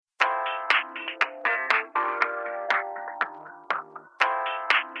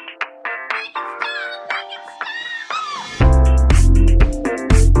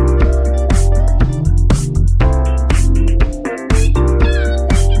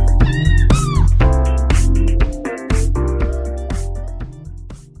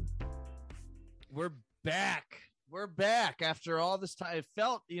after all this time. It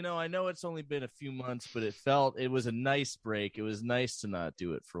felt, I know it's only been a few months, but it was a nice break. It was nice to not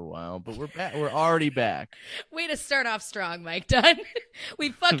do it for a while, but we're back. We're already back. Way to start off strong, Mike Dunn.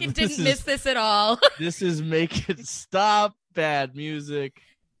 We fucking didn't miss this at all. This is Make It Stop. Bad music.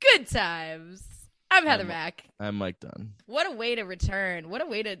 Good times. I'm Heather Mack. I'm Mike Dunn. What a way to return. What a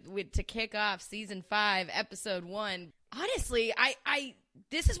way to kick off season 5, episode 1. Honestly,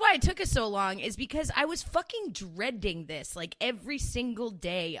 this is why it took us so long, is because I was fucking dreading this like every single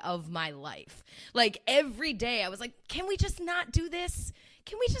day of my life. Like every day I was like, can we just not do this?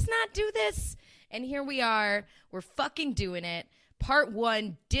 Can we just not do this? And here we are. We're fucking doing it. Part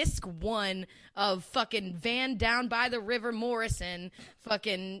 1, disc 1 of fucking Van Down by the River Morrison,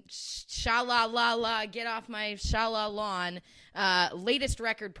 fucking sha-la-la-la, get off my sha-la lawn, latest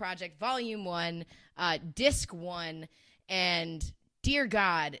record project, volume 1, disc 1, and dear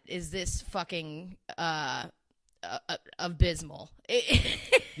God, is this fucking abysmal.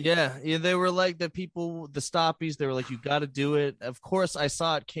 Yeah, they were like the stoppies, they were like, you got to do it. Of course, I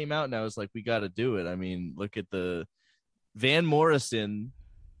saw it came out and I was like, we got to do it. I mean, look at the Van Morrison,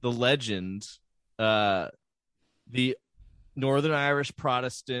 the legend, the Northern Irish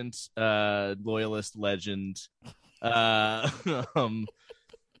Protestant loyalist legend, back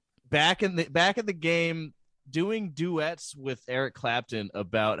in the game, doing duets with Eric Clapton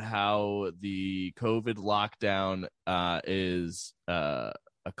about how the COVID lockdown is a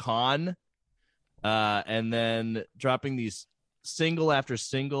con, and then dropping these single after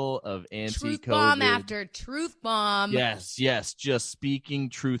single of anti-COVID. Truth bomb after truth bomb. Yes, just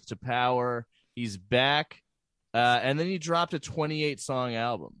speaking truth to power. He's back. And then he dropped a 28-song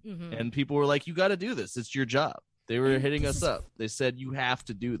album. Mm-hmm. And people were like, you got to do this. It's your job. They were hitting us up. They said, you have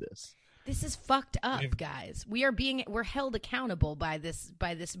to do this. This is fucked up, guys. We're held accountable by this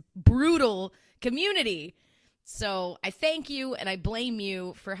brutal community. So I thank you and I blame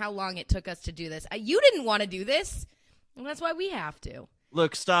you for how long it took us to do this. You didn't want to do this. And that's why we have to.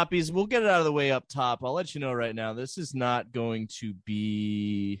 Look, stoppies, we'll get it out of the way up top. I'll let you know right now, this is not going to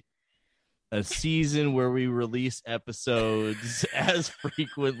be a season where we release episodes as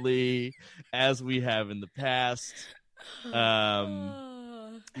frequently as we have in the past. Heather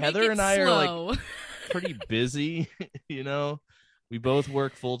and I are like pretty busy, We both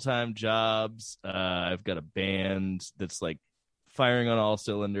work full-time jobs. I've got a band that's like firing on all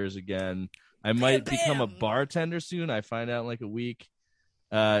cylinders again. I might become a bartender soon. I find out in like a week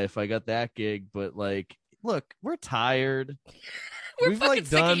if I got that gig. But like, look, we're tired. We've fucking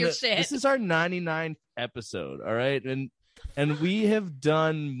sick of your shit. This is our 99th episode, all right? And we have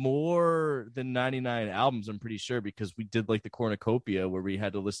done more than 99 albums, I'm pretty sure, because we did like the Cornucopia where we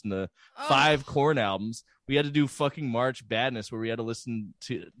had to listen to 5 Korn albums. We had to do fucking March Badness where we had to listen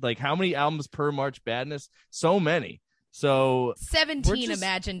to like how many albums per March Badness? So many. So 17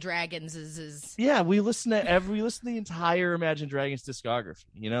 Imagine Dragons is we listen to the entire Imagine Dragons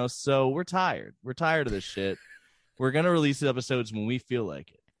discography, so we're tired of this shit. We're gonna release episodes when we feel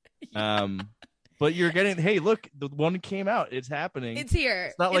like it. But you're getting, hey, look, the one came out, it's happening, it's here.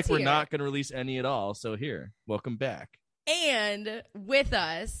 It's not like we're not gonna release any at all, so here, welcome back. And with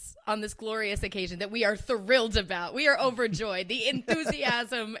us on this glorious occasion that we are thrilled about, we are overjoyed. The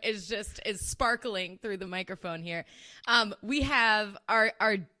enthusiasm is sparkling through the microphone here. We have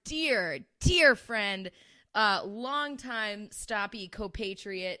our dear, dear friend, longtime Stoppy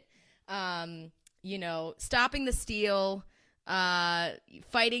co-patriot, stopping the steal,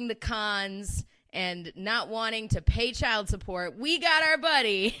 fighting the cons, and not wanting to pay child support. We got our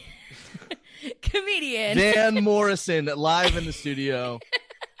buddy. Comedian Van Morrison live in the studio.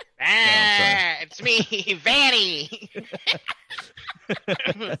 It's me, Vanny.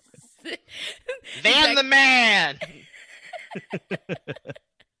 Van the man.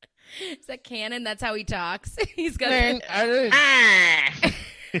 Is that canon? That's how he talks. He's got. I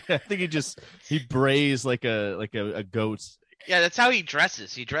think he brays like a goat. Yeah, that's how he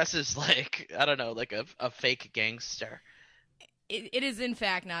dresses. He dresses like, I don't know, like a fake gangster. It is, in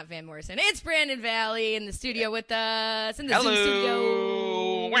fact, not Van Morrison. It's Brandon Vallee in the studio with us. In the Hello. Zoom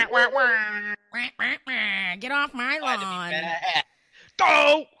studio. Wah, wah, wah. Get off my lawn.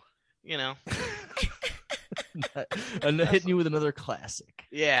 Go! And hitting you with another classic.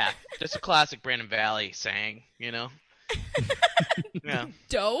 Yeah, just a classic Brandon Vallee saying, Yeah.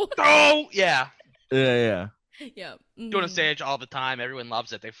 Doe? Go! Yeah. Yeah. Yeah. Doing a stage all the time. Everyone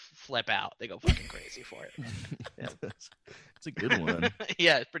loves it. They flip out. They go fucking crazy for it. Yeah. It's a good one.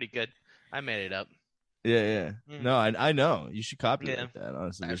 Yeah, it's pretty good. I made it up. Yeah. No, I know. You should copy it like that,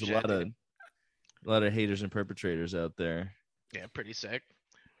 honestly. There's a lot of haters and perpetrators out there. Yeah, pretty sick.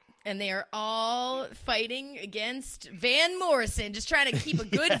 And they are all fighting against Van Morrison, just trying to keep a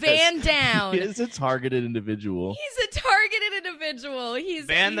good Van down. He is a targeted individual. He's a targeted individual.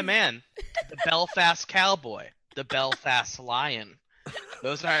 Van the Man, the Belfast Cowboy, the Belfast Lion.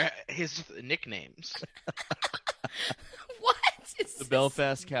 Those are his nicknames. What? The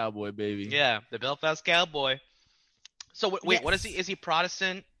Belfast Cowboy, baby. Yeah, the Belfast Cowboy. So wait, Yes. what is he? Is he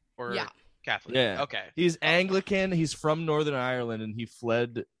Protestant or Catholic? Yeah. Okay. He's Anglican. He's from Northern Ireland, and he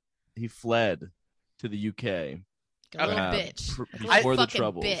fled to the UK. A little bitch. Before the fucking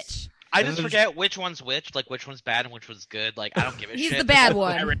troubles. bitch. I just forget which one's which, like which one's bad and which one's good. Like I don't give a He's shit. the bad They're both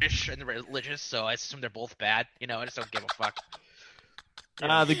one. Irish and religious, so I assume they're both bad. You know, I just don't give a fuck.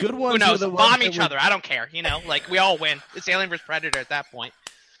 The good ones Who knows? are the ones Bomb that each were- other. I don't care. You know, like we all win. It's Alien vs Predator at that point.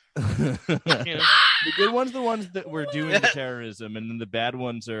 You know? The good ones are the ones that were doing the terrorism, and then the bad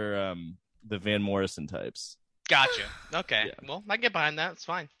ones are the Van Morrison types. Gotcha. Okay. Yeah. Well, I get behind that. It's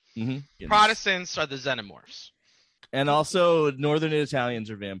fine. Mm-hmm. Protestants are the xenomorphs. And also, Northern Italians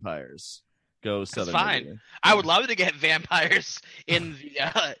are vampires. Go Southern fine. Italy. I would love to get vampires in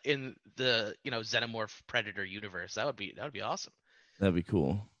the xenomorph predator universe. That would be awesome. That'd be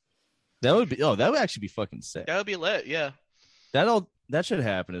cool. That would actually be fucking sick. That would be lit. Yeah. That should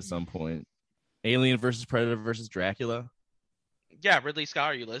happen at some point. Alien versus Predator versus Dracula. Yeah, Ridley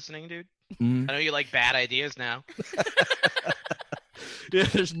Scott, are you listening, dude? Mhm. I know you like bad ideas now. Yeah,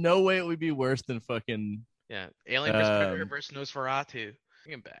 there's no way it would be worse than fucking Yeah, Alien vs Predator versus Nosferatu.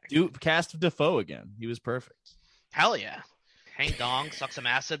 Bring him back. dude. Cast Defoe again. He was perfect. Hell yeah. Hang dong, suck some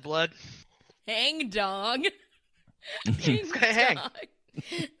acid blood. Hang dong. He's gonna hang.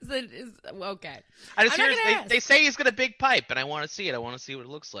 Okay. I just I'm not hear gonna ask. they say he's got a big pipe, and I want to see it. I want to see what it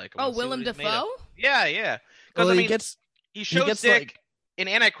looks like. I Oh, wanna see what Willem he's made Dafoe? of. Yeah, yeah. Because Well, I mean, he shows gets, dick like- in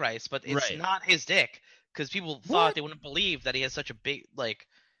Antichrist, but it's Right. not his dick. Because people thought What? they wouldn't believe that he has such a big They're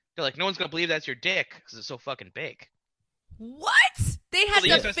like, no one's gonna believe that's your dick because it's so fucking big. What? They had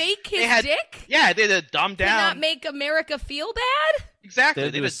Well, to fake they his had- dick Yeah, they had to dumb to not down. make America feel bad? Exactly, They'd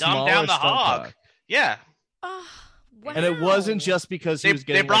they do had a to dumb smaller down the stunt hog. cock. Yeah, Oh, wow. And it wasn't just because he They- was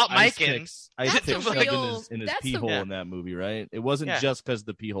they getting brought like, ice Mike in. picks, ice That's picks a shoved real- in his that's pee a- hole Yeah. in that movie, right? It wasn't Yeah. just because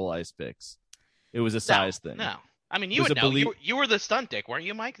the pee hole ice picks. It was a size thing. No, I mean It you was would a know. belie- You were the stunt dick, weren't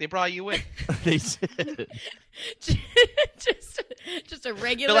you, Mike? They brought you in. They did. just a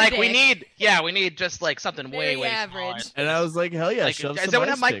regular They're like, dick. we need just like something Very way average. smaller. And I was like, hell yeah, Like, shove does some anyone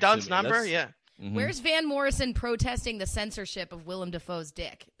ice have Mike picks Dunn's in me. number? That's- Yeah. Mhm. Where's Van Morrison protesting the censorship of Willem Dafoe's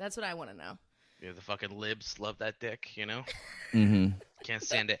dick? That's what I want to know. Yeah, the fucking libs love that dick, you know? Mhm. Can't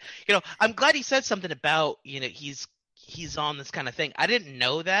stand it. You know, I'm glad he said something about, he's on this kind of thing. I didn't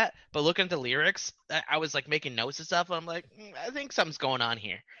know that, but looking at the lyrics, I was like making notes and stuff. And I'm like, I think something's going on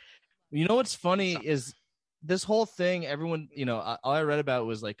here. You know what's funny is this whole thing. Everyone, all I read about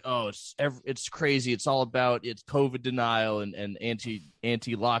was like, oh, it's crazy. It's all about it's COVID denial and anti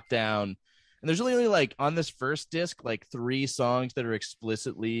lockdown. And there's only like on this first disc like 3 songs that are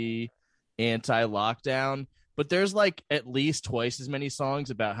explicitly anti lockdown. But there's like at least twice as many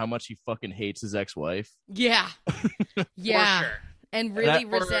songs about how much he fucking hates his ex-wife. Yeah. Yeah. For sure. And really That-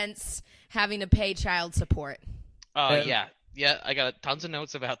 resents having to pay child support. Oh, And- yeah. Yeah, I got tons of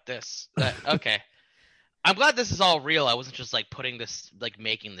notes about this. Okay. I'm glad this is all real. I wasn't just like putting this, like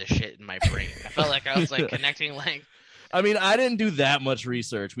making this shit in my brain. I felt like I was like connecting like. I mean, I didn't do that much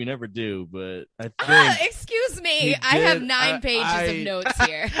research. We never do, but I think Excuse me. He I have did. 9 pages of I- notes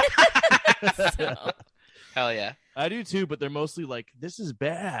here. So, Hell yeah. I do too, but they're mostly like, this is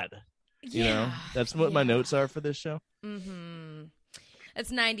bad. You know, yeah. that's what my Yeah. notes are for this show. Mm-hmm.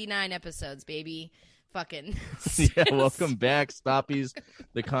 That's 99 episodes, baby. Fucking. Yeah, welcome back, Stoppies.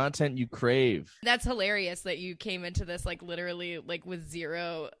 The content you crave. That's hilarious that you came into this like literally like with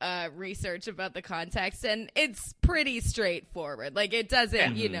zero research about the context, and it's pretty straightforward. Like it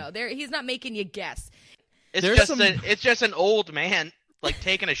doesn't, he's not making you guess. There's It's just an old man like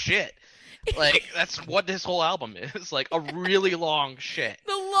taking a shit. Like that's what this whole album is. Like a really long shit.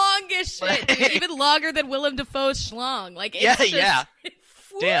 The longest shit, dude, even longer than Willem Dafoe's schlong. Like it's Yeah, just, yeah.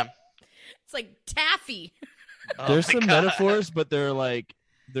 whoop. Damn. It's like taffy. Oh There's my some God. metaphors, but they're like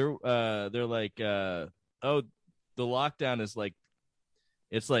oh, the lockdown is like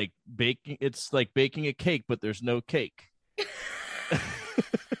it's like baking a cake, but there's no cake.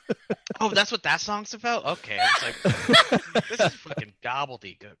 Oh, that's what that song's about? Okay. I was like, this is fucking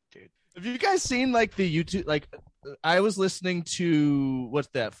gobbledygook, dude. Have you guys seen like the YouTube? Like, I was listening to what's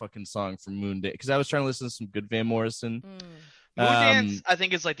that fucking song from Moon Day? Because I was trying to listen to some good Van Morrison. Moondance, I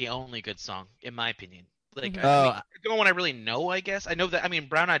think, is like the only good song, in my opinion. Like, Mhm. I mean, the only one I really know, I guess. I know that, I mean,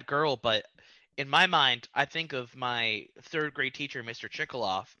 Brown Eyed Girl, but in my mind, I think of my third grade teacher, Mr.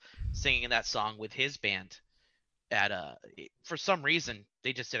 Chikoloff, singing that song with his band at for some reason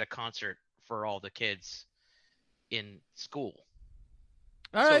they just did a concert for all the kids in school.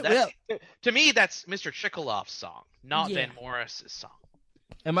 All right, to me, that's Mr. Chikoloff's song, not Yeah. Van Morris's song.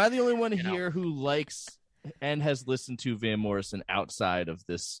 Am I the only one You know. here who likes and has listened to Van Morrison outside of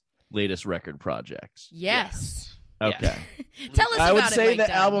this latest record project? Yes. Okay. Tell us about it. I would say Mike the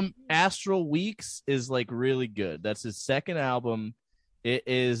Dunn. album Astral Weeks is like really good. That's his second album. It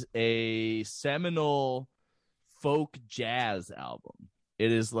is a seminal folk jazz album.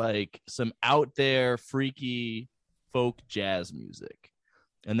 It is like some out there freaky folk jazz music.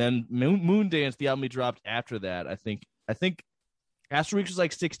 And then Moondance, the album he dropped after that, I think Astral Weeks was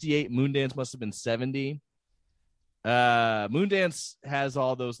like 68. Moondance must have been 70. Moondance has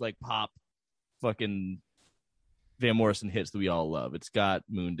all those like pop fucking Van Morrison hits that we all love. It's got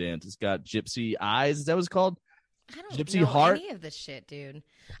Moondance. It's got Gypsy Eyes. Is that what it's called? I don't Gypsy know Heart? any of this shit, dude.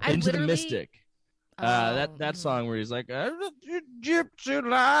 Into the Mystic. That song where he's like,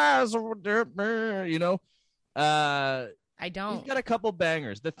 Gypsy Eyes, you know. I don't. He's got a couple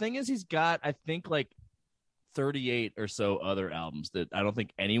bangers. The thing is, he's got, I think, like 38 or so other albums that I don't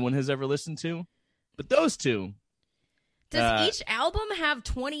think anyone has ever listened to. But those two. Does each album have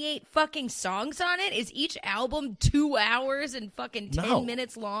 28 fucking songs on it? Is each album 2 hours and fucking 10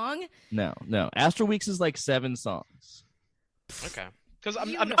 minutes long? No. Astral Weeks is like 7 songs. Okay. Because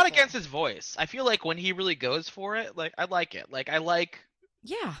I'm not against his voice. I feel like when he really goes for it, like I like it. Like I like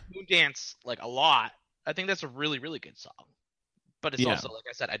Moondance like a lot. I think that's a really, really good song. But it's also, like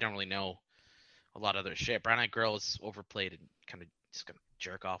I said, I don't really know a lot of their shit. Brown Eyed Girl is overplayed and kind of just gonna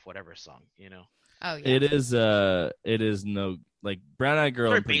jerk off whatever song, you know. Oh yeah. It is no like Brown Eyed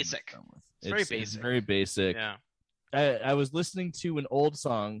Girl. Very basic. It's very basic. It's very basic. Yeah. I was listening to an old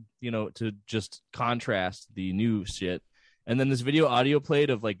song, you know, to just contrast the new shit. And then this video audio played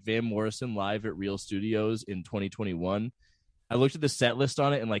of like Van Morrison live at Real Studios in 2021. I looked at the set list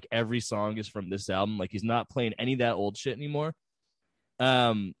on it and like every song is from this album. Like he's not playing any of that old shit anymore.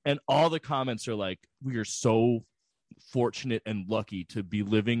 And all the comments are like, we are so fortunate and lucky to be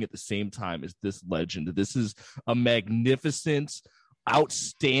living at the same time as this legend. This is a magnificent,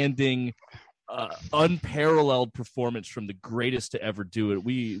 outstanding, unparalleled performance from the greatest to ever do it.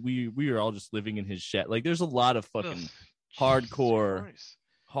 We are all just living in his shed. Like there's a lot of fucking hardcore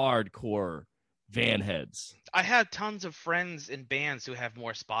Van heads. I had tons of friends in bands who have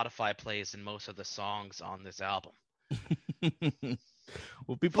more Spotify plays than most of the songs on this album.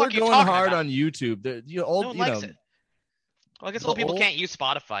 Well, people are going hard on YouTube. No one likes it. Well, I guess old people can't use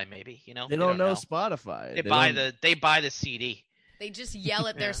Spotify. Maybe they don't know Spotify. They buy the CD. They just yell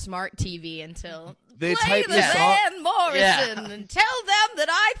at their smart TV until they play type the Van Morrison and tell them that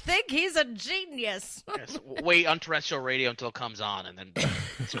I think he's a genius. Yes, wait on terrestrial radio until it comes on and then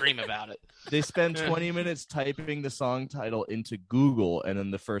scream about it. They spend 20 minutes typing the song title into Google, and then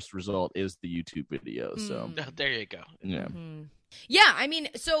the first result is the YouTube video. So there you go. Yeah. Mm-hmm. Yeah, I mean,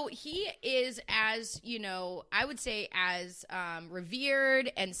 so he is, as, you know, I would say as revered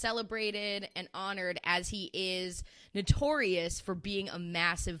and celebrated and honored as he is notorious for being a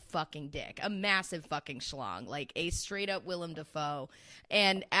massive fucking dick, a massive fucking schlong, like a straight up Willem Dafoe.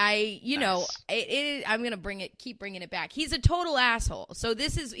 And I'm going to keep bringing it back. He's a total asshole. So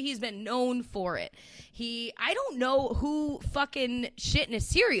he's been known for it. I don't know who fucking shit in a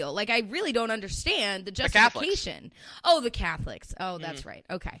cereal. Like, I really don't understand the justification. The Catholics. Oh, that's right.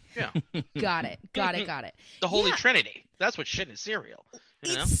 Okay. Yeah. Got it. The Holy Trinity. That's what shit is cereal.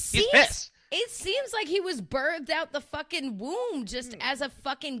 You know? He's pissed. It seems like he was birthed out the fucking womb just as a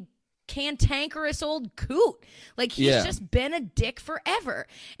fucking cantankerous old coot. Like, he's just been a dick forever.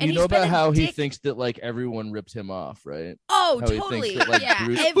 And you know about how he thinks that, like, everyone ripped him off, right? Oh, how totally. That,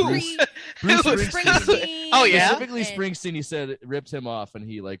 like, Bruce Springsteen. Oh, yeah? Specifically, Springsteen, he said, ripped him off, and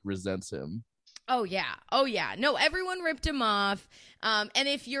he, like, resents him. Oh yeah. No, everyone ripped him off. And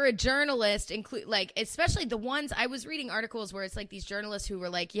if you're a journalist, especially the ones I was reading articles where it's like these journalists who were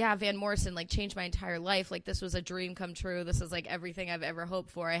like, yeah, Van Morrison like changed my entire life. Like, this was a dream come true. This is like everything I've ever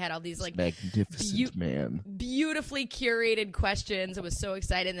hoped for. I had all these like magnificent man, beautifully curated questions. I was so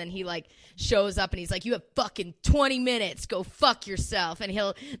excited. And then he like shows up and he's like, you have fucking 20 minutes. Go fuck yourself. And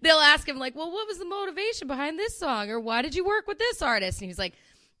they'll ask him like, well, what was the motivation behind this song? Or why did you work with this artist? And he's like,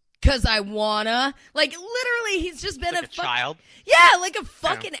 'cause I wanna. Like, literally, he's just been like a child. Yeah, like a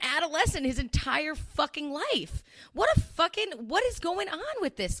fucking adolescent his entire fucking life. What is going on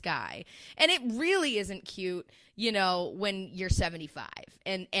with this guy? And it really isn't cute, when you're 75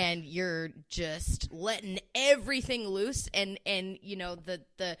 and you're just letting everything loose and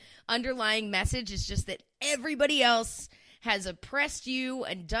the underlying message is just that everybody else has oppressed you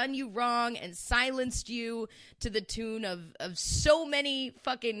and done you wrong and silenced you to the tune of so many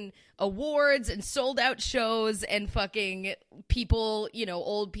fucking awards and sold out shows and fucking people,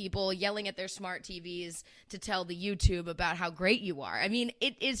 old people yelling at their smart TVs to tell the YouTube about how great you are. I mean,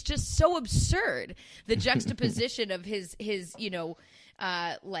 it is just so absurd. The juxtaposition of his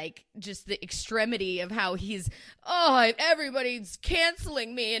just the extremity of how he's, everybody's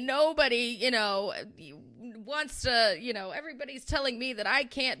canceling me and nobody, wants to, everybody's telling me that I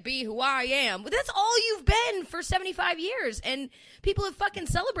can't be who I am. But that's all you've been for 75 years. And people have fucking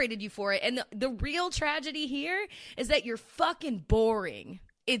celebrated you for it. And the real tragedy here is that you're fucking boring.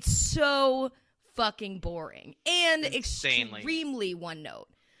 It's so fucking boring and extremely one note.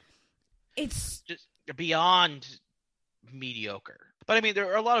 It's just beyond mediocre. But I mean,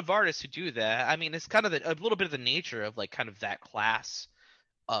 there are a lot of artists who do that. I mean, it's kind of a little bit of the nature of like kind of that class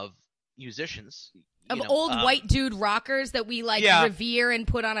of musicians. Old white dude rockers that we revere and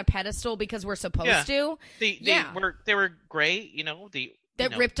put on a pedestal because we're supposed to. They were great,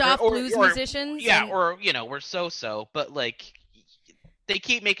 that ripped off blues musicians. Yeah, or we're so, but like they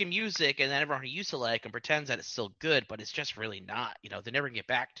keep making music and then everyone who used to like them pretends that it's still good, but it's just really not. They never get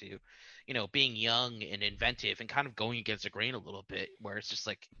back to being young and inventive and kind of going against the grain a little bit, where it's just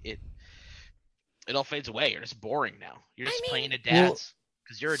like it all fades away. You're just boring now. You're just playing a dad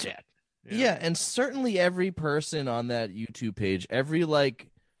because you're a dad. Yeah, and certainly every person on that YouTube page, every like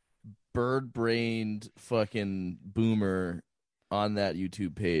bird-brained fucking boomer on that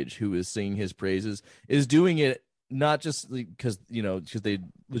YouTube page who is singing his praises is doing it not just because they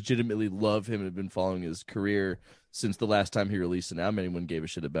legitimately love him and have been following his career since the last time he released an album anyone gave a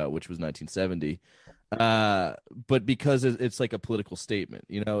shit about, which was 1970. But because it's like a political statement,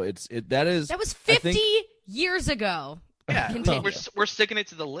 that was 50 years ago. Yeah, we're sticking it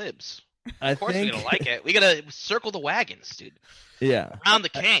to the libs. Of course we're gonna like it. We gotta circle the wagons, dude. Yeah, around the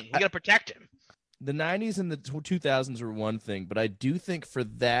king. We gotta protect him. The 90s and the 2000s were one thing, but I do think for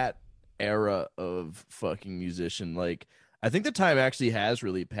that era of fucking musician, like I think the time actually has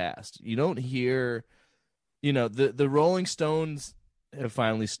really passed. You don't hear, the Rolling Stones have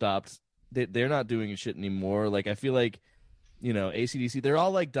finally stopped. They're not doing shit anymore. Like I feel like, AC/DC, they're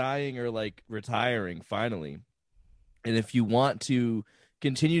all like dying or like retiring finally. And if you want to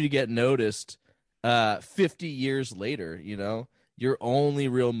continue to get noticed 50 years later, your only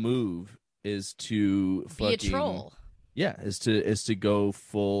real move is to be a troll. Yeah, is to go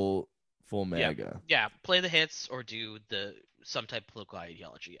full MAGA. Yeah, play the hits or do some type of political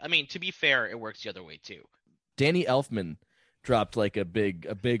ideology. I mean, to be fair, it works the other way too. Danny Elfman dropped like a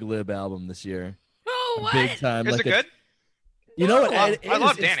big lib album this year. Oh, what? Big time. Is it good? I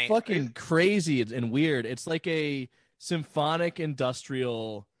love Danny. It's fucking crazy and weird. It's like a symphonic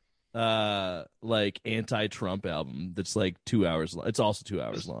industrial like anti-Trump album that's like 2 hours long. It's also 2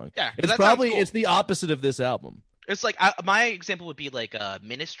 hours long. Yeah, it's probably cool. It's the opposite of this album. It's like my example would be like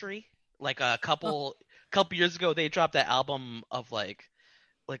Ministry. Like a couple years ago, they dropped that album of like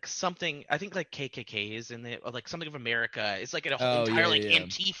something. I think like KKKs and like something of America. It's like an entire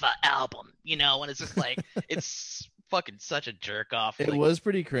Antifa album, and it's just like it's fucking such a jerk off. It was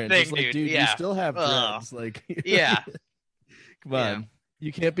pretty cringe. It's like, dude, you still have dreads. Like, yeah, come on,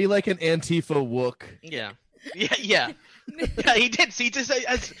 you can't be like an Antifa wook. Yeah. Yeah, he did. See,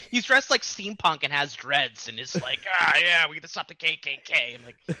 he's dressed like steampunk and has dreads, and is like, we gotta stop the KKK. I'm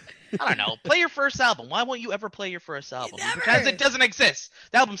like, I don't know. Play your first album. Why won't you ever play your first album? Never. Because it doesn't exist.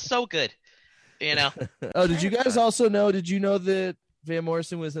 The album's so good. Oh, did you guys also know? Did you know that Van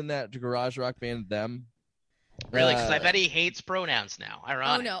Morrison was in that garage rock band Them? Really? Because I bet he hates pronouns now.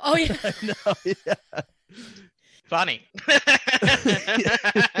 Ironic. Oh no! Oh yeah. No, yeah. Funny.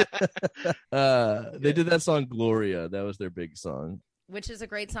 They did that song Gloria. That was their big song. Which is a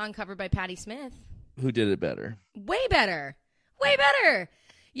great song covered by Patti Smith. Who did it better? Way better.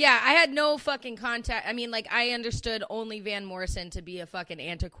 Yeah, I had no fucking contact. I mean, like, I understood only Van Morrison to be a fucking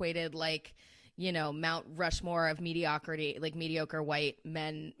antiquated, like, Mount Rushmore of mediocrity, like mediocre white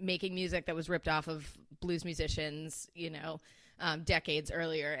men making music that was ripped off of blues musicians, decades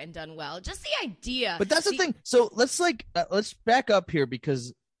earlier and done well. Just the idea. But that's the thing. So let's back up here,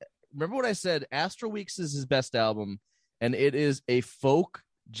 because remember what I said? Astral Weeks is his best album, and it is a folk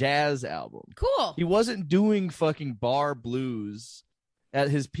jazz album. Cool. He wasn't doing fucking bar blues at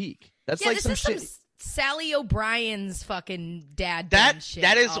his peak. That's like some shit. Sally O'Brien's fucking dad. Shit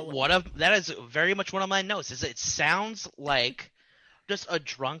that is very much one of my notes. Is it sounds like just a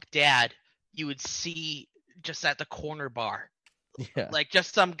drunk dad you would see just at the corner bar. Yeah. Like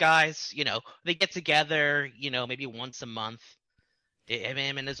just some guys, they get together, maybe once a month.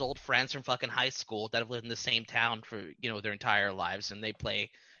 Him and his old friends from fucking high school that have lived in the same town for, their entire lives, and they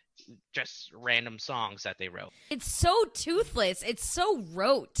play just random songs that they wrote. It's so toothless. It's so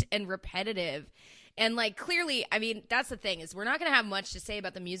rote and repetitive. And, like, clearly, I mean, that's the thing, is we're not going to have much to say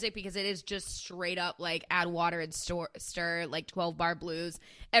about the music because it is just straight up, like, add water and stir, like, 12-bar blues.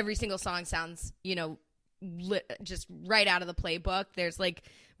 Every single song sounds, just right out of the playbook. There's, like,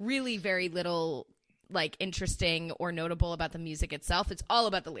 really very little, like, interesting or notable about the music itself. It's all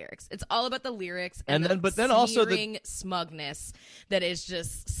about the lyrics. It's all about the lyrics and then also the smugness that is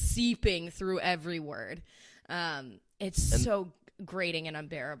just seeping through every word. It's so grating and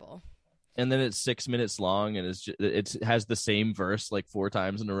unbearable. And then it's 6 minutes long, and it has the same verse like 4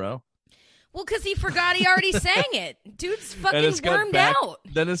 times in a row. Well, because he forgot he already sang it. Dude's fucking wormed out.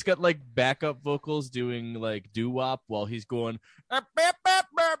 Then it's got like backup vocals doing like doo-wop while he's going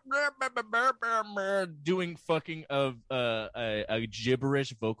doing fucking a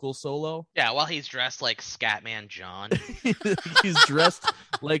gibberish vocal solo. Yeah, while he's dressed like Scatman John. He's dressed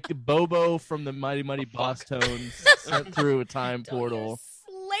like Bobo from the Mighty Mighty Boss Tones sent through a time portal.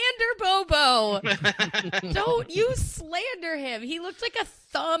 Slander Bobo. Don't you slander him. He looked like a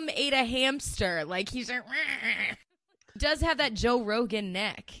thumb ate a hamster. Like he's like, does have that Joe Rogan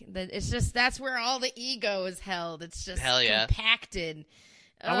neck. It's just, that's where all the ego is held. It's just compacted.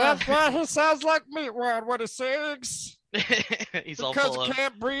 And that's why he sounds like Meatwad when he sings. He's because he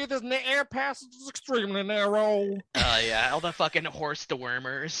can't breathe, his air passage is extremely narrow. Yeah, all the fucking horse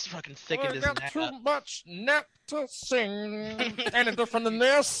dewormers fucking thickened his neck up. Too much neck to sing. Any different than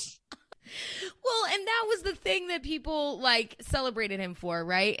this? Well, and that was the thing that people like celebrated him for,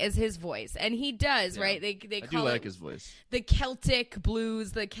 right? Is his voice, and he does, right? They I call do like his voice. The Celtic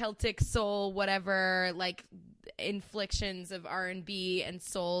blues, the Celtic soul, whatever, like inflictions of R&B and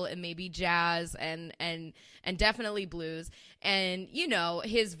soul and maybe jazz and definitely blues. And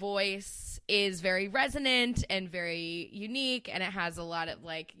his voice is very resonant and very unique, and it has a lot of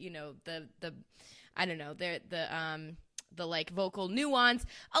like the I don't know, the like vocal nuance.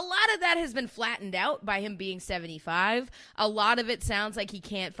 A lot of that has been flattened out by him being 75. A lot of it sounds like he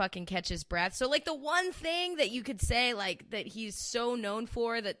can't fucking catch his breath. So like the one thing that you could say like that he's so known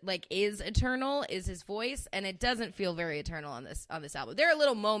for that like is eternal is his voice, and it doesn't feel very eternal on this album. There are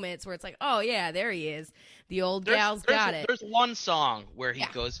little moments where it's like, oh yeah, there he is. The old gal's got it. There's one song where he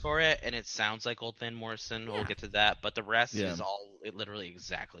goes for it and it sounds like old Van Morrison. We'll get to that, but the rest is all literally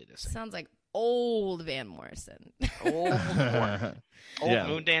exactly the same. Sounds like old Van Morrison. Old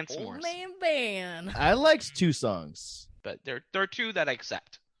Moondance Morrison. Old man Van. I liked 2 songs. But there are 2 that I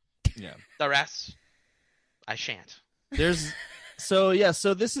accept. Yeah. The rest, I shan't. So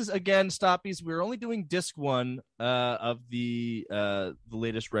this is again Stoppies. We're only doing disc 1 of the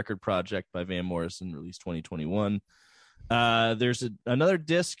latest record project by Van Morrison, released 2021. There's another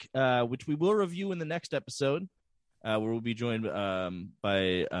disc which we will review in the next episode. Where we'll be joined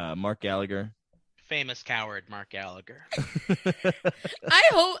by Mark Gallagher. Famous coward Mark Gallagher. I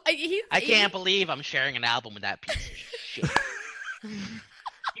hope I can't believe I'm sharing an album with that piece of shit.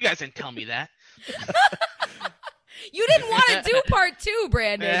 You guys didn't tell me that. You didn't want to do part 2,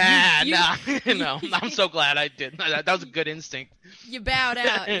 Brandon. No. I'm so glad I did. That was a good instinct. You bowed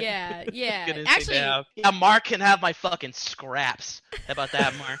out. Yeah. Good Actually, Mark can have my fucking scraps. How about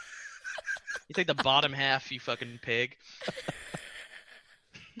that, Mark? You take the bottom half, you fucking pig.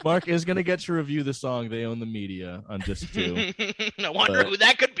 Mark is going to get to review the song They Own the Media on disc 2. I wonder who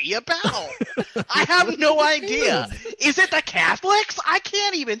that could be about. I have no idea. Is it the Catholics? I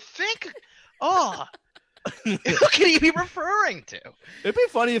can't even think. Oh. Who can he be referring to? It'd be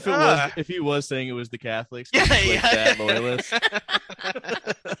funny if it was if he was saying it was the Catholics. That loyalist.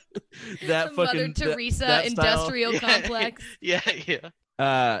 That the fucking Mother Teresa that industrial complex. Yeah.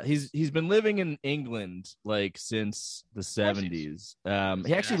 He's been living in England like since the 70s.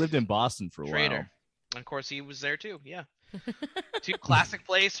 He actually lived in Boston for a while. And of course he was there too. Yeah. Too classic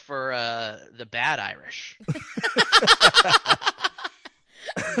place for the bad Irish.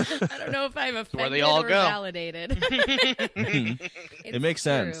 I don't know if I'm offended or validated. It makes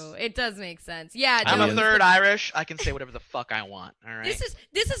sense. It does make sense. Yeah, I'm a third Irish. I can say whatever the fuck I want. All right.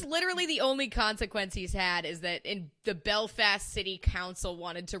 This is literally the only consequence he's had is that in the Belfast City Council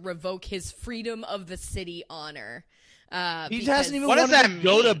wanted to revoke his Freedom of the City honor. He hasn't even wanted to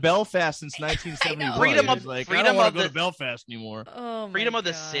go to Belfast since 1971. Freedom of I don't want to go to Belfast anymore. Oh my Freedom of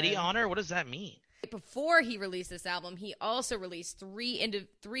the God. City honor? What does that mean? Before he released this album, he also released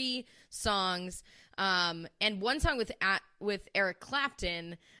three songs, and one song with Eric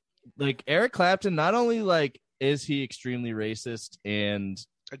Clapton. Like Eric Clapton, not only like is he extremely racist and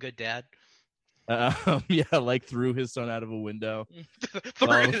a good dad, like threw his son out of a window.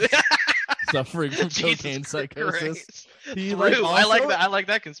 Suffering from cocaine psychosis. I like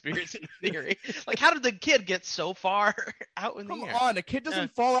that conspiracy theory. Like, how did the kid get so far out in the air? Come on, a kid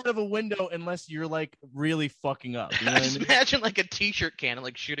doesn't fall out of a window unless you're like really fucking up. You know Just imagine like a t-shirt cannon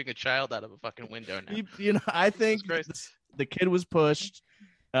like shooting a child out of a fucking window now. I think the kid was pushed.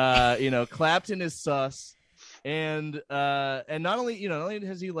 Clapton is sus, and not only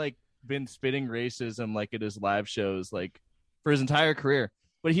has he like been spitting racism like at his live shows like for his entire career.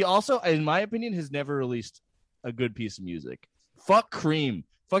 But he also, in my opinion, has never released a good piece of music. Fuck Cream.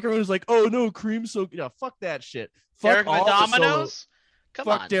 Fuck everyone's like, oh no, Cream's so good. Fuck that shit. Fuck Derek and the Dominoes? Come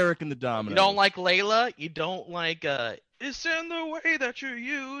on. Fuck Derek and the Dominoes. You don't like Layla? You don't like It's in the Way That You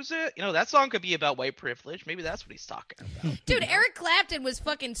Use It? That song could be about white privilege. Maybe that's what he's talking about. Dude, Eric Clapton was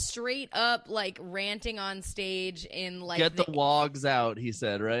fucking straight up like ranting on stage in like Get the wogs out, he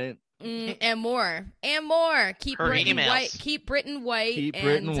said, right? And more. Keep Britain white. Keep Britain white. Keep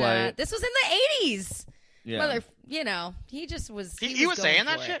Britain white. This was in the 80s. Yeah. He just was. He was saying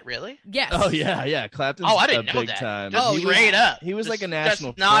that shit, really? Yes. Oh yeah. Clapton's I didn't know big that. time. Straight up. He was like a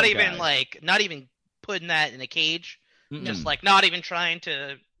national. Not even guy. not even putting that in a cage. Mm-mm. Just like not even trying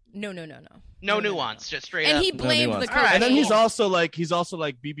to. No. No nuance, just straight up. And he blamed the cocaine. And then he's also like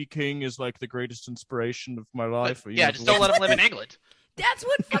BB King is like the greatest inspiration of my life. Just don't let him live in England. That's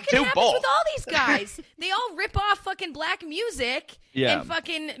what fucking happens with all these guys. They all rip off fucking black music and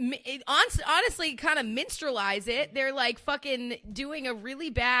fucking honestly kind of minstrelize it. They're like fucking doing a really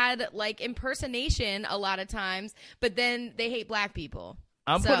bad like impersonation a lot of times, but then they hate black people.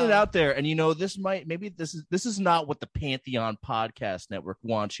 I'm putting it out there, and this is not what the Pantheon Podcast Network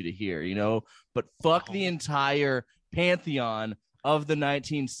wants you to hear, but fuck the entire pantheon of the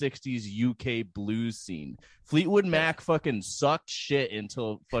 1960s UK blues scene. Fleetwood Mac fucking sucked shit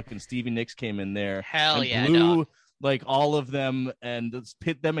until fucking Stevie Nicks came in there. Hell yeah, blew dog. Like all of them and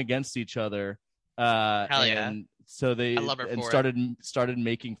pit them against each other. Hell yeah. And so they started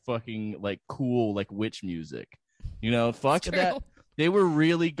making fucking like cool like witch music. Fuck that. They were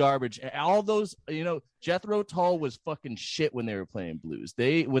really garbage. All those, Jethro Tull was fucking shit when they were playing blues.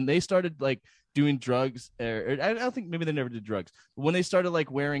 When they started like doing drugs, or I don't think maybe they never did drugs. But when they started like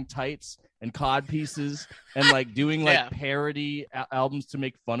wearing tights and cod pieces and like doing like parody albums to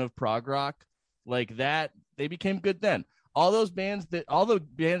make fun of prog rock, like that, they became good then. All the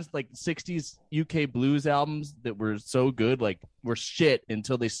bands like 60s UK blues albums that were so good, like were shit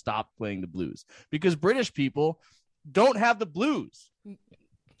until they stopped playing the blues because British people don't have the blues.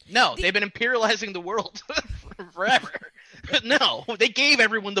 No, they've been imperializing the world forever. No, they gave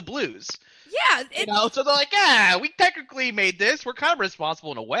everyone the blues. Yeah. So they're like, we technically made this. We're kind of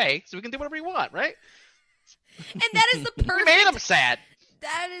responsible in a way, so we can do whatever we want, right? And that is the perfect. We made them sad.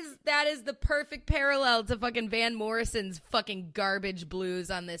 That is the perfect parallel to fucking Van Morrison's fucking garbage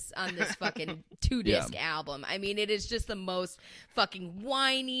blues on this fucking 2-disc album. I mean, it is just the most fucking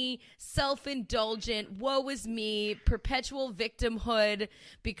whiny, self-indulgent, woe is me, perpetual victimhood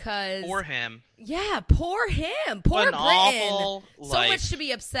because poor him. Yeah, poor him. Poor Britain. Awful so much to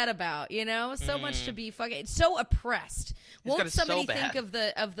be upset about, So much to be fucking so oppressed. Won't somebody think of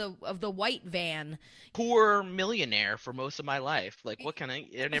the white van? Poor millionaire for most of my life. Like, what can I?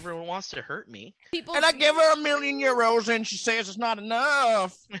 And everyone wants to hurt me. And I give her €1 million, and she says it's not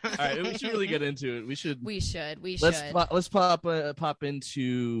enough. All right, we should really get into it. We should. Let's pop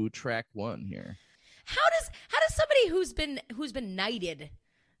into track 1 here. How does somebody who's been knighted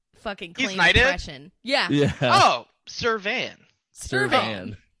fucking claim knighted? Depression? Yeah. Oh, Sir Van.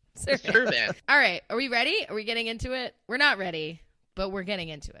 All right, are we ready? Are we getting into it? We're not ready, but we're getting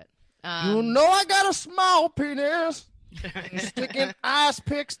into it. I got a small penis. Sticking ice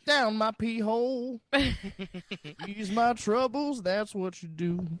picks down my pee hole. Ease my troubles, that's what you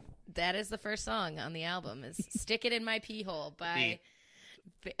do. That is the first song on the album, is Stick It in My Pee Hole by...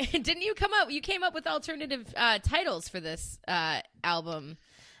 Didn't you come up? You came up with alternative titles for this album.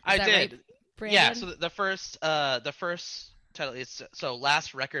 I did. Right, Brandon? Yeah, so the first title is so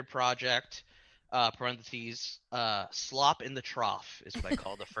last record project. Parentheses. Slop in the trough is what I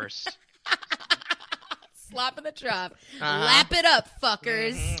call the first. Slop in the trough. Lap it up,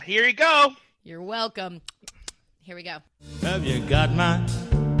 fuckers. Mm-hmm. Here you go. You're welcome. Here we go. Have you got my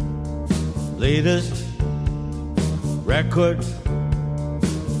latest record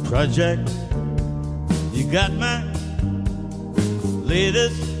project? You got my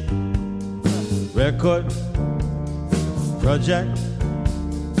latest record project?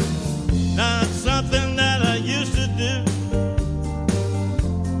 Not something that I used to do,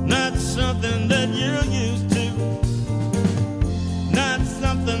 not something that you're used to, not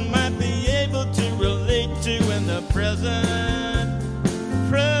something might be able to relate to in the present.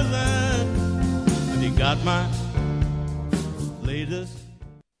 Have you got my latest?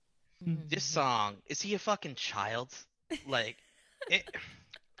 This song, is he a fucking child? Like,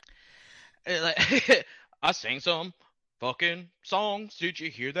 like I sang some fucking songs. Did you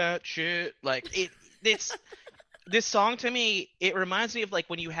hear that shit? Like this song to me, it reminds me of like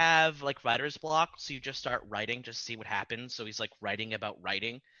when you have like writer's block, so you just start writing, just see what happens. So he's like writing about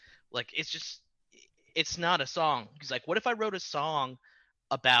writing. Like it's not a song. He's like, what if I wrote a song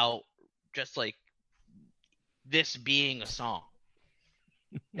about just like this being a song?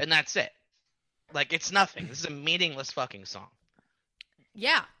 And that's it. Like it's nothing. This is a meaningless fucking song.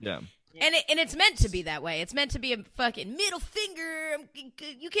 Yeah. Yeah. And it's meant to be that way. It's meant to be a fucking middle finger.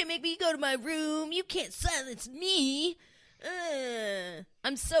 You can't make me go to my room. You can't silence me.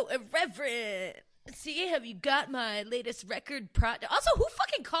 I'm so irreverent. See, have you got my latest record project? Also, who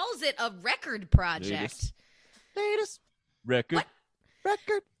fucking calls it a record project? Latest record. What?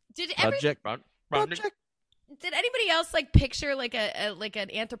 Record. Did Project. Did anybody else like picture like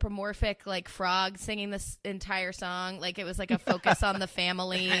an anthropomorphic like frog singing this entire song? Like it was like a focus on the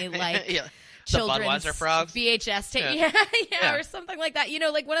family, like Yeah. children's The Budweiser frogs? VHS tape, yeah, or something like that. You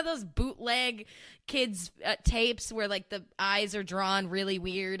know, like one of those bootleg kids tapes where like the eyes are drawn really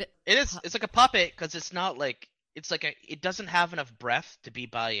weird. It's like a puppet because it's not like it doesn't have enough breath to be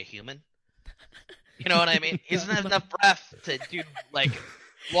by a human. You know what I mean? He doesn't have enough breath to do like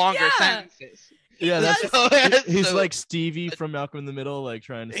longer sentences. Yeah, he's like Stevie from Malcolm in the Middle, like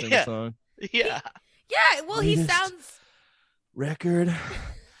trying to sing a song. Yeah. Yeah, well, he sounds record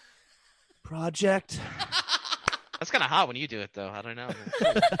project. That's kind of hot when you do it, though. I don't know.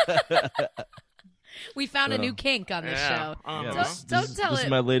 We found a new kink on this show. Yeah, Don't tell it. This is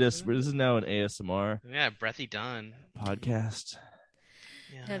my latest. This is now an ASMR. Yeah, breathy done podcast.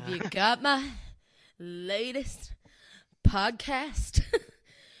 Yeah. Have you got my latest podcast?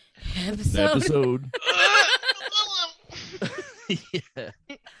 Episode.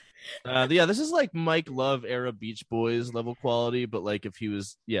 Yeah, this is like Mike Love era Beach Boys level quality, but like if he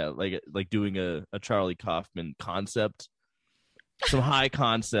was like doing a Charlie Kaufman concept, some high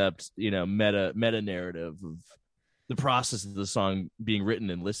concept, meta narrative of the process of the song being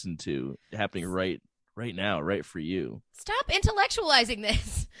written and listened to happening right now, right for you. Stop intellectualizing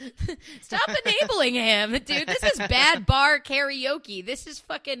this. Stop enabling him, dude. This is bad bar karaoke. This is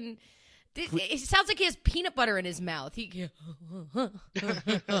fucking. It sounds like he has peanut butter in his mouth. He does. I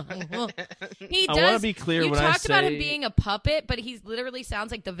want to be clear. You when talked I say... about him being a puppet, but he literally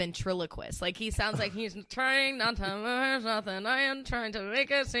sounds like the ventriloquist. Like he sounds like he's trying not to. There's nothing. I am trying to make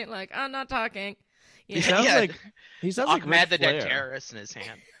it seem like I'm not talking. He sounds like Ahmed the Flair. Dead Terrorist in his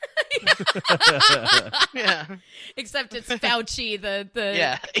hand. Yeah. Except it's Fauci, the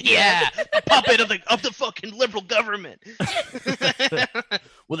the puppet of the fucking liberal government.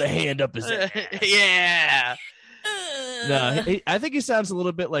 With a hand up his ass. Yeah. No, I think he sounds a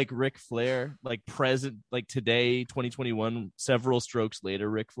little bit like Ric Flair, like present, like today, 2021, several strokes later,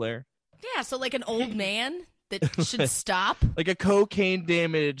 Ric Flair. Yeah, so like an old man that should stop. Like a cocaine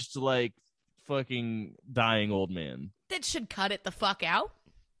damaged, like fucking dying old man. That should cut it the fuck out.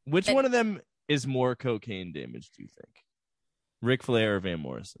 Which one of them is more cocaine damaged, do you think? Ric Flair or Van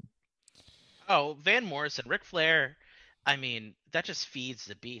Morrison? Oh, Van Morrison. Ric Flair, I mean, that just feeds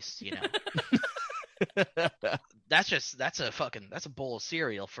the beast, That's a bowl of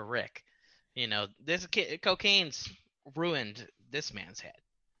cereal for Rick. This cocaine's ruined this man's head.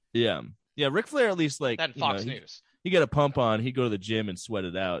 Yeah. Ric Flair at least like that Fox News. He got a pump on. He'd go to the gym and sweat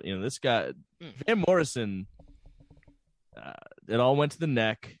it out. This guy, Van Morrison, it all went to the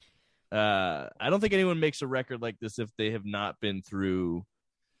neck. I don't think anyone makes a record like this if they have not been through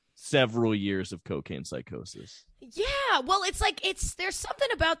several years of cocaine psychosis. Yeah, well, it's like there's something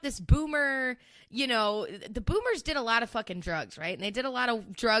about this boomer, you know, the boomers did a lot of fucking drugs, right? And they did a lot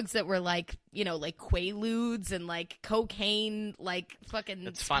of drugs that were like, you know, like Quaaludes and like cocaine, like fucking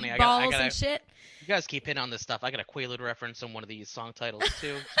It's funny. balls and shit. You guys keep hitting on this stuff. I got a Quaalude reference in one of these song titles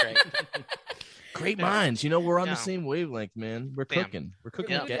too. It's great. Great minds. You know, we're on the same wavelength, man. We're cooking. We're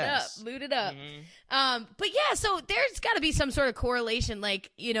cooking gas. Loot it up. But yeah, so there's got to be some sort of correlation,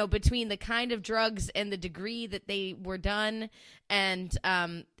 like, you know, between the kind of drugs and the degree that they were done, and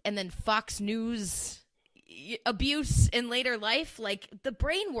then Fox News abuse in later life, like the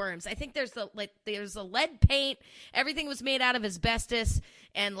brain worms. I think there's a lead paint. Everything was made out of asbestos,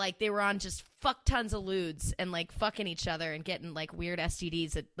 and like they were on just fuck tons of lewds and like fucking each other and getting like weird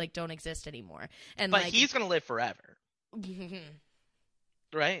STDs that like don't exist anymore. And but like, he's gonna live forever,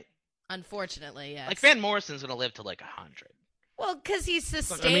 right? Unfortunately, yes. Like Van Morrison's gonna live to like 100. Well, because he's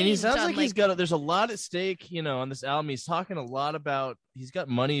sustained. I mean, he sounds like he's got. There's a lot at stake, you know, on this album. He's talking a lot about. He's got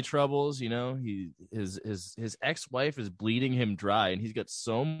money troubles, you know. His ex-wife is bleeding him dry, and he's got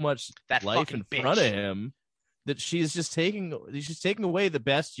so much life in front of him that she's just taking away the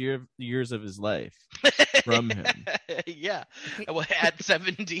best years of his life from him. Yeah, well, at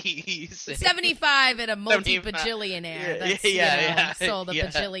 70, 75 and a multi-bajillionaire. That's, yeah. Sold a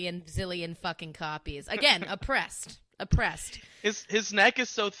zillion fucking copies. Again, oppressed. His neck is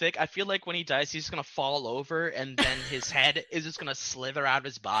so thick. I feel like when he dies, he's gonna fall over, and then his head is just gonna slither out of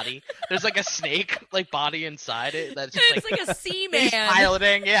his body. There's like a snake like body inside it. That's just it's like a seaman. He's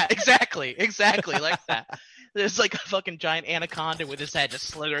piloting. Yeah, exactly, like that. There's like a fucking giant anaconda with his head just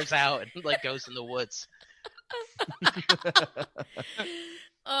slithers out and like goes in the woods.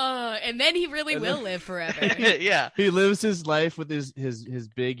 And then he really will live forever. Yeah, he lives his life with his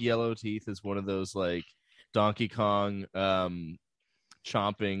big yellow teeth as one of those like Donkey Kong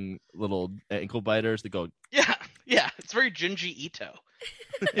chomping little ankle biters that go. Yeah, it's very Junji Ito.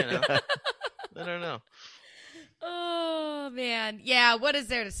 You know? I don't know. Oh man, yeah. What is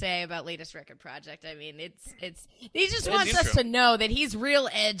there to say about latest record project? I mean, it's. He just wants us to know that he's real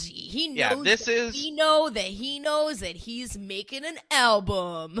edgy. He knows. He knows that he's making an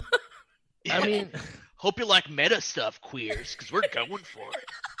album. Yeah. I mean, hope you like meta stuff, queers, because we're going for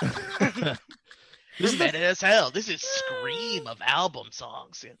it. This is meta as hell. This is Scream of album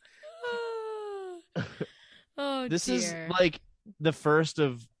songs. Oh, this dear. is like the first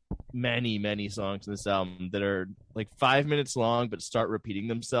of many songs in this album that are like 5 minutes long, but start repeating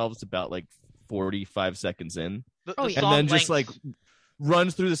themselves about like 45 seconds in, and then just like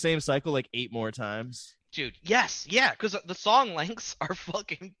runs through the same cycle like 8 more times. Dude, yes, yeah, because the song lengths are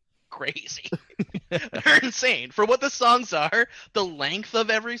fucking crazy. They're insane. For what the songs are, the length of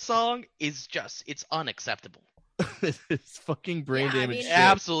every song is just, it's unacceptable. It's fucking brain damage. I mean,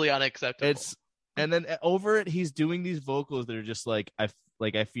 absolutely unacceptable. And then over it, he's doing these vocals that are just like, I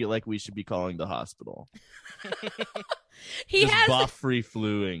feel like we should be calling the hospital. He just has buff free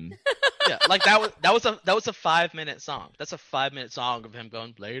fluing. Yeah, like that was a 5-minute song. That's a 5-minute song of him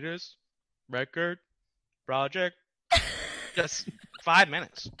going latest record project. Just 5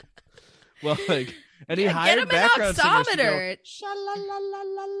 minutes. Well, like, and he hired background singers to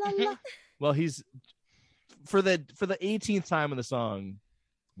go, well, he's for the 18th time in the song,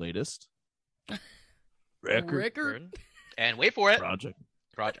 latest record. And wait for it. Project.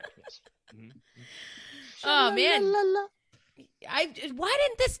 Yes. Mm-hmm. Oh man. Why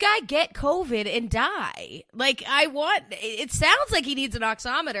didn't this guy get COVID and die? Like, it sounds like he needs an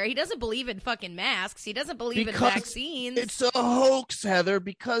oximeter. He doesn't believe in fucking masks. He doesn't believe in vaccines. It's a hoax, Heather,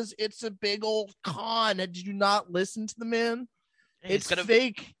 because it's a big old con. Did you not listen to the man? It's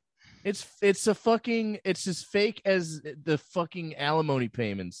fake. It's a fucking, it's as fake as the fucking alimony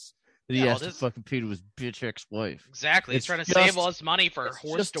payments that he has to fucking pay to his bitch ex-wife. Exactly. He's trying to save all his money for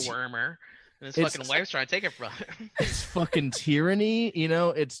horse dewormer. And his fucking wife's trying to take it from him. It's fucking tyranny, you know.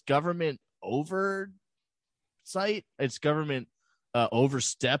 It's government oversight. It's government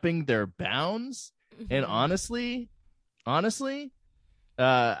overstepping their bounds. Mm-hmm. And honestly,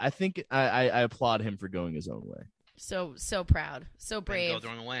 I think I applaud him for going his own way. So proud, so brave. Go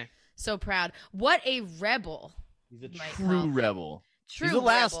their own way. So proud. What a rebel! He's a true rebel. True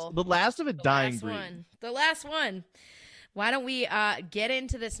rebel. The last of a dying breed. The last one. Why don't we get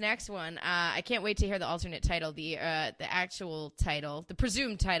into this next one? I can't wait to hear the alternate title. The actual title, the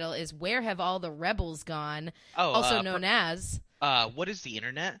presumed title, is "Where Have All the Rebels Gone?" Also known as what is the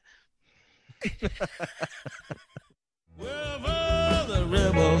internet? Where have all the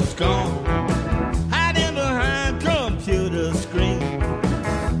rebels gone? Hiding behind computer screen.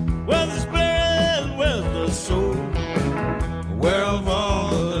 Where's the spirit? Where's the soul? Where have all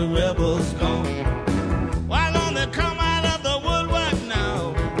the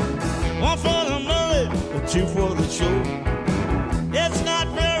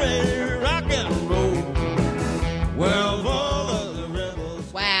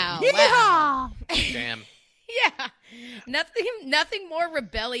nothing more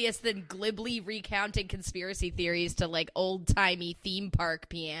rebellious than glibly recounting conspiracy theories to like old-timey theme park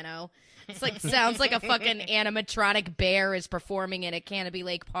piano. It's like sounds like a fucking animatronic bear is performing at a Canopy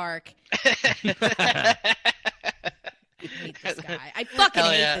Lake Park. I hate this guy. I fucking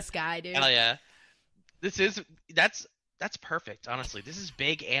hate this guy, dude. Hell yeah. That's perfect, honestly. This is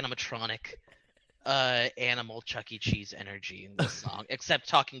big animatronic animal Chuck E. Cheese energy in this song, except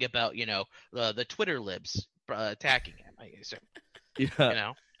talking about, the Twitter libs attacking him, I assume.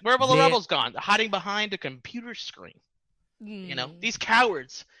 Yeah. Where have all the rebels gone? Hiding behind a computer screen. These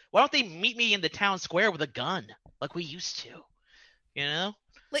cowards. Why don't they meet me in the town square with a gun like we used to? So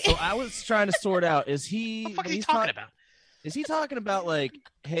I was trying to sort out, is he... What the fuck is he talking about? Is he talking about like,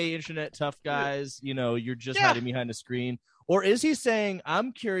 hey, internet tough guys, you're just hiding behind a screen? Or is he saying,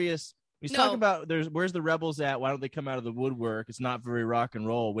 I'm curious, he's talking about where's the rebels at? Why don't they come out of the woodwork? It's not very rock and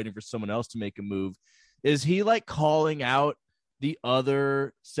roll, waiting for someone else to make a move. Is he like calling out the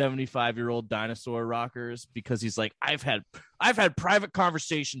other 75-year-old dinosaur rockers because he's like, I've had private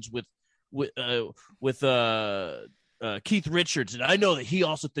conversations with Keith Richards, and I know that he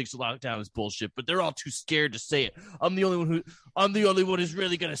also thinks lockdown is bullshit, but they're all too scared to say it. I'm the only one who's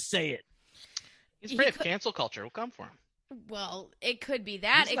really gonna say it. He's afraid of cancel culture. We'll come for him. Well, it could be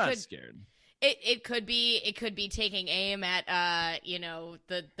that. He's not scared. It could be taking aim at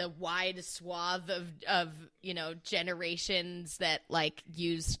the wide swath of generations that like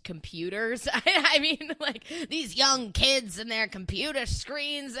use computers. I mean, like these young kids and their computer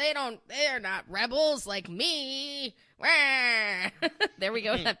screens, they're not rebels like me. There we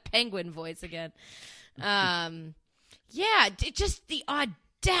go with that penguin voice again. Just the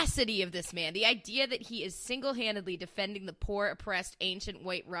audacity of this man. The idea that he is single-handedly defending the poor, oppressed, ancient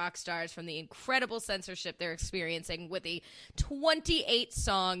white rock stars from the incredible censorship they're experiencing with a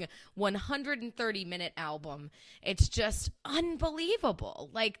 28-song, 130-minute album. It's just unbelievable.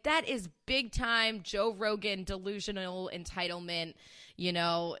 Like, that is big-time Joe Rogan delusional entitlement,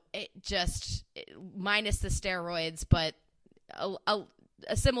 minus the steroids, but a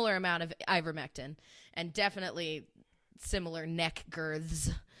similar amount of ivermectin, and definitely similar neck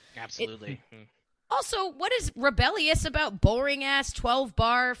girths. Absolutely. Also, what is rebellious about boring ass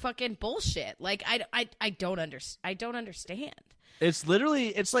 12-bar fucking bullshit? Like, I don't understand. It's literally,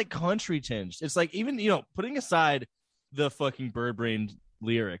 it's like country tinged. It's like, even putting aside the fucking bird brain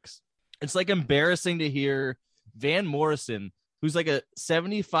lyrics, it's like embarrassing to hear Van Morrison, who's like a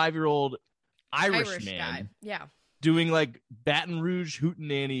 75-year-old Irish man, guy. Yeah, doing like Baton Rouge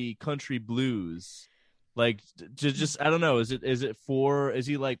hootenanny country blues. Like, just I don't know. Is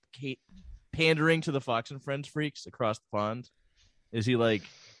he like pandering to the Fox and Friends freaks across the pond? Is he like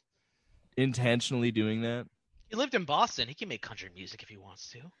intentionally doing that? He lived in Boston. He can make country music if he wants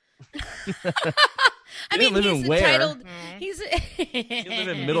to. I mean, he's entitled. He live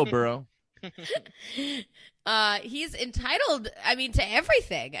in Middleborough. He's entitled, to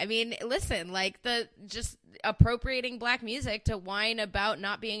everything. Listen, like just appropriating black music to whine about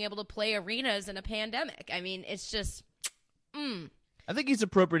not being able to play arenas in a pandemic. It's just, I think he's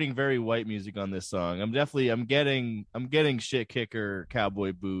appropriating very white music on this song. I'm getting shit kicker,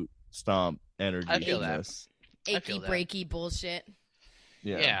 cowboy boot, stomp energy. I feel that. Achy breaky bullshit.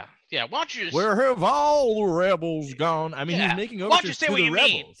 Yeah. Why don't you just... Where have all the rebels gone? He's making overtures to the rebels.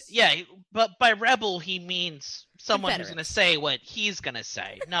 Mean? Yeah, but by rebel he means someone who's going to say what he's going to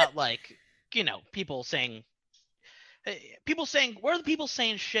say, not like, people saying, where are the people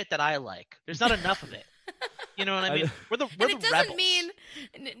saying shit that I like? There's not enough of it. You know what I mean? We're the rebels.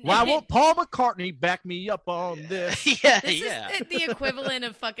 Why won't Paul McCartney back me up on this? This is the equivalent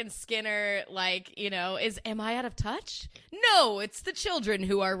of fucking Skinner, like, am I out of touch? No, it's the children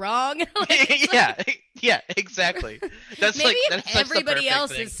who are wrong. Yeah, exactly. That's maybe that's if everybody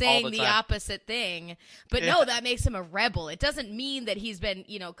else is saying the opposite thing, but no, that makes him a rebel. It doesn't mean that he's been,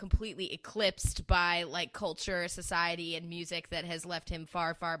 completely eclipsed by like culture, society, and music that has left him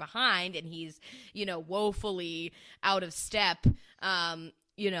far, far behind, and he's, woefully out of step.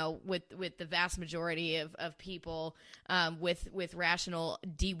 With the vast majority of people with rational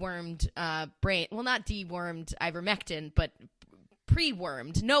dewormed brain. Well, not dewormed ivermectin, but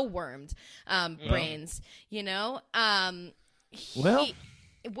pre-wormed, no wormed brains. It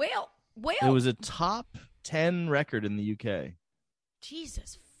was a top 10 record in the UK.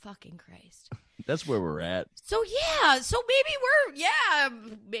 Jesus fucking Christ. That's where we're at. So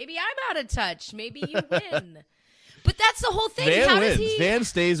maybe I'm out of touch. Maybe you win. But that's the whole thing. Van wins. Van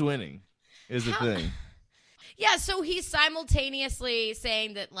stays winning is the thing. Yeah, so he's simultaneously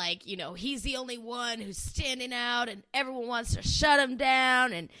saying that, like, you know, he's the only one who's standing out and everyone wants to shut him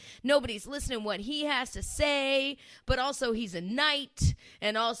down and nobody's listening to what he has to say, but also he's a knight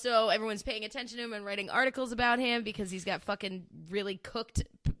and also everyone's paying attention to him and writing articles about him because he's got fucking really cooked,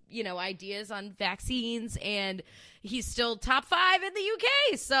 you know, ideas on vaccines, and he's still top 5 in the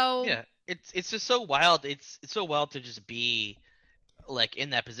UK, so... Yeah, it's just so wild. It's so wild to just be, like, in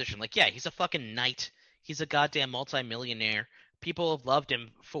that position. Like, yeah, he's a fucking knight. He's a goddamn multimillionaire. People have loved him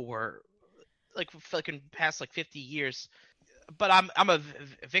for like fucking past like 50 years. But I'm a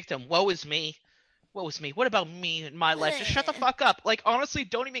victim. Woe is me. Woe is me. What about me and my life? Just shut the fuck up. Like, honestly,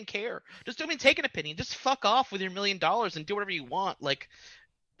 don't even care. Just don't even take an opinion. Just fuck off with your $1 million and do whatever you want. Like,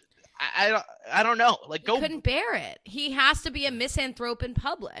 I don't know. Like, go. He couldn't bear it. He has to be a misanthrope in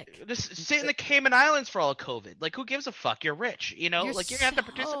public. Just sit in the Cayman Islands for all of COVID. Like, who gives a fuck? You're rich, you know? You're like, you're gonna have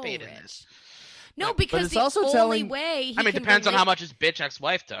to so participate rich. in this. No, because it's the also only way I mean, it depends on how much his bitch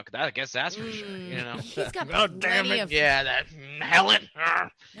ex-wife took. I guess that's for sure, you know? He's got Oh, damn plenty it. of... Yeah, that Helen.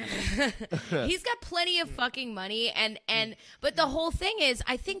 He's got plenty of fucking money, but the whole thing is,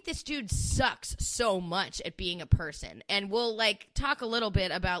 I think this dude sucks so much at being a person, and we'll, like, talk a little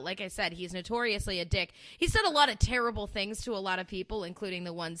bit about, like I said, he's notoriously a dick. He said a lot of terrible things to a lot of people, including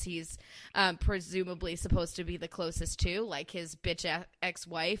the ones he's presumably supposed to be the closest to, like his bitch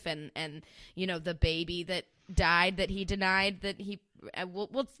ex-wife and you know, the baby that died that he denied that he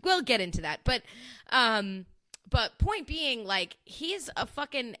we'll get into that, but point being, like, he's a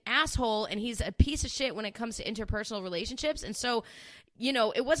fucking asshole and he's a piece of shit when it comes to interpersonal relationships. And so, you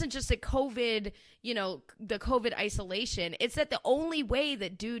know, it wasn't just the COVID, you know, the COVID isolation. It's that the only way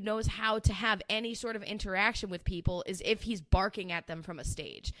that dude knows how to have any sort of interaction with people is if he's barking at them from a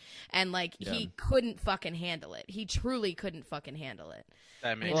stage. And, like, he couldn't fucking handle it. He truly couldn't fucking handle it.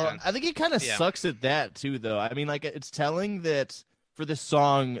 That makes sense. I think it kind of sucks at that, too, though. I mean, like, it's telling that for this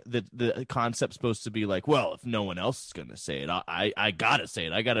song that the concept's supposed to be like, well, if no one else is going to say it, I got to say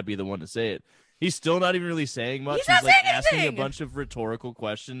it. I got to be the one to say it. He's still not even really saying much. He's like asking a bunch of rhetorical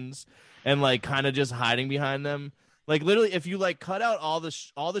questions and like kind of just hiding behind them. Like literally, if you like cut out all the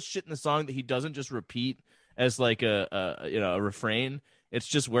shit in the song that he doesn't just repeat as like a refrain, it's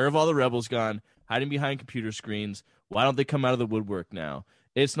just where have all the rebels gone? Hiding behind computer screens. Why don't they come out of the woodwork now?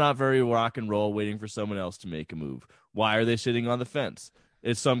 It's not very rock and roll waiting for someone else to make a move. Why are they sitting on the fence?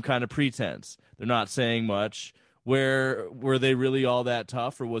 It's some kind of pretense. They're not saying much. Were they really all that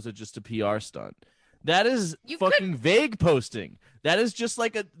tough, or was it just a PR stunt? That is vague posting. That is just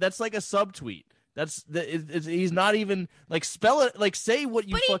like that's like a subtweet. He's not even like spell it, like say what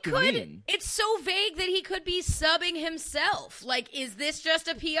you fucking mean. It's so vague that he could be subbing himself. Like, is this just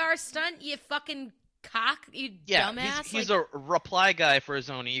a PR stunt? You fucking cock, you dumbass. He's a reply guy for his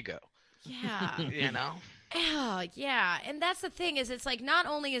own ego. Yeah, you know. Oh yeah, and that's the thing is, it's like not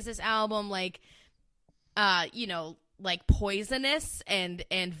only is this album like, you know, like poisonous and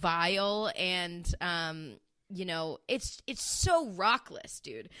vile and you know, it's so rockless,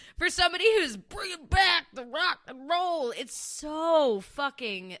 dude. For somebody who's bringing back the rock and roll, it's so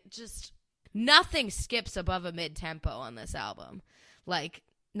fucking just nothing skips above a mid-tempo on this album. Like,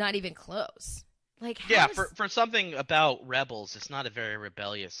 not even close. Like, for something about rebels, it's not a very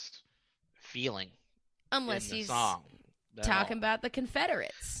rebellious feeling. Unless he's talking about the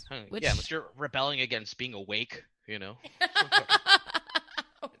Confederates. Unless you're rebelling against being awake, you know.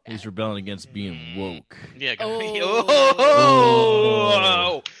 He's rebelling against being woke. Yeah.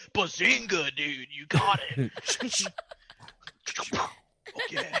 Bazinga, dude, you got it.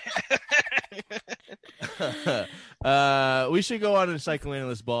 Okay. We should go on to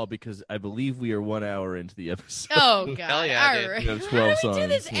Psychoanalyst Ball because I believe we are 1 hour into the episode. Oh god! Hell yeah, dude. Right. We have 12 songs. We do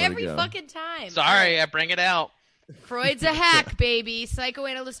this every fucking time. Sorry, I bring it out. Freud's a hack, baby.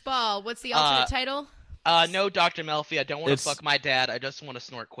 Psychoanalyst Ball. What's the alternate title? No, Dr. Melfi, I don't want to fuck my dad. I just want to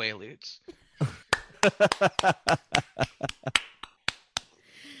snort Quaaludes.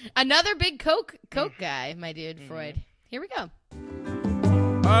 Another big coke guy, my dude, Freud. Here we go.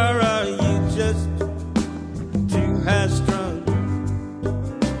 Or are you just too high-strung?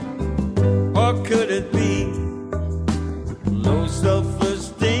 Or could it be low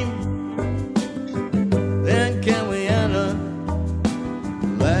self-esteem? Then can we analyze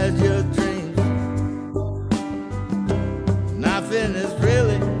your dreams? Nothing is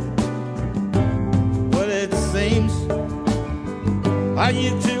really what it seems. Are you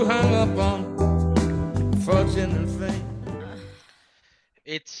too hung up on fortune and fame?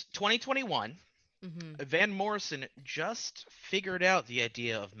 It's 2021. Mm-hmm. Van Morrison just figured out the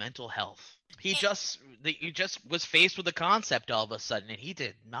idea of mental health. He just was faced with the concept all of a sudden, and he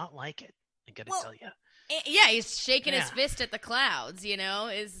did not like it. I gotta tell you. Yeah, he's shaking his fist at the clouds, you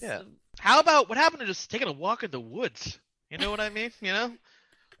know? How about what happened to just taking a walk in the woods? You know what I mean? You know?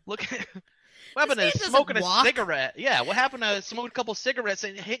 Look at what happened to smoking a cigarette? Yeah, what happened to smoking a couple cigarettes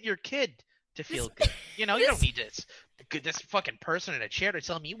and hit your kid to feel good? You know, you don't need this fucking person in a chair to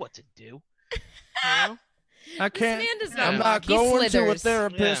tell me what to do. You know? I can't. I'm not going to a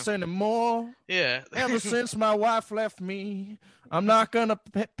therapist anymore. Yeah. Ever since my wife left me, I'm not gonna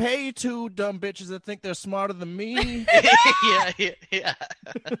pay two dumb bitches that think they're smarter than me. yeah.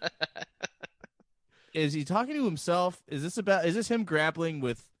 Is he talking to himself? Is this him grappling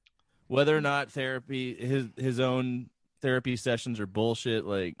with whether or not his own therapy sessions are bullshit?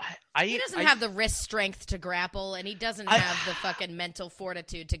 Like he doesn't have the wrist strength to grapple, and he doesn't have the fucking mental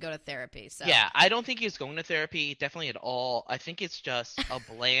fortitude to go to therapy. So yeah, I don't think he's going to therapy definitely at all. I think it's just a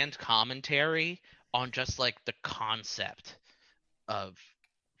bland commentary on just like the concept of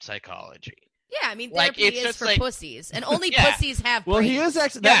psychology. Yeah, I mean, therapy is for pussies, and only pussies have. Well, he is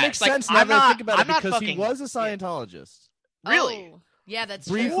actually. That makes sense now that I think about it, because he was a Scientologist. Really? Oh, yeah, that's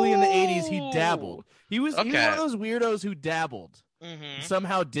briefly true. In the 80s. He dabbled. He was one of those weirdos who dabbled. Mm-hmm.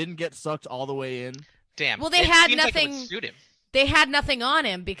 Somehow didn't get sucked all the way in. Damn. Well, they had nothing. Like it would suit him. They had nothing on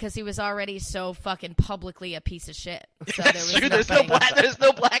him because he was already so fucking publicly a piece of shit. So That's true. There's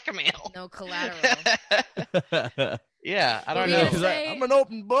no blackmail. No collateral. Yeah, I don't know. I'm an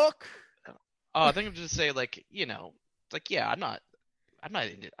open book. Oh, I think I'm just saying, like, you know, like, yeah, I'm not. I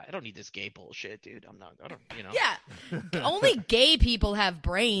don't need this gay bullshit, dude. I don't, you know. Yeah. Only gay people have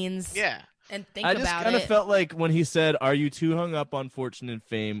brains. Yeah. And think about it. I just kind of felt like when he said, "Are you too hung up on fortune and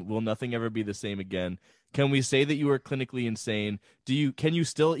fame? Will nothing ever be the same again? Can we say that you are clinically insane? Can you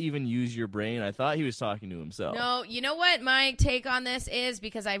still even use your brain?" I thought he was talking to himself. No, you know what my take on this is,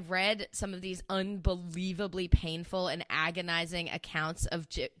 because I've read some of these unbelievably painful and agonizing accounts of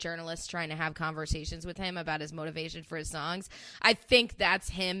journalists trying to have conversations with him about his motivation for his songs. I think that's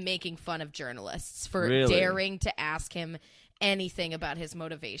him making fun of journalists for daring to ask him anything about his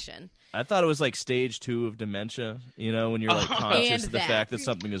motivation. I thought it was like stage 2 of dementia, you know, when you're like conscious of the fact that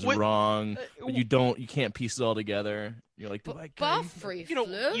something is wrong, but you can't piece it all together. You're like,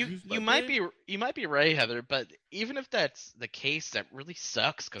 you might be right, Heather, but even if that's the case, that really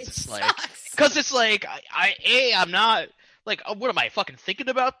sucks, because it's like I'm not like, what am I fucking thinking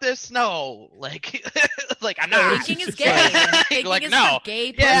about this? No, like I'm not thinking is gay. Thinking like is no, for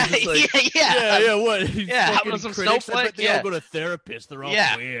gay yeah, like, yeah. What? Yeah, how about some snowflake? They all go to therapists. They're all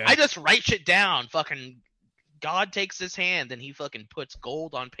weird. I just write shit down. Fucking God takes his hand and he fucking puts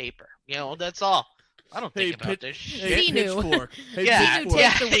gold on paper. You know, that's all. I don't think about this shit. Xenu. Xenu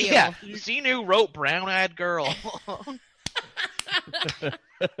takes the wheel. Yeah. Xenu wrote Brown-Eyed Girl. What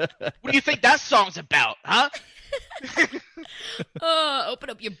do you think that song's about, huh? Oh, open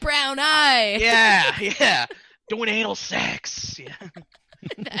up your brown eye. Yeah. Doing anal sex. Yeah.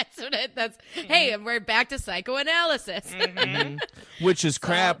 That's hey, and we're back to psychoanalysis. Mm-hmm. Which is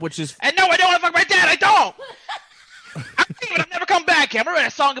crap, And no, I don't want to fuck my dad, I don't! I'm never come back. I'm gonna write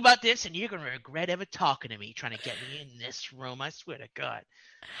a song about this, and you're gonna regret ever talking to me, trying to get me in this room. I swear to God.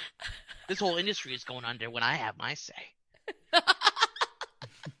 This whole industry is going under when I have my say.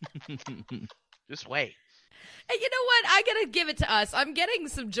 Just wait. And you know what? I gotta give it to us. I'm getting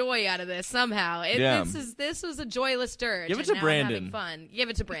some joy out of this somehow. This was a joyless dirge. Give it to Brandon. I'm having fun. Give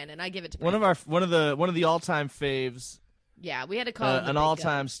it to Brandon. I give it to Brandon. One of the all-time faves. Yeah, we had to call him an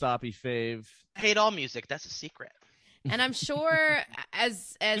all-time stoppy fave. I hate all music. That's a secret. And I'm sure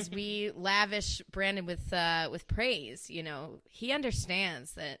as we lavish Brandon with praise, you know, he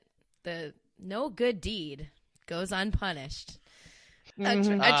understands that the no good deed goes unpunished. I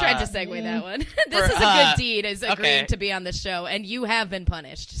tried to segue that one. This is a good deed, is agreeing to be on the show, and you have been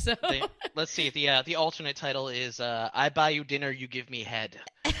punished. So let's see. The alternate title is "I buy you dinner, you give me head."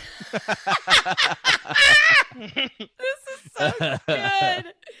 This is so good.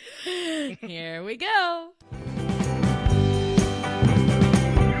 Here we go.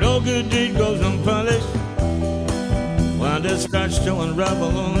 No good deed goes unpunished when they start showing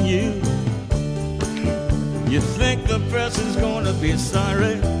rubble on you. You think the press is going to be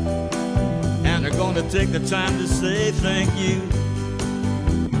sorry, and they're going to take the time to say thank you.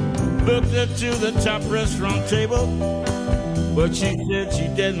 Booked her to the top restaurant table, but she said she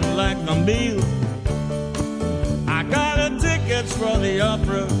didn't like the meal. I got her tickets for the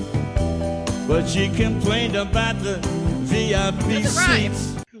opera, but she complained about the VIP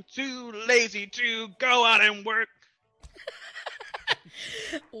seats. Too lazy to go out and work.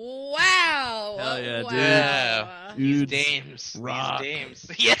 Wow. Hell yeah, dude. Yeah. Dudes dames. rock. These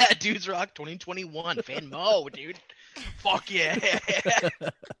dames. Yeah, Dudes Rock 2021. Fan Mo, dude. Fuck yeah.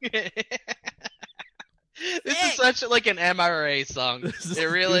 such like an MRA song. It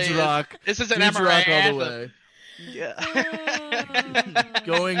really is. Rock. This is an Dudes MRA rock all anthem. the way. Yeah.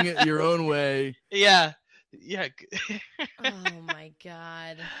 Going your own way. Yeah. Oh my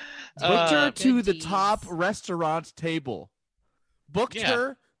god. Booked her to Good the deeds. top restaurant table. Booked Yeah.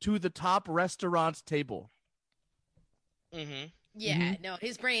 her to the top restaurant table. Mm-hmm. Yeah, no,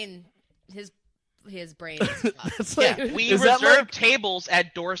 his brain is fucked. It's like, Yeah, we is that reserved like- tables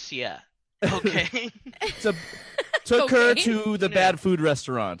at Dorsia. Okay. took her Cocaine? to the bad food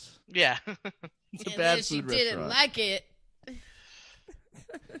restaurant. Yeah. It's a And bad then she food didn't restaurant. like it.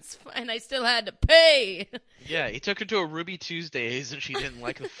 It's fine. I still had to pay. Yeah, he took her to a Ruby Tuesdays and she didn't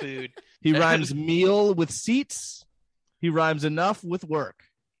like the food. He rhymes meal with seats. He rhymes enough with work.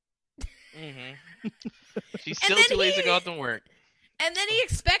 Mm-hmm. She's still then too lazy to he- go out and work. And then he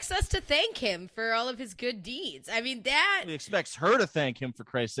expects us to thank him for all of his good deeds. I mean, that. He expects her to thank him for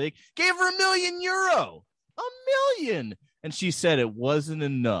Christ's sake. Gave her €1 million. €1 million. And she said it wasn't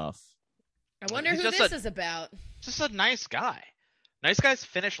enough. I wonder He's who just this a- is about. Just a nice guy. Nice guys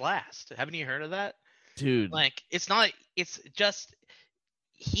finish last. Haven't you heard of that? Dude. Like, it's not, it's just,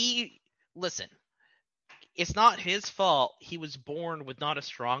 listen, it's not his fault he was born with not a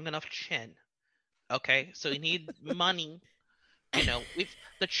strong enough chin. Okay? So you need money. You know, if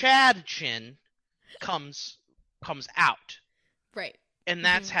the Chad chin comes out. Right. And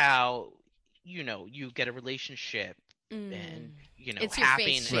that's how, you know, you get a relationship and, you know, It's your happy.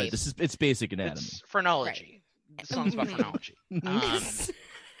 face Right. It's basic anatomy. It's phrenology. The song's about phrenology.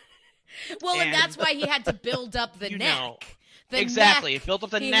 Well, and and- that's why he had to build up the You neck. know, The exactly. neck, It built up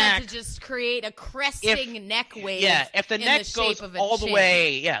the he neck. had to just create a cresting neck wave. Yeah, if the in neck the shape goes of a all the chin.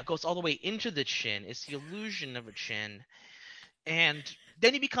 way, goes all the way into the chin, it's the illusion of a chin, and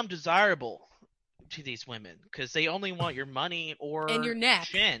then you become desirable to these women because they only want your money or And your neck.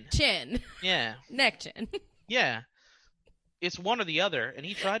 chin. Yeah, Neck chin. yeah. It's one or the other, and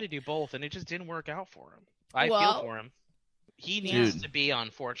he tried to do both, and it just didn't work out for him. I Well- feel for him. He needs Dude. to be on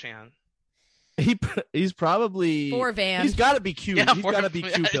 4chan. He's probably For Van. He's got to be cute. Yeah, He's for- got to be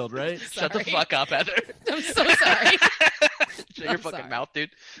Q-pilled, right? Shut the Sorry. fuck up, Heather. I'm so sorry. Shut your I'm fucking sorry. mouth, dude.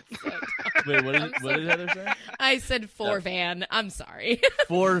 Wait, what I'm did Heather say? I said for No. Van. I'm sorry.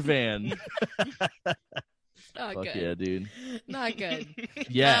 For Van. Not Fuck good. yeah, dude. Not good.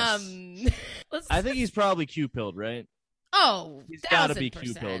 Yes. Let's, I think he's probably Q-pilled, right? Oh, He's got to be 1000%.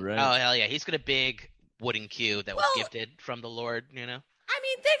 Q-pilled, Oh right? hell yeah, he's got a big wooden cue that was Well- gifted from the Lord. You know. I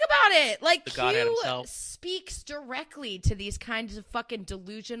mean, think about it. Like, The Godhead Q himself. speaks directly to these kinds of fucking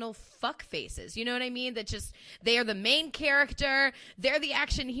delusional fuck faces. You know what I mean? That just, they are the main character. They're the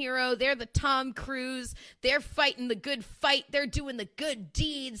action hero. They're the Tom Cruise. They're fighting the good fight. They're doing the good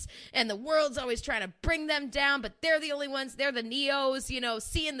deeds. And the world's always trying to bring them down, but they're the only ones. They're the Neos, you know,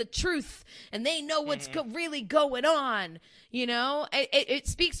 seeing the truth. And they know what's really going on. You know? It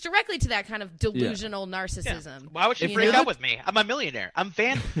speaks directly to that kind of delusional narcissism. Why would she If break you up with me? I'm a millionaire. I'm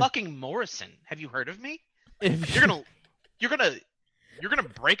Van fucking Morrison. Have you heard of me? If You're gonna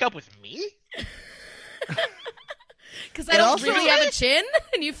break up with me? Because I And don't also- really have a chin,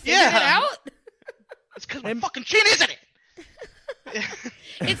 and you figured it Yeah. out? It's because my fucking chin, isn't it?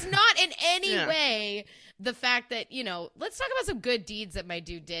 It's not in any Yeah. way the fact that, you know, let's talk about some good deeds that my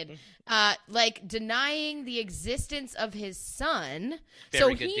dude did. Like denying the existence of his son. Very so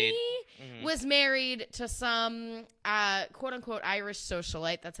good he deed. Mhm. was married to some quote unquote Irish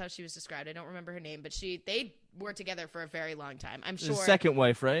socialite. That's how she was described. I don't remember her name, but they were together for a very long time. I'm sure. his second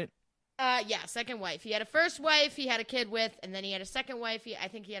wife, right? Yeah, second wife. He had a first wife he had a kid with, and then he had a second wife. I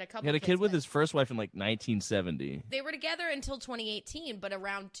think he had a couple He had a kids kid with his first wife in like 1970. They were together until 2018, but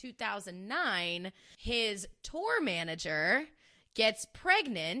around 2009, his tour manager gets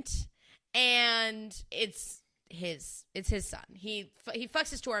pregnant, and it's his son. He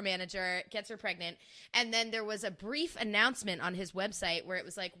fucks his tour manager, gets her pregnant, and then there was a brief announcement on his website where it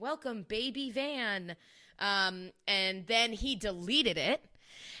was like, "Welcome, baby Van," and then he deleted it.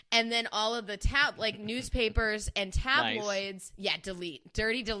 And then all of the newspapers and tabloids,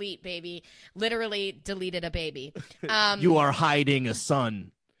 dirty delete, baby. Literally deleted a baby. You are hiding a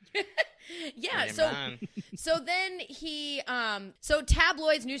son. Yeah, Amen. so then so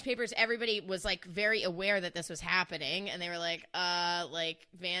tabloids, newspapers, everybody was like very aware that this was happening, and they were like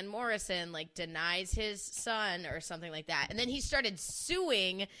Van Morrison denies his son or something like that. And then he started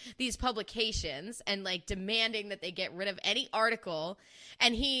suing these publications and demanding that they get rid of any article,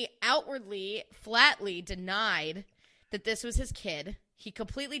 and he outwardly, flatly denied that this was his kid. He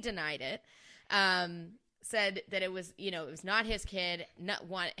completely denied it. Said that it was, it was not his kid,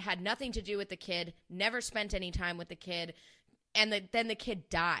 had nothing to do with the kid, never spent any time with the kid, and then the kid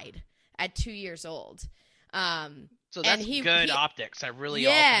died at 2 years old. So that's good optics. I really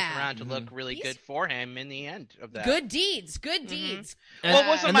all comes around to look really good for him in the end of that. Good deeds. Well, it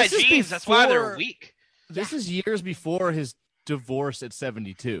wasn't my genes. That's why they're weak. This is years before his divorce at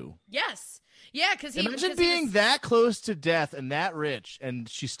 72. Yes. Yeah, because imagine being that close to death and that rich, and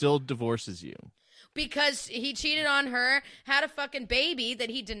she still divorces you. Because he cheated on her, had a fucking baby that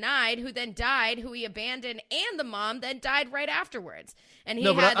he denied, who then died, who he abandoned, and the mom then died right afterwards. And he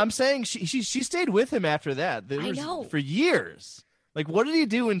but I'm saying she stayed with him after that. I know. For years. Like, what did he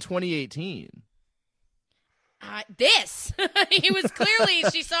do in 2018? This. He was clearly,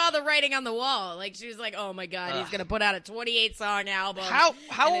 she saw the writing on the wall. Like, she was like, oh my God, he's going to put out a 28-song album. How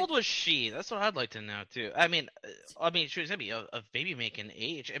old was she? That's what I'd like to know, too. I mean, she was going to be of baby-making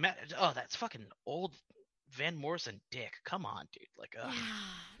age. That's fucking old Van Morrison dick. Come on, dude. Like,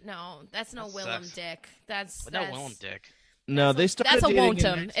 no, that's no Willem dick. That's no Willem dick. No, they started That's a dating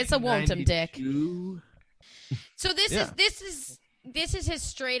wontum. It's a wontum dick. 92. So this is his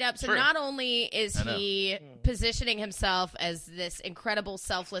straight up. So not only is he positioning himself as this incredible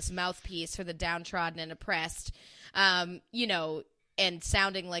selfless mouthpiece for the downtrodden and oppressed, and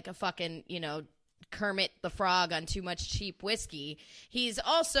sounding like a fucking, Kermit the Frog on too much cheap whiskey. He's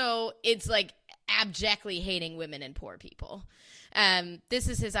also, it's like abjectly hating women and poor people. This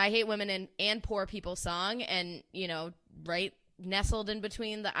is his I Hate Women and Poor People song, and, right nestled in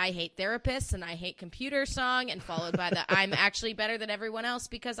between the I Hate Therapists and I Hate Computers song, and followed by the I'm actually better than everyone else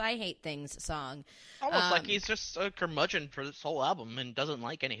because I hate things song. Almost like he's just a curmudgeon for this whole album and doesn't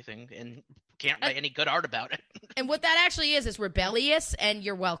like anything and can't write any good art about it. And what that actually is rebellious, and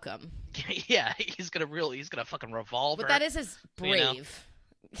you're welcome. Yeah, he's gonna fucking revolve. But that is his brave.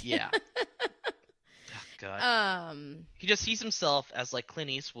 Yeah. Oh, God. He just sees himself as like Clint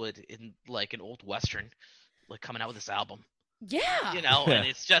Eastwood in like an old Western, like coming out with this album. Yeah. And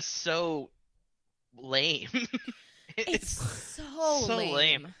it's just so lame. It's so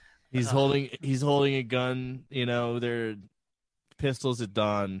lame. He's holding a gun, they're pistols at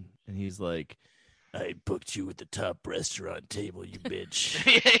dawn, and he's like, I booked you at the top restaurant table, you bitch.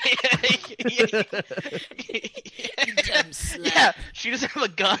 You dumb slut. Yeah, she doesn't have a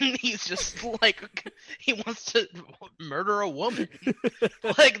gun. He's just like, he wants to murder a woman.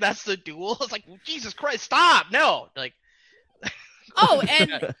 Like, that's the duel. It's like, Jesus Christ, stop. No. Like, oh,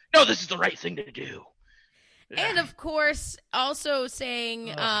 and no, this is the right thing to do. And of course, also saying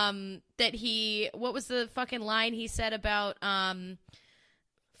that what was the fucking line he said about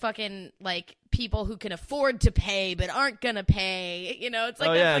fucking like people who can afford to pay but aren't gonna pay. It's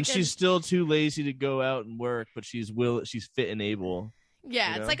like and she's still too lazy to go out and work, but she's fit and able.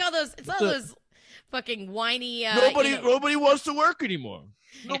 Yeah, it's like all those fucking whiny. Nobody wants to work anymore.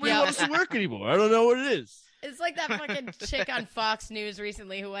 Nobody wants to work anymore. I don't know what it is. It's like that fucking chick on Fox News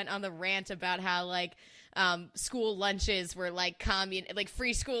recently who went on the rant about how like school lunches were like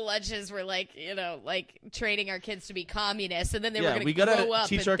free school lunches were like training our kids to be communists, and then they were going to grow up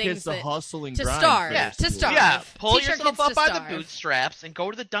teach and our kids to hustle and to grind. Starve. Yeah, pull teach yourself up by the bootstraps and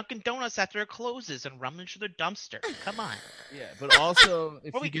go to the Dunkin' Donuts after it closes and rummage through the dumpster. Come on. Yeah, but also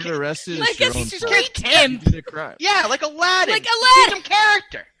if you get arrested, like it's your a own street fault. imp. Yeah, like Aladdin. Some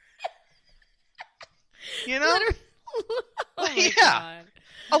character. Oh my God.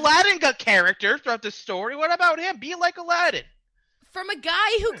 Aladdin got character throughout the story. What about him? Be like Aladdin. From a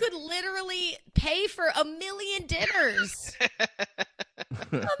guy who could literally pay for 1 million dinners.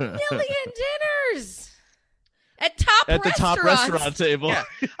 1 million dinners. At the top restaurant table.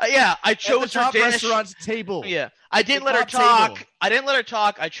 Yeah, I chose her top restaurant table. Yeah, I didn't let her talk. I didn't let her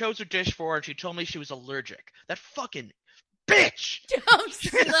talk. I chose her dish for her, and she told me she was allergic. That fucking bitch. Dumb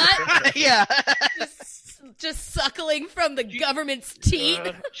slut. Yeah. Just suckling from the government's teat.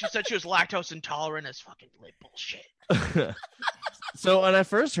 She said she was lactose intolerant. That's fucking bullshit. So when I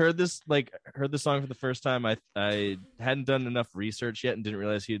first heard the song for the first time, I hadn't done enough research yet and didn't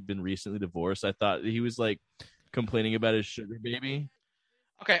realize he had been recently divorced. I thought he was like complaining about his sugar baby.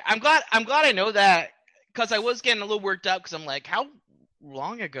 Okay, I'm glad I know that, because I was getting a little worked up, because I'm like, how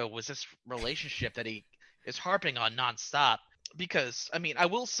long ago was this relationship that he is harping on nonstop? Because I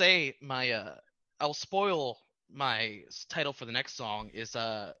will say I'll spoil my title for the next song is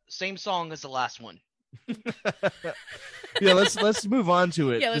same song as the last one. Yeah, let's move on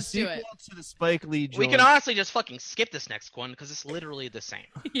to it. Yeah, let's do it. To the Spike Lee joint. We can honestly just fucking skip this next one because it's literally the same.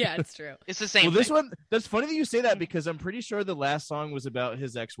 Yeah, it's true. It's the same. Well, this one, that's funny that you say that, because I'm pretty sure the last song was about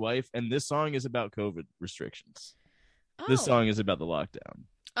his ex-wife, and this song is about COVID restrictions. Oh. This song is about the lockdown.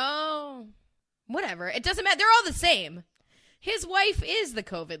 Oh, whatever. It doesn't matter. They're all the same. His wife is the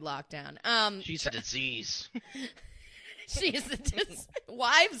COVID lockdown. She's a disease.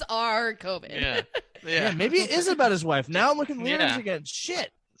 Wives are COVID. Yeah. Yeah, maybe it is about his wife. Now I'm looking at lyrics again.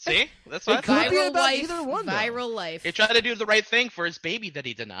 Shit. See? That's what it could be about either one. Viral life. He tried to do the right thing for his baby that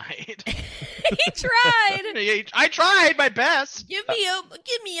he denied. He tried. I tried my best. Give me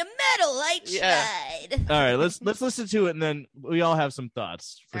a medal. I tried. All right, let's listen to it, and then we all have some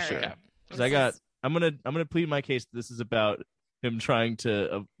thoughts for sure. Right. Because I'm gonna plead my case that this is about him trying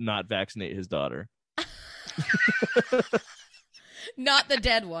to not vaccinate his daughter. Not the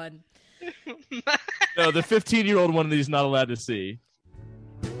dead one. No, the 15-year-old one that he's not allowed to see.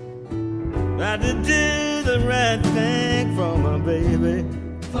 Got to do the right thing for my baby.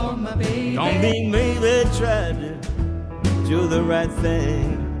 For my baby. Don't be maybe try to do the right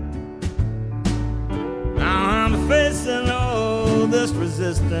thing. Now I'm facing all this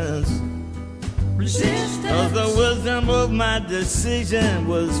resistance. Cause the wisdom of my decision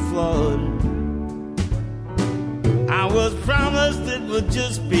was flawed. I was promised it would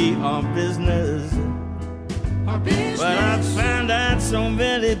just be our business. But I found out so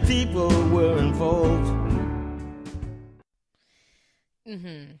many people were involved.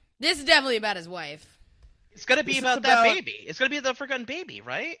 This is definitely about his wife. It's gonna be about that baby. It's gonna be the forgotten baby,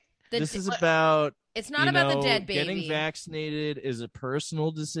 right? This is about. It's not about the dead baby. Getting vaccinated is a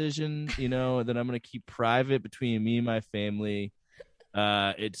personal decision, that I'm going to keep private between me and my family.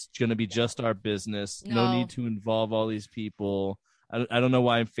 It's going to be just our business. No need to involve all these people. I don't know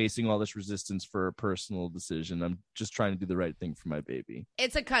why I'm facing all this resistance for a personal decision. I'm just trying to do the right thing for my baby.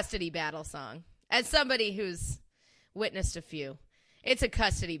 It's a custody battle song. As somebody who's witnessed a few, it's a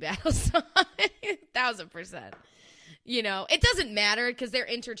custody battle song. 1,000%. It doesn't matter because they're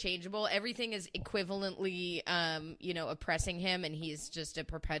interchangeable. Everything is equivalently, oppressing him, and he's just a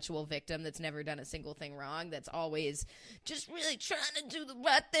perpetual victim that's never done a single thing wrong. That's always just really trying to do the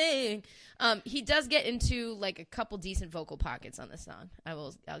right thing. He does get into like a couple decent vocal pockets on this song.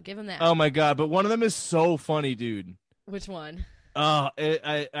 I'll give him that. Oh my god! But one of them is so funny, dude. Which one? I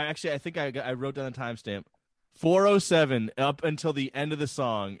think I wrote down the timestamp. 4:07 up until the end of the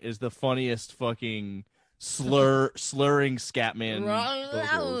song is the funniest fucking. Slurring Scatman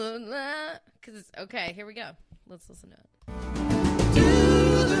vocals. Okay, here we go. Let's listen to it.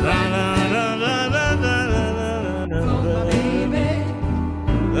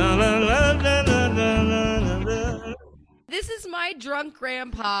 This is my drunk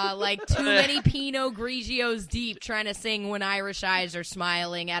grandpa, like too many Pinot Grigios deep, trying to sing When Irish Eyes Are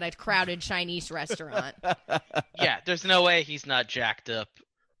Smiling at a crowded Chinese restaurant. Yeah, there's no way he's not jacked up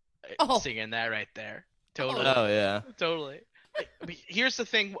singing that right there. Totally. Oh, yeah. Totally. I mean, here's the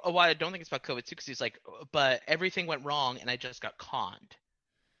thing why I don't think it's about COVID, too, because he's like, but everything went wrong, and I just got conned.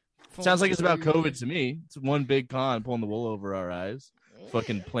 Sounds like it's about COVID to me. It's one big con pulling the wool over our eyes.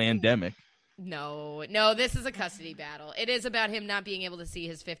 Fucking pandemic. No, this is a custody battle. It is about him not being able to see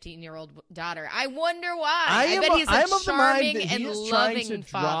his 15-year-old daughter. I wonder why. I bet he's a charming and loving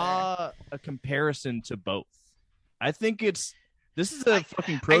father. Draw a comparison to both. I think this is a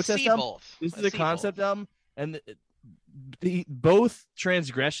fucking protest album. Both. This is a concept album, and both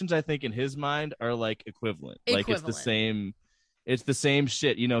transgressions, I think, in his mind, are like equivalent. Like it's the same. It's the same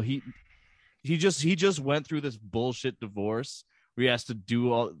shit. He just went through this bullshit divorce where he has to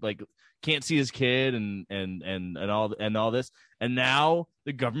do all can't see his kid and all this, and now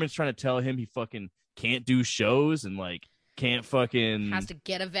the government's trying to tell him he fucking can't do shows and can't fucking has to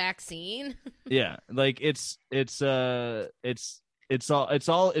get a vaccine. Yeah, it's the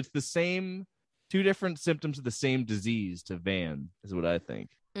same, two different symptoms of the same disease to Van is what I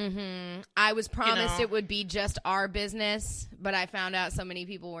think. I was promised it would be just our business, but I found out so many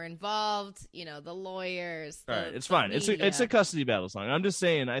people were involved. The lawyers. All right, it's fine. It's a custody battle song. I'm just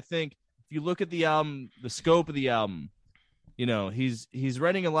saying. I think if you look at the album, the scope of the album, he's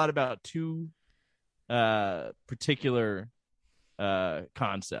writing a lot about two particular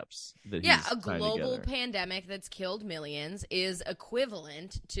concepts that a global pandemic that's killed millions is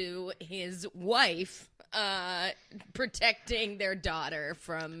equivalent to his wife protecting their daughter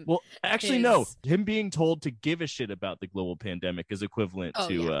from no, him being told to give a shit about the global pandemic is equivalent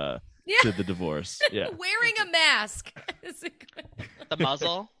to the divorce. Yeah. Wearing a mask. The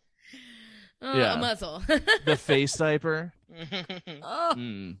muzzle. A muzzle. The face diaper. God.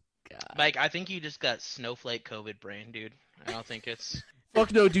 Mike, I think you just got snowflake COVID brain, dude. I don't think it's...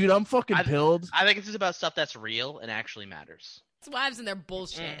 Fuck no, dude. I'm fucking pilled. I think this is about stuff that's real and actually matters. It's wives and their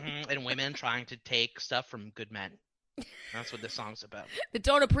bullshit. And women trying to take stuff from good men. That's what this song's about. That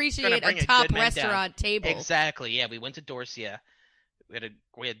don't appreciate a top restaurant table. Exactly, yeah. We went to Dorsia. We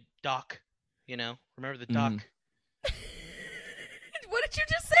had Doc, Remember the Doc? What did you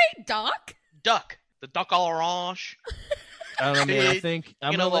just say? Doc? Duck. The Duck à l'orange. I don't know, man. I think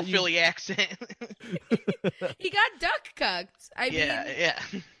I'm gonna let little Philly accent. He got duck cucked. I mean, yeah.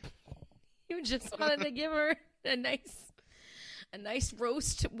 You just wanted to give her a nice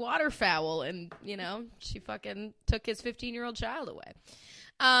roast waterfowl, and she fucking took his 15-year-old child away.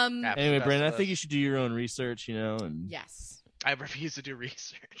 Anyway, Brandon, I think you should do your own research. And yes, I refuse to do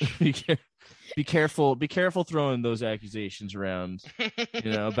research. Be careful throwing those accusations around.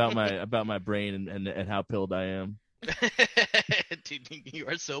 About my brain and how pilled I am. Dude, you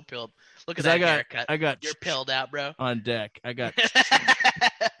are so pilled. Look at that haircut. You're pilled out, bro. On deck. I got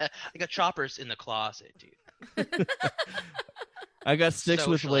choppers in the closet, dude. I got sticks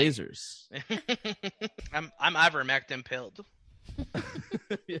with lasers. I'm ivermectin pilled.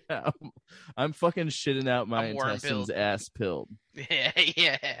 Yeah, I'm fucking shitting out my intestines ass pilled.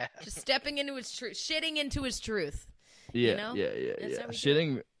 Yeah. Just stepping into his truth, shitting into his truth. Yeah.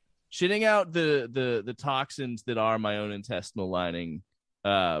 Shitting out the toxins that are my own intestinal lining,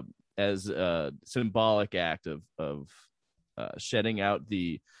 as a symbolic act of shedding out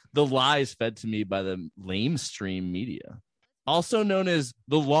the lies fed to me by the lamestream media, also known as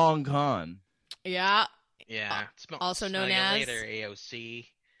the long con. Yeah. Yeah. Also known as later AOC.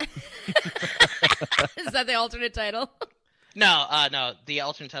 Is that the alternate title? No. The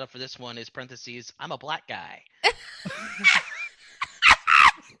alternate title for this one is parentheses, I'm a black guy.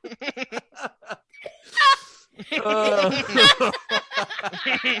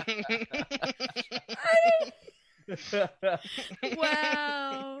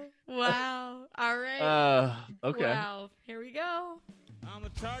 Wow. All right. Okay. Wow. Here we go. I'm a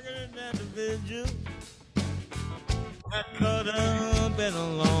targeted individual. I cut up in a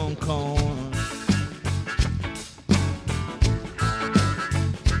long corn.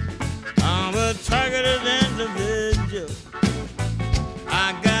 I'm a targeted individual.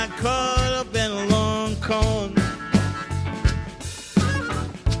 I got caught up in a long corn.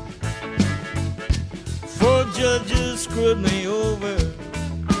 4 judges screwed me over,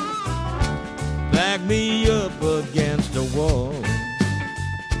 backed me up against the wall.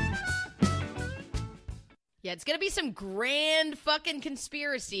 Yeah, it's going to be some grand fucking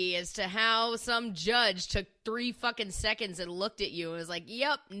conspiracy as to how some judge took 3 fucking seconds and looked at you and was like,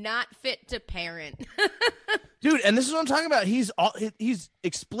 yep, not fit to parent. Dude, and this is what I'm talking about. He's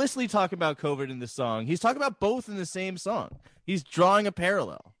explicitly talking about COVID in this song. He's talking about both in the same song. He's drawing a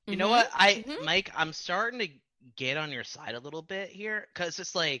parallel. You know what? Mike, I'm starting to get on your side a little bit here, because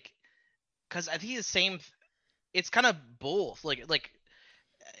it's like, because I think the same, it's kind of both.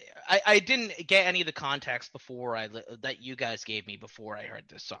 I didn't get any of the context before that you guys gave me before I heard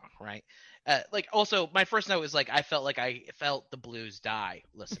this song, right? Also, my first note is I felt the blues die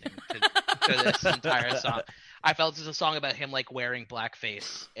listening to this entire song. I felt this is a song about him wearing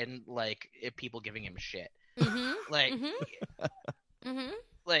blackface and people giving him shit. It's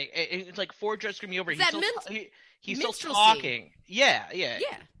like 4 judges screw me over. He's still talking. Yeah.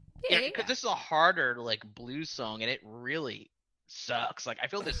 Because this is a harder blues song, and it really sucks. I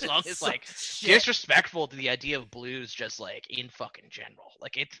feel this song is disrespectful to the idea of blues just in fucking general.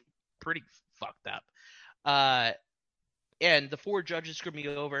 It's pretty fucked up. And the 4 judges screwed me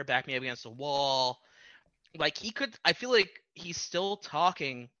over, backed me up against the wall. I feel like he's still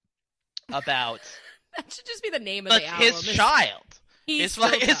talking about that should just be the name of the album. His child. His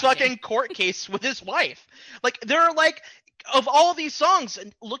fucking court case with his wife. There are of all these songs,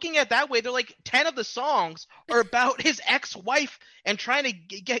 and looking at it that way, they're 10 of the songs are about his ex-wife and trying to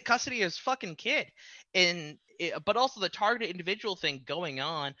get custody of his fucking kid. But also the targeted individual thing going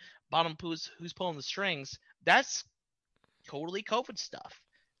on, bottom who's pulling the strings, that's totally COVID stuff.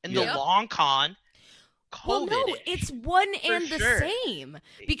 And the long con, COVID. Well, no, it's one and the same.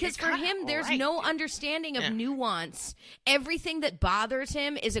 Because for him, there's no understanding of nuance. Everything that bothers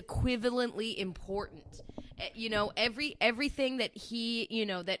him is equivalently important. Everything that he,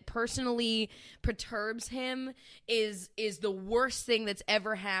 that personally perturbs him is the worst thing that's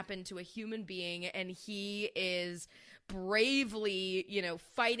ever happened to a human being, and he is bravely,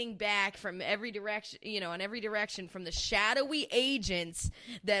 fighting back from every direction, in every direction from the shadowy agents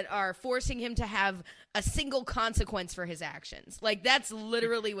that are forcing him to have a single consequence for his actions. That's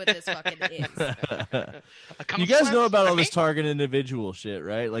literally what this fucking is. You guys know about all this target individual shit,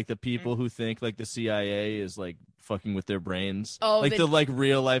 right? The people who think the CIA is fucking with their brains. Oh, the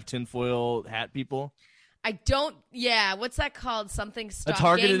real life tinfoil hat people. I don't. Yeah, what's that called? Something. A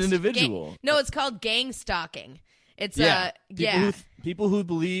targeted individual. No, it's called gang stalking. It's people who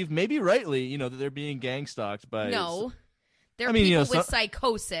believe, maybe rightly, that they're being gang stalked by. No, they're people with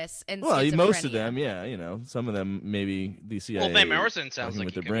psychosis and schizophrenia. Most of them, yeah, some of them maybe the CIA. Well, Van Morrison sounds like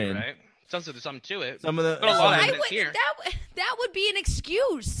he could be right. Sounds like there's something to it. Some of the that would be an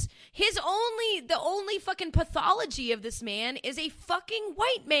excuse. The only fucking pathology of this man is a fucking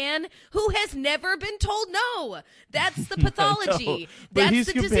white man who has never been told no. That's the pathology. But That's he's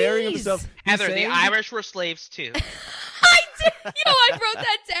the comparing disease. himself. Heather, the Irish were slaves too. I did. I wrote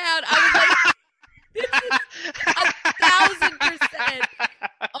that down. I was like, this is 1,000%.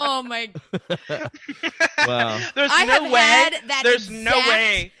 Oh my. Wow. There's no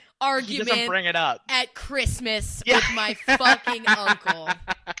way argument he doesn't bring it up at Christmas with my fucking uncle.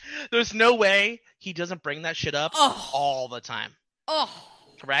 There's no way he doesn't bring that shit up all the time. Oh.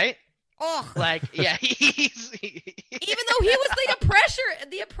 Right? Oh. Like, yeah, even though he was the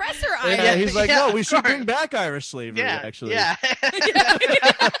oppressor. Yeah, he's like, no, we should bring back Irish slavery, actually. Yeah.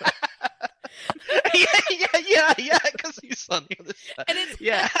 Yeah, because he's on the other side. And it's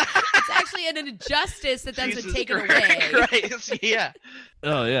actually an injustice that's been taken away. Christ, yeah.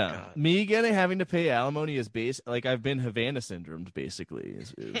 Oh yeah, God. Me having to pay alimony is like I've been Havana syndromed, basically,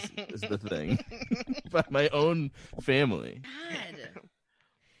 is the thing by my own family. God.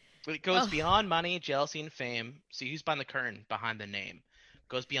 But it goes beyond money, jealousy, and fame. See who's behind the curtain, behind the name.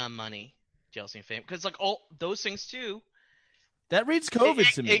 Goes beyond money, jealousy, and fame. Because like all those things too. That reads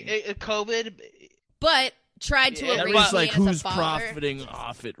COVID to me. COVID. But tried to erase reads me like as who's a father. profiting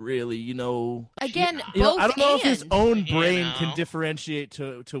off it, really, Again, both I don't know if his own brain know. can differentiate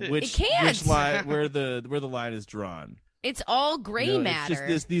to which line where the line is drawn. It's all gray matter.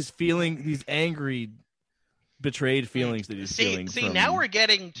 It's just these angry, betrayed feelings that he's feeling. See, from now we're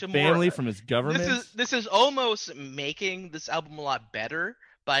getting to family, more, from his government. This is almost making this album a lot better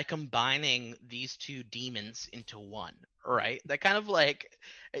by combining these two demons into one. Right? That kind of like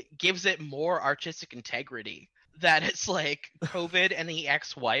gives it more artistic integrity. That it's like COVID and the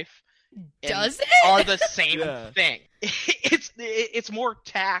ex-wife are the same thing. It's more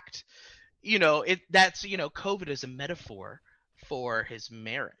tact. That's COVID is a metaphor for his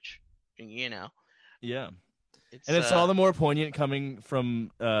marriage. Yeah. It's all the more poignant coming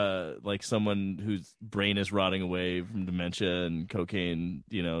from like someone whose brain is rotting away from dementia and cocaine,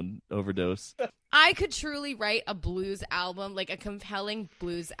 overdose. I could truly write a blues album, like a compelling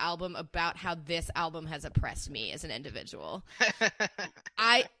blues album about how this album has oppressed me as an individual.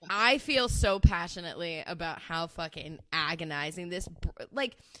 I feel so passionately about how fucking agonizing this,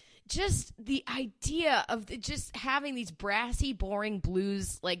 like, just the idea of just having these brassy, boring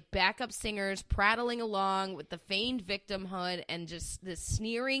blues, like, backup singers prattling along with the feigned victimhood and just this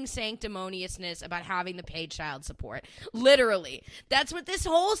sneering sanctimoniousness about having to pay child support. Literally. That's what this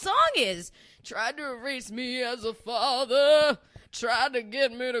whole song is. Tried to erase me as a father. Tried to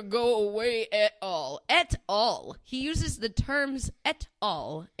get me to go away at all. At all. He uses the terms at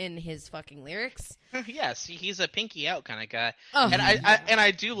all in his fucking lyrics. Yes, he's a pinky out kind of guy. And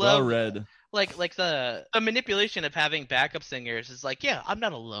I do love read. Like the manipulation of having backup singers is like, yeah, I'm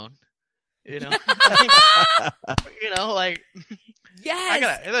not alone. Like yes. I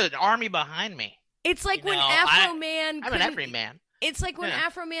got an army behind me. It's like when Afro Man I'm an everyman. It's like when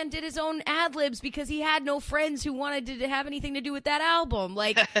Afro Man did his own ad-libs because he had no friends who wanted to have anything to do with that album.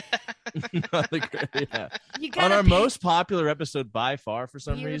 Like, on our most popular episode by far, for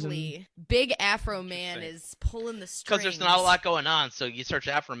some reason, Big Afro Man is pulling the strings. Because there's not a lot going on, so you search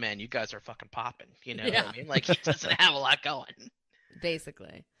Afro Man, you guys are fucking popping. You know what I mean? Like, he doesn't have a lot going.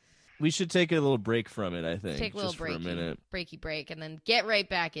 Basically. We should take a little break from it, I think. Take a little break, for a minute. Breaky break, and then get right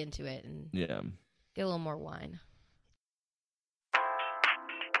back into it and get a little more wine.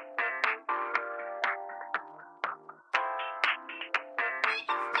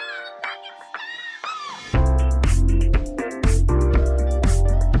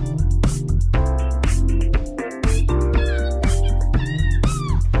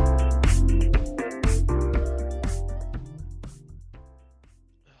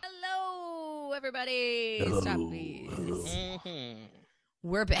 Hello. Stop, please. Mm-hmm.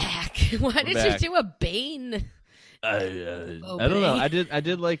 We're back. Why did you do a Bane? I don't know. I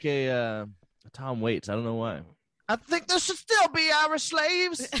did like a Tom Waits. I don't know why. I think there should still be Irish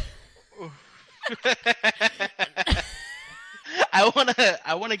slaves.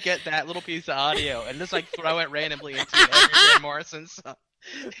 I wanna get that little piece of audio and just like throw it randomly into every Morrison song.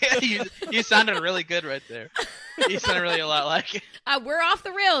 You sounded really good right there. You sounded really a lot like it. We're off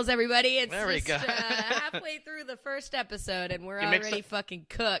the rails, everybody. It's there we just go. Halfway through the first episode, and we're already fucking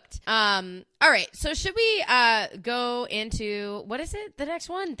cooked. All right, so should we go into what is it? The next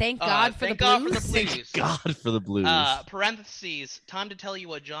one? Thank God for the blues. Thank God for the blues. Parentheses. Time to tell you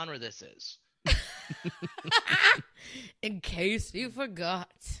what genre this is. In case you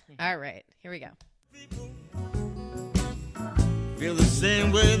forgot. All right, here we go. Feel the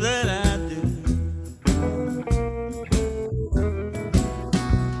same way that I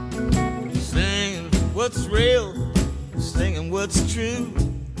what's real, singing what's true,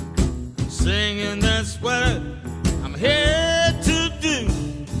 singing that's what I'm here to do.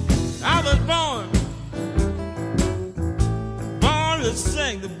 I was born to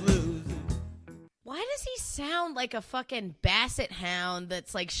sing the blues. Why does he sound like a fucking basset hound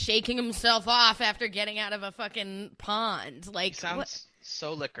that's like shaking himself off after getting out of a fucking pond? Like, he sounds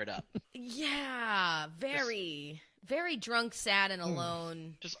so liquored up. Yeah, very drunk, sad, and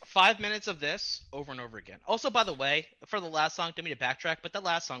alone. Just 5 minutes of this over and over again. Also, by the way, for the last song, didn't mean to backtrack, but that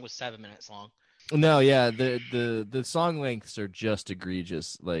last song was 7 minutes long. No, yeah, the song lengths are just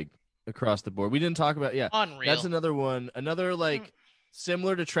egregious, like across the board. We didn't talk about Unreal. That's another one, like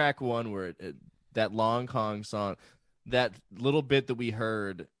similar to track one, where that Long Kong song, that little bit that we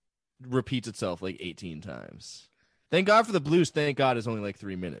heard repeats itself like 18 times. Thank God for the blues. Thank God is only like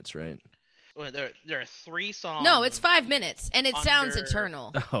 3 minutes, right? Well, there are 3 songs. No, it's 5 minutes, and it sounds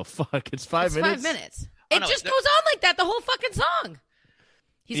eternal. Oh fuck, it's 5 minutes. 5 minutes. It just goes on like that the whole fucking song.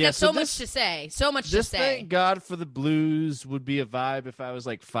 He's got so much to say. So much to say. Thank God for the blues would be a vibe if I was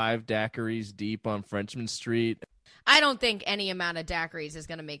like 5 daiquiris deep on Frenchman Street. I don't think any amount of daiquiris is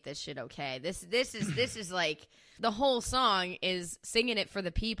gonna make this shit okay. This is like the whole song is singing it for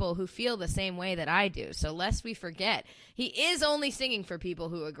the people who feel the same way that I do. So lest we forget, he is only singing for people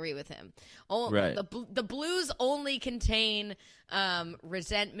who agree with him. Right. The blues only contain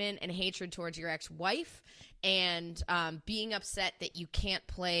resentment and hatred towards your ex-wife and being upset that you can't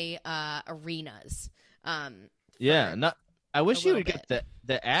play arenas. I wish you would get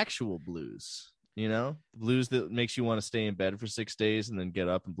the actual blues. You know, the blues that makes you want to stay in bed for 6 days and then get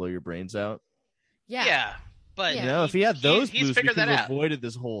up and blow your brains out. Yeah. But you know, if he had those blues, we could have out. avoided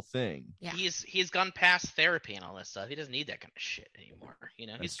this whole thing. Yeah. He's gone past therapy and all this stuff. He doesn't need that kind of shit anymore. You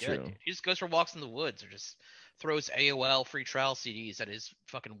know, he's good. True. He just goes for walks in the woods or just throws AOL free trial CDs at his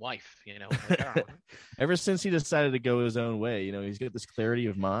fucking wife. You know, like, I don't know. Ever since he decided to go his own way, you know, he's got this clarity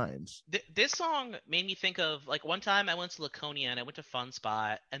of mind. This song made me think of, like, one time I went to Laconia and I went to Fun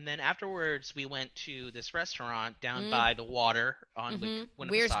Spot, and then afterwards we went to this restaurant down by the water on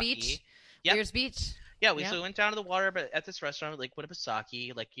Weir's Beach. Yep. Weir's Beach. Yeah, so we went down to the water, but at this restaurant, like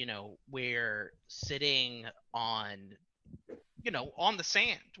Winnipesaukee, like, you know, we're sitting on, you know, on the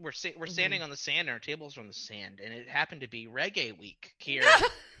sand. We're standing on the sand, and our tables are on the sand, and it happened to be Reggae Week here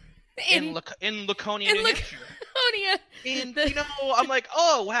in Laconia, New Hampshire. And, you know, I'm like,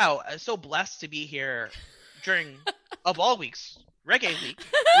 oh, wow, I'm so blessed to be here during, of all weeks, Reggae Week.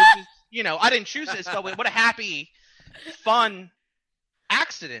 Which is, you know, I didn't choose this, but what a happy, fun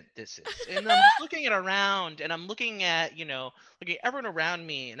accident this is. And I'm just looking around, and I'm looking at, you know, looking at everyone around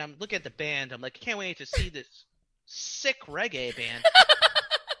me, and I'm looking at the band. I'm like, I can't wait to see this sick reggae band.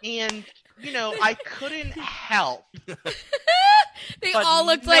 And, you know, I couldn't help. They all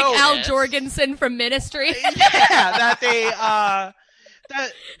looked like Al Jorgensen from Ministry. Yeah,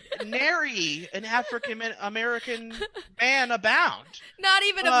 that nary an African American man abound. Not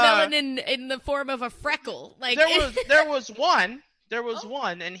even a melanin in the form of a freckle. Like there was one,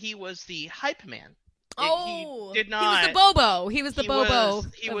 and he was the hype man. He did not. He was the Bobo. He was the Bobo.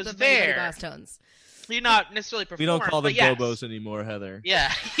 He was the there. Boss Tones. He not necessarily performed. We don't call them yes. Bobos anymore, Heather.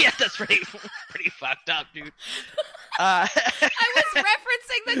 Yeah, that's pretty fucked up, dude. I was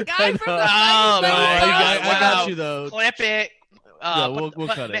referencing the guy from the I got you though. Clip it. We'll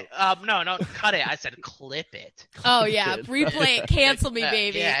cut it. No, cut it. I said clip it. Oh yeah, replay it. Cancel me,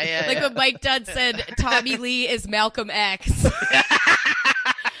 baby. Yeah, like when Mike Dunn said Tommy Lee is Malcolm X.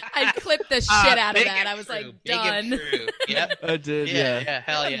 I clipped the shit out of that. I was like, done. Yep. I did. Yeah.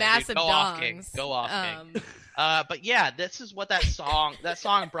 Hell yeah. Massive Go dongs. off, King. Go off, King. But yeah, this is what that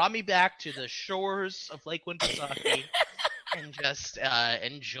song brought me back to the shores of Lake Winnipesaukee and just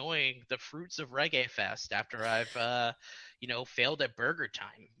enjoying the fruits of Reggae Fest after I've failed at Burger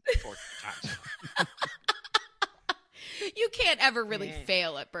Time 4 times. You can't ever really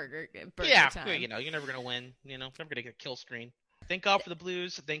fail at Burger Time. Yeah, you know, you're never gonna win. You know, never gonna get a kill screen. Thank God for the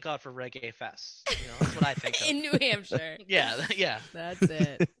blues. Thank God for Reggae Fest. You know, that's what I think of. In New Hampshire. Yeah. That's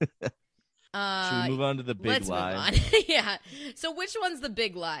it. Should we move on to the big lie? Move on. Yeah. So which one's the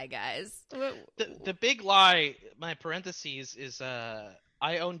big lie, guys? The big lie, my parentheses, is I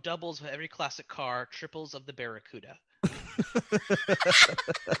own doubles of every classic car, triples of the Barracuda.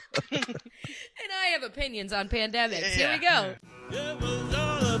 And I have opinions on pandemics. Here we go. It was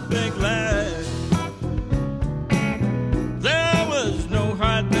all a big lie. There was no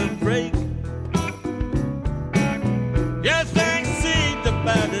heart to break. Yes, things seemed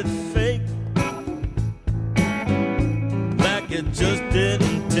about it fake, like it just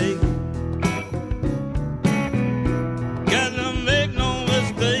didn't take. Gotta make no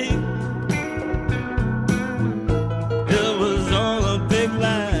mistake.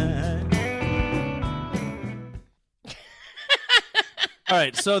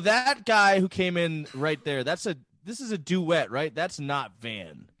 right. So that guy who came in right there, this is a duet, right? That's not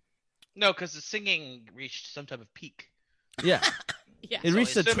Van. No, because the singing reached some type of peak. Yeah. Yeah. It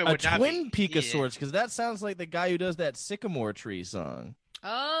reached a twin be. peak of sorts, because that sounds like the guy who does that Sycamore Tree song.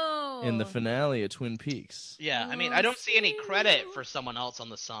 Oh. In the finale of Twin Peaks. Yeah, I mean, I don't see any credit for someone else on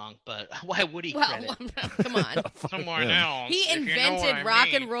the song, but why would he credit? Come on. Someone else. He invented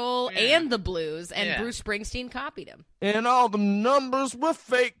rock and roll and the blues, and Bruce Springsteen copied him. And all the numbers were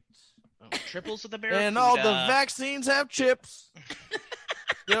fake. Triples of the Barracuda. And all the vaccines have chips.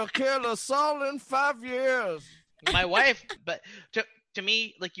 They'll kill us all in 5 years. My wife, but to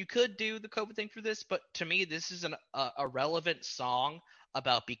me, like, you could do the COVID thing for this, but to me, this is a relevant song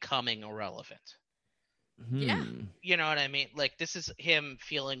about becoming irrelevant. Yeah. You know what I mean? Like, this is him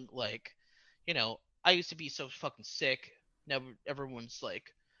feeling like, I used to be so fucking sick. Now everyone's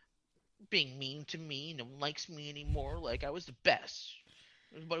like being mean to me. No one likes me anymore. Like, I was the best.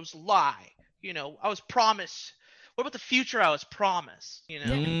 But it was a lie. I was promised. What about the future I was promised?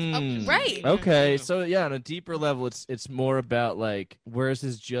 Right. Okay. So yeah, on a deeper level, it's more about like, where's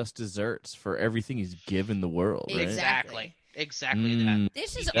his just desserts for everything he's given the world, right? Exactly that.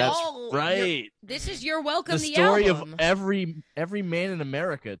 This is That's all right. This is your welcome. The story album. of every man in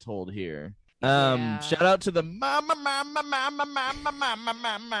America told here. Shout out to the mama.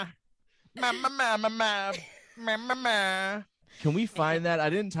 Can we find that? I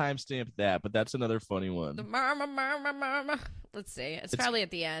didn't timestamp that, but that's another funny one. The mama. Let's see. It's probably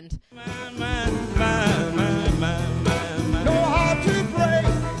at the end. Know how to play.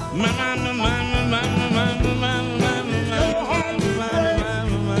 What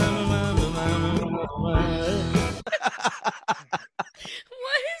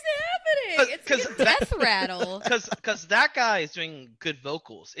is happening? It's a death rattle. Because that guy is doing good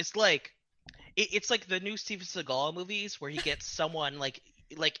vocals. It's like the new Steven Seagal movies where he gets someone like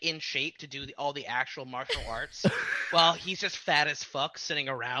in shape to do all the actual martial arts, while he's just fat as fuck sitting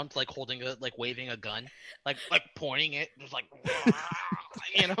around like holding waving a gun, like pointing it, just like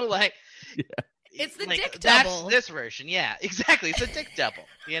like. Yeah. It's the like, dick double. That's this version, yeah, exactly. It's a dick double,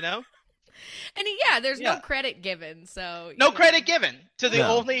 And there's no credit given, so no credit given to the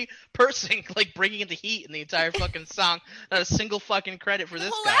only person like bringing in the heat in the entire fucking song. Not a single fucking credit for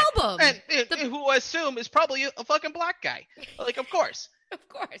this guy. Whole album, and who I assume is probably a fucking black guy. Like, of course, of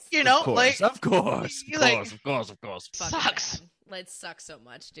course, of course. Sucks. It sucks so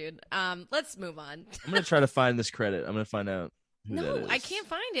much, dude. Let's move on. I'm gonna try to find this credit. I'm gonna find out. No, I can't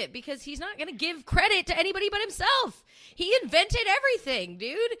find it because he's not going to give credit to anybody but himself. He invented everything,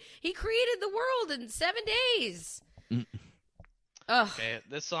 dude. He created the world in 7 days. Ugh. Okay,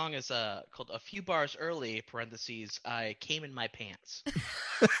 this song is called "A Few Bars Early." Parentheses. I came in my pants.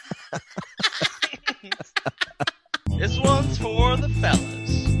 This one's for the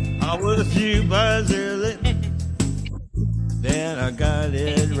fellas. I was a few bars early, then I got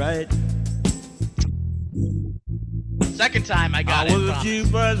it right. Second time I got it. I was a few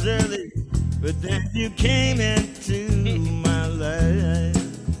bars early, but then you came into my life.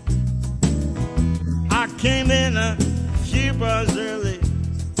 I came in a few bars early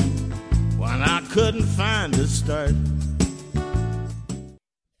when I couldn't find a start.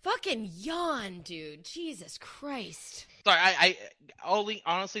 Fucking yawn, dude. Jesus Christ. Sorry, I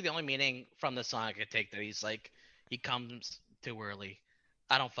honestly the only meaning from the song I could take that he's like he comes too early.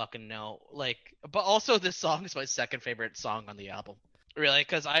 I don't fucking know. Like, but also this song is my second favorite song on the album. Really,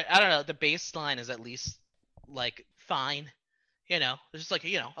 because I don't know, the bass line is at least like fine. It's just like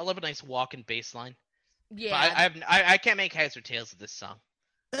I love a nice walking bass line. Yeah. But I can't make heads or tails of this song.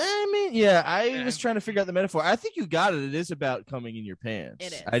 I mean, yeah, I was trying to figure out the metaphor. I think you got it. It is about coming in your pants.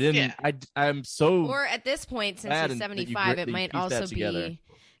 It is. I didn't. Yeah. I'm so. Or at this point, since he's 75, it might also be.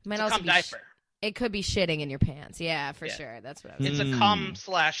 Diaper. It could be shitting in your pants. Yeah, for sure. That's what I was It's a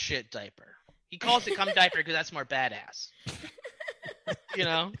cum/shit diaper. He calls it cum diaper because that's more badass.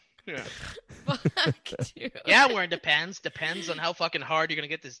 Yeah. Fuck, dude. Yeah, wearing depends on how fucking hard you're gonna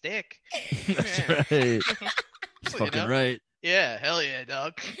get this dick. That's right. Fucking right. Yeah, hell yeah,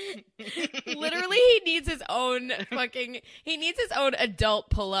 dog. Literally, he needs his own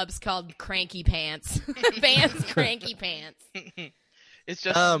adult pull-ups called cranky pants. Vans cranky pants. It's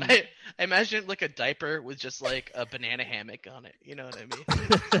just I imagine like a diaper with just like a banana hammock on it. You know what I mean?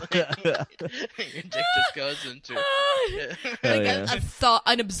 Your dick just goes into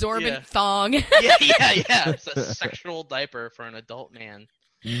an absorbent thong. Yeah. It's a sexual diaper for an adult man.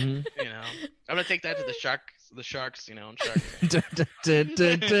 Mm-hmm. I'm gonna take that to the sharks. On Shark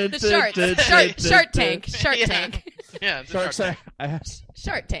Tank. Shark Tank. Yeah, it's Sharks.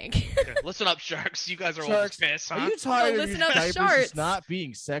 Shark Tank. Okay, listen up, sharks. You guys are Sharks, old as piss, huh? Are you tired of listen your up, diapers sharks. just not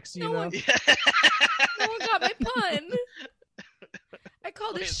being sexy enough? No one got my pun. I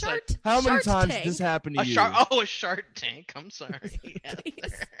called it Shark. How many Shark times Tank. did this happen to you? A Shark Tank. I'm sorry.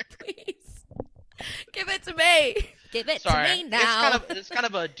 Please. Give it to me. Give it to me now. It's kind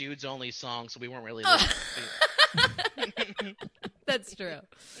of a dudes only song, so we weren't really. That's true.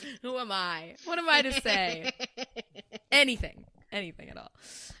 Who am I? What am I to say? Anything at all.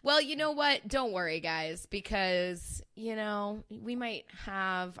 Well, you know what? Don't worry, guys, because we might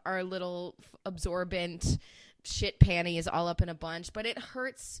have our little absorbent shit panties all up in a bunch, but it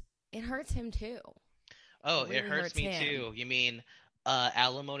hurts him too. Oh, it hurts me too. You mean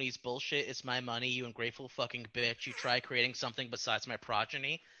alimony's bullshit? It's my money, you ungrateful fucking bitch. You try creating something besides my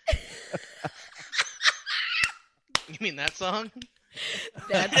progeny. You mean that song?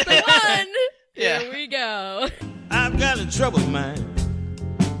 That's the one. Yeah. Here we go. I've got a troubled mind.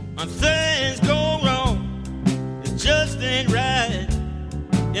 When things go wrong, it just ain't right.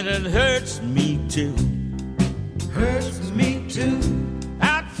 And it hurts me too. Hurts me too.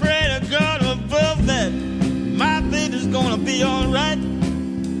 I pray to God above that my baby's gonna be alright.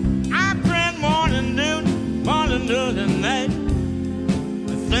 I pray morning, noon, and night.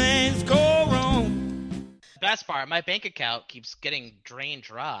 When things go wrong. Best part, my bank account keeps getting drained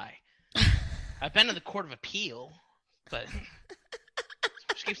dry. I've been to the Court of Appeal, but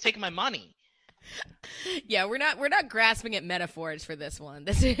she keeps taking my money. Yeah, we're not grasping at metaphors for this one.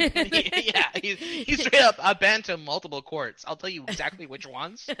 This is Yeah, he's straight up. I've been to multiple courts. I'll tell you exactly which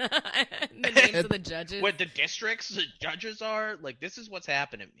ones. The names of the judges. What the districts the judges are. Like, this is what's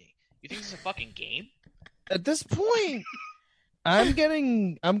happened to me. You think this is a fucking game? At this point, I'm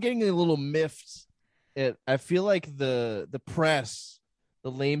getting a little miffed. I feel like the press,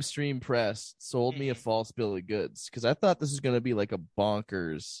 the lamestream press, sold me a false bill of goods because I thought this was gonna be like a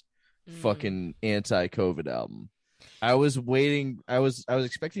bonkers fucking anti-COVID album. I was waiting. I was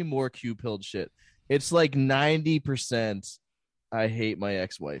expecting more Q-pilled shit. It's like 90% I hate my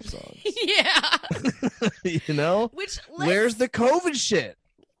ex-wife songs. Yeah. Where's the COVID shit?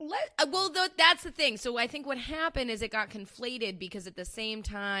 That's the thing. So I think what happened is it got conflated because at the same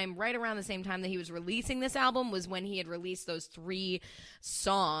time, right around the same time that he was releasing this album was when he had released those 3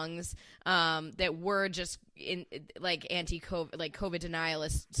 songs that were just in like anti-COVID, like COVID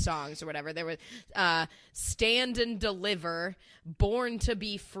denialist songs or whatever. There were Stand and Deliver, Born to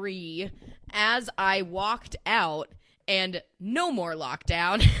Be Free, As I Walked Out, and No More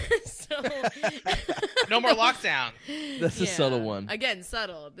Lockdown. No more lockdown. That's a subtle one. Again,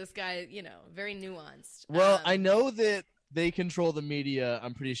 subtle. This guy, very nuanced. Well, I know that They Control the Media,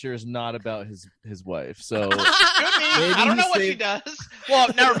 I'm pretty sure, is not about his wife. So Could be. I don't know what she does. Well,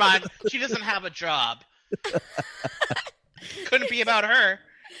 never mind. She doesn't have a job. Couldn't be about her.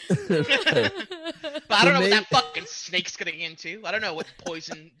 But I don't know what that fucking snake's getting into. I don't know what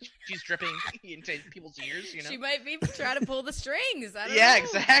poison she's dripping into people's ears. She might be trying to pull the strings. I don't know. Yeah,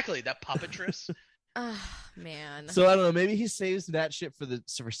 exactly. That puppetress. Oh, man. So I don't know. Maybe he saves that shit for the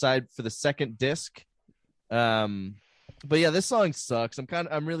second disc. But yeah, this song sucks. I'm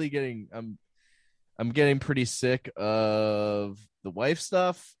getting pretty sick of the wife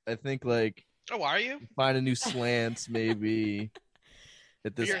stuff. I think oh, are you? Find a new slant maybe.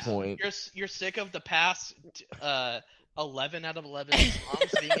 At this point, you're sick of the past 11 out of 11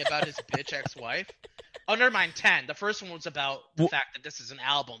 songs being about his bitch ex-wife. Oh, never mind, 10. The first one was about the fact that this is an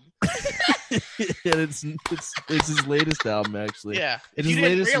album. it's his latest album, actually. Yeah, it's his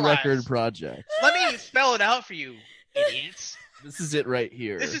latest record project. Let me spell it out for you, idiots. This is it right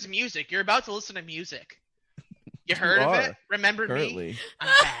here. This is music. You're about to listen to music. You heard of it? Remember me? I'm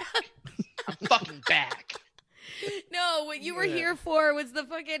back. I'm fucking back. No, what you were here for was the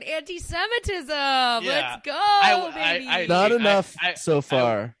fucking anti-Semitism. Yeah. Let's go, baby. Not enough so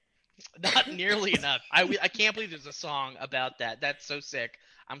far. Not nearly enough. I can't believe there's a song about that. That's so sick.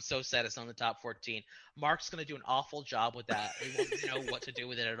 I'm so sad it's on the top 14. Mark's going to do an awful job with that. He won't know what to do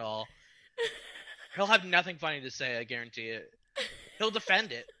with it at all. He'll have nothing funny to say, I guarantee it. He'll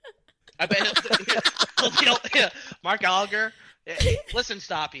defend it. I bet he'll Mark Gallagher. Listen,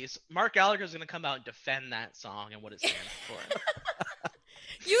 Stoppies. Mark Gallagher's going to come out and defend that song and what it stands for.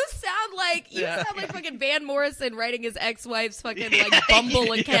 You sound like fucking Van Morrison writing his ex-wife's fucking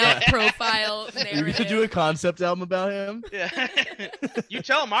Bumble account profile narrative. You could do a concept album about him. Yeah. You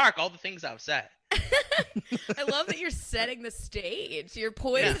tell Mark all the things I've said. I love that you're setting the stage. You're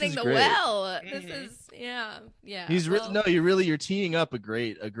poisoning the well. Mm-hmm. This is yeah. You're teeing up a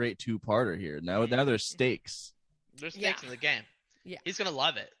great 2-parter here. Now there's stakes. There's stakes in the game. Yeah. He's gonna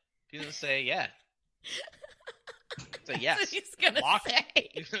love it. He's gonna say, yeah. say yes. That's what he's gonna say.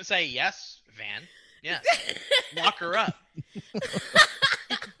 He's gonna say yes, Van. Yes. Lock her up.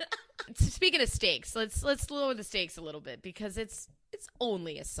 Speaking of stakes, let's lower the stakes a little bit because it's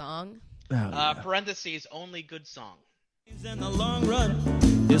only a song. Parentheses, only good song. In the long run,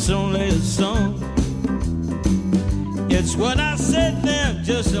 it's only a song. It's what I said there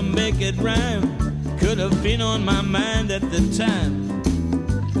just to make it rhyme. Could have been on my mind at the time.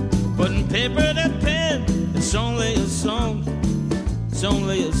 Putting paper to pen, it's only a song. It's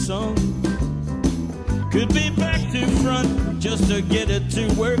only a song. Could be back to front just to get it to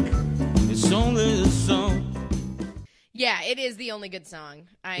work. It's only a song. Yeah, it is the only good song.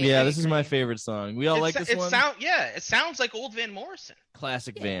 This is my favorite song. We all like this one? It sounds like old Van Morrison.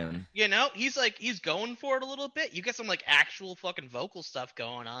 Classic Van. You know, he's going for it a little bit. You get some like actual fucking vocal stuff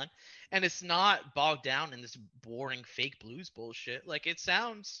going on, and it's not bogged down in this boring fake blues bullshit. Like, it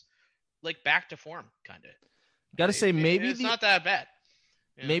sounds like back to form, kind of. Gotta say, maybe it's not that bad.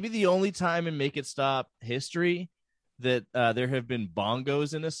 You know? Maybe the only time in Make It Stop history that there have been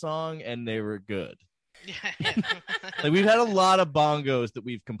bongos in a song and they were good. Yeah. Like, we've had a lot of bongos that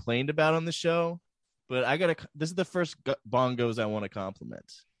we've complained about on the show, but this is the first bongos I want to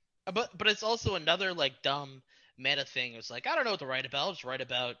compliment. But it's also another dumb meta thing. It's like, I don't know what to write about. I'll just write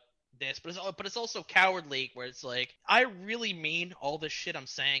about this, but it's also cowardly, where it's like, I really mean all this shit I'm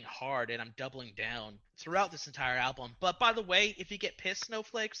saying hard, and I'm doubling down throughout this entire album. But by the way, if you get pissed,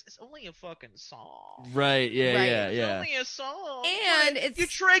 snowflakes, it's only a fucking song. Right? Yeah, right. yeah. It's only a song. And you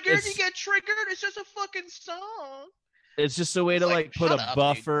you get triggered. It's just a fucking song. It's just a way to put a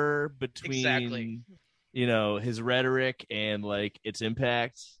buffer between, exactly. His rhetoric and its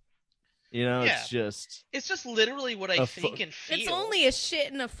impact. It's just literally what I think and feel. It's only a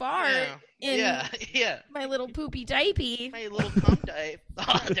shit and a fart. Yeah. My little poopy diapey. My little cum diape.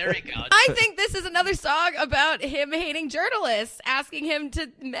 Oh, there we go. I think this is another song about him hating journalists, asking him to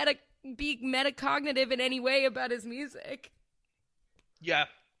be metacognitive in any way about his music. Yeah.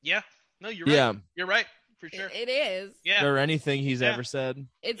 No, you're right. Yeah. You're right. For sure. It is. Yeah. Or anything he's ever said.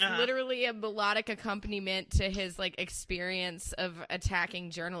 It's literally a melodic accompaniment to his experience of attacking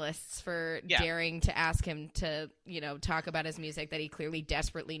journalists for daring to ask him to, talk about his music that he clearly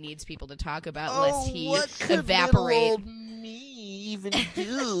desperately needs people to talk about, lest he evaporate. What could me even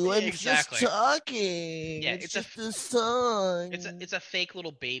do? I'm exactly. just talking. Yeah, it's just a song. It's a fake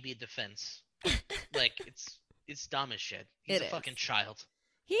little baby defense. It's dumb as shit. He's a fucking child.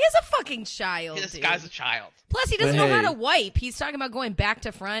 He is a fucking child. This guy's a child. Plus, he doesn't know how to wipe. He's talking about going back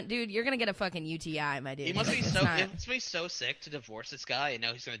to front, dude. You're gonna get a fucking UTI, my dude. It must be so sick to divorce this guy, and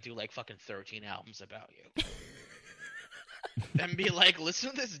now he's gonna do fucking 13 albums about you, and be like, listen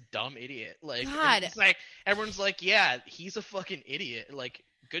to this dumb idiot. God. Everyone's like, yeah, he's a fucking idiot.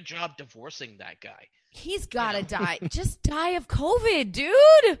 Good job divorcing that guy. He's gotta die. Just die of COVID,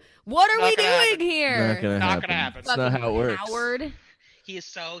 dude. What are we doing here? Not gonna happen. That's not how it works. Howard.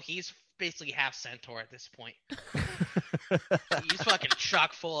 He's basically half centaur at this point. He's fucking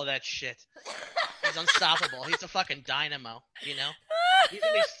chock full of that shit. He's unstoppable. He's a fucking dynamo, He's gonna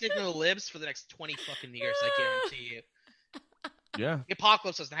be sticking to the libs for the next 20 fucking years, I guarantee you. Yeah. The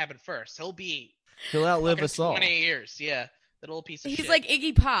apocalypse doesn't happen first. He'll outlive us all. 20 years, yeah. That little piece of shit. He's like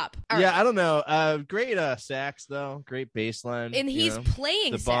Iggy Pop. Yeah, I don't know. Great sax, though. Great bass line. And he's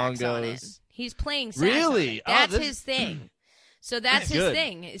playing sax bongos. on it. He's playing sax Really? on it. That's his thing. So that's his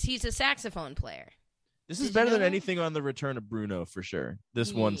thing. Is he's a saxophone player. This is better than anything on the Return of Bruno, for sure.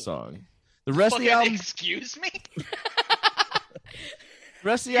 This one song. The rest of the album... Excuse me? The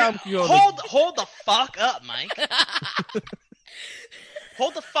rest of the album... Hold the fuck up, Mike.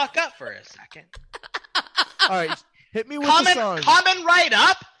 Hold the fuck up for a second. All right, hit me with the song. Coming right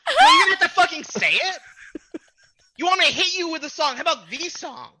up? Well, you have to fucking say it? You want me to hit you with a song? How about the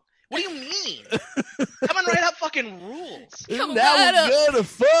song? What do you mean? Coming right up fucking rules. Now we're gonna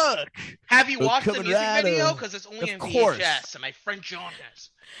fuck. Have you watched the music video? Because it's only in VHS, and my friend John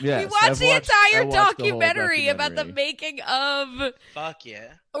has. Yes, we watched the entire documentary about the making of... Fuck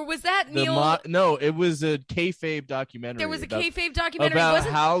yeah. Or was that Neil... No, it was a kayfabe documentary. There was a kayfabe documentary. About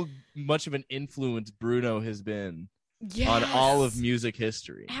how much of an influence Bruno has been on all of music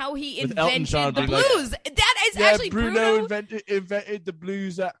history. How he invented the blues. That is actually Bruno invented the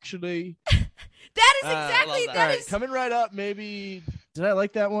blues, actually. That is exactly... That is coming right up, maybe... Did I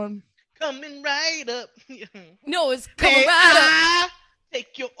like that one? Coming right up. No, it's coming right up.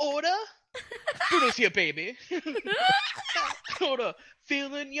 Take your order. Bruno's here, baby. Order.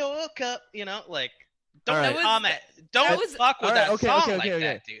 Filling your cup. Don't comment. Don't fuck with that song like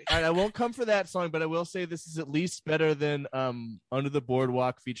that, dude. All right, I won't come for that song, but I will say this is at least better than Under the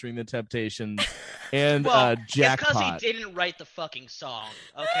Boardwalk featuring the Temptations and Jackpot. It's because he didn't write the fucking song.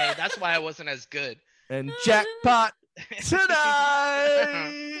 Okay, that's why it wasn't as good. And Jackpot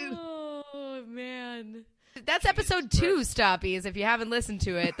tonight. Oh man. That's episode 2, Stoppies, if you haven't listened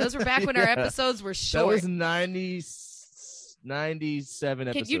to it. Those were back when our episodes were short. That was 97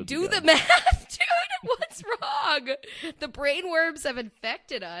 episodes. Can you do ago. the math, dude? What's wrong? The brainworms have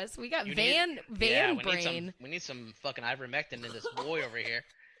infected us. We got van brain. We need some fucking ivermectin in this boy over here.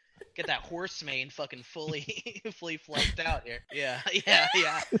 Get that horse mane fucking fully fleshed out here. Yeah.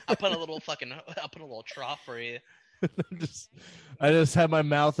 I'll put a little trough for you. I just have my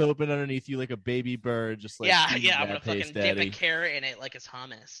mouth open underneath you like a baby bird, just like I'm gonna fucking dip a carrot in it like it's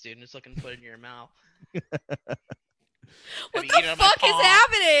hummus, dude. And just looking to put it in your mouth. What the fuck is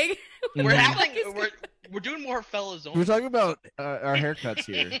happening? We're doing more fellas only. We're talking about our haircuts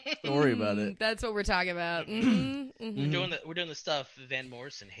here. Don't worry about it. That's what we're talking about. We're doing the stuff Van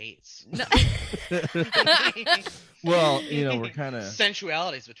Morrison hates. No. Well, we're kind of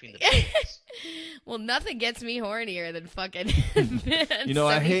sensualities between the two. Well, nothing gets me hornier than fucking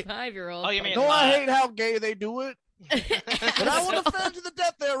I hate 75-year-old. Oh, you mean I hate how gay they do it. But I want to defend to the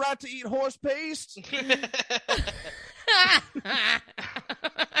death their right to eat horse paste.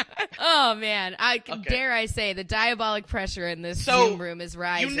 Oh man, dare I say the diabolic pressure in this Zoom room is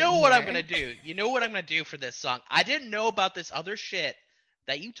rising. You know what I'm gonna do. You know what I'm gonna do for this song. I didn't know about this other shit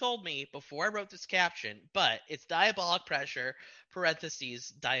that you told me before I wrote this caption, but it's diabolic pressure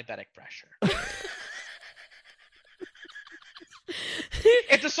 (parentheses diabetic pressure).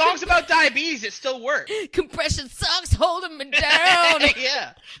 If the song's about diabetes, it still works. Compression socks holding me down.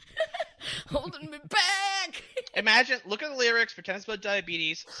 Yeah. Holding me back. Imagine, look at the lyrics, pretend it's about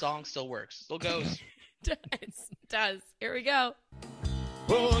diabetes, song still works. Still goes. Does. Here we go.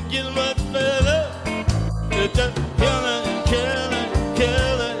 Oh, get much better. It's just killing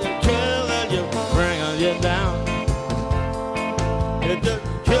you, bringing you down. It's just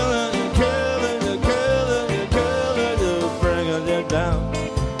killing you, bringing you down.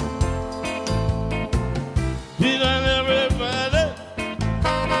 He's on everybody.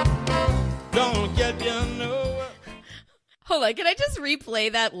 Don't get you nowhere. Hold on, can I just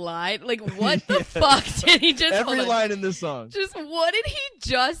replay that line? Like, what the fuck did he just... Every line in this song. Just, what did he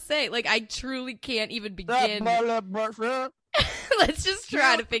just say? Like, I truly can't even begin. Let's just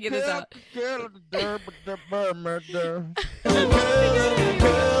try to figure this out.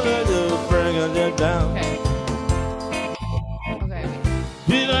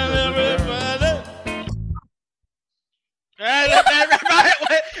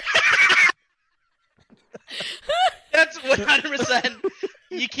 That's 100%.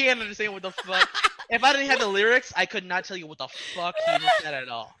 You can't understand what the fuck. If I didn't have the lyrics, I could not tell you what the fuck he just said at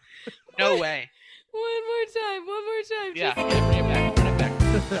all. No way. One more time. Yeah, bring it back.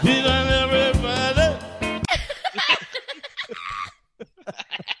 He's on everybody.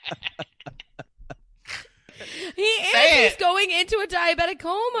 He is. He's going into a diabetic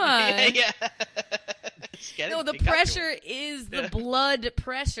coma. Yeah. No, the pressure is the blood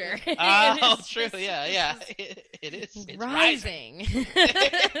pressure. Oh, true. Yeah. It is. It's rising.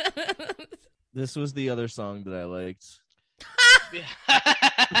 This was the other song that I liked.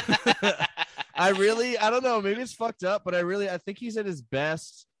 I don't know, maybe it's fucked up, but I think he's at his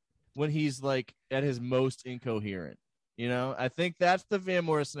best when he's like at his most incoherent. I think that's the Van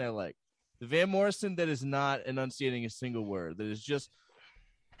Morrison I like. The Van Morrison that is not enunciating a single word, that is just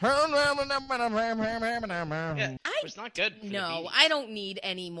it's not good. No, I don't need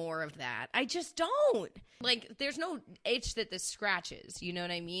any more of that. I just don't. Like, there's no itch that this scratches. You know what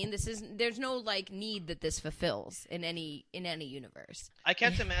I mean? There's no like need that this fulfills in any universe. I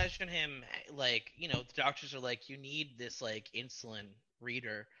can't imagine him like, the doctors are like, you need this like insulin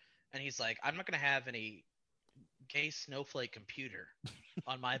reader, and he's like, I'm not gonna have any gay snowflake computer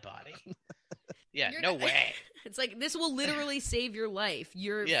on my body. Yeah, no way. It's like, this will literally save your life.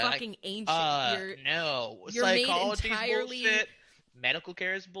 You're fucking ancient. No. You're Psychology's made entirely... bullshit. Medical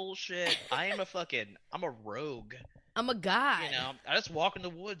care is bullshit. I'm a rogue. I'm a god. I just walk in the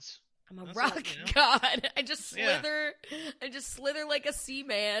woods. I'm a rock god. I just slither. Yeah. I just slither like a sea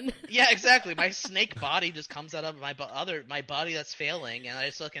man. Yeah, exactly. My snake body just comes out of my body that's failing, and I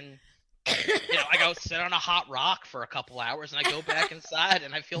just fucking... I go sit on a hot rock for a couple hours, and I go back inside,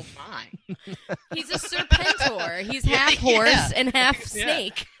 and I feel fine. He's a serpentor. He's half horse and half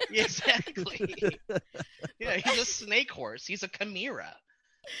snake. Yeah, exactly. Yeah, he's a snake horse. He's a chimera.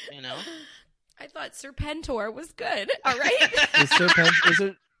 I thought serpentor was good. All right. Is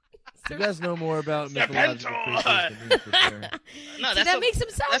it You guys know more about mythological creatures than me, for sure. No, that makes him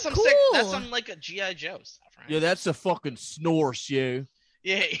sound cool. That's some like a G.I. Joe stuff, right? Yeah, that's a fucking snorse, you.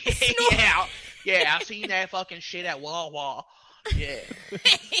 Yeah, yeah. I seen that fucking shit at Wawa. Yeah.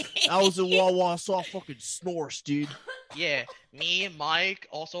 I was in Wawa, saw fucking snorse, dude. Yeah, me and Mike,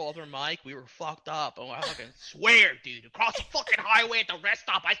 also other Mike, we were fucked up. And I fucking swear, dude, across the fucking highway at the rest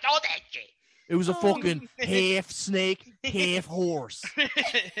stop, I saw that shit. It was a fucking half snake, half horse.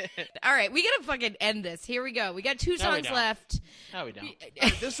 All right, we gotta fucking end this. Here we go. We got 2 songs left. No, we don't.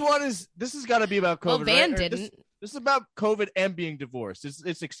 This has got to be about COVID. Well, Van right? didn't. This is about COVID and being divorced.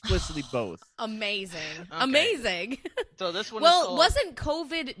 It's explicitly both. Amazing. Okay. Amazing. So this one. Well, wasn't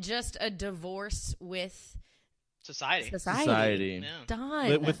COVID just a divorce with society? Society. Yeah.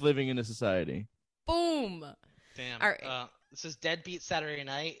 Done. With living in a society. Boom. Damn. All right. This is Deadbeat Saturday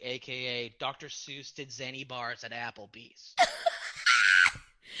Night, a.k.a. Dr. Seuss did Zenny bars at Applebee's.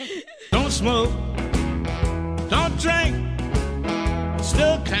 Don't smoke, don't drink,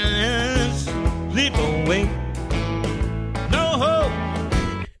 still can't sleep awake. No hope.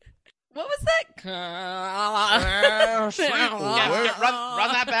 What was that?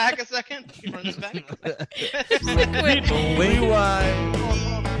 Run that back a second. Run this back. Sleep awake.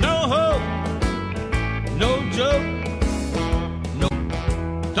 No hope, no joke.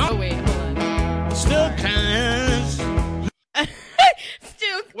 Oh, wait, hold on. Still can't.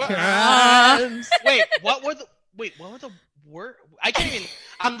 Still Wait, what were the words? I can't even.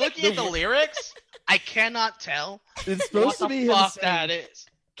 I'm looking at the lyrics. I cannot tell. It's supposed to be him fuck saying, that is.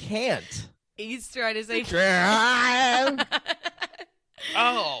 Can't. He's trying to say. That's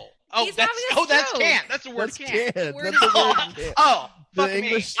can't. That's the word That's can't. can't. Word That's is the word can't. can't. Oh, The fuck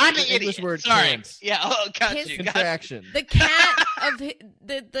English- me. I'm the an idiot. English word Sorry. can't. Yeah. Got His- you. Contraction. The cat of the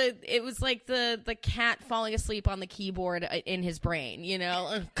it was like the cat falling asleep on the keyboard in his brain, you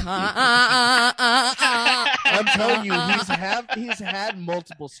know. I'm telling you, he's had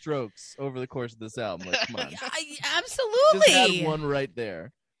multiple strokes over the course of this album. Like, come on, Absolutely. just had one right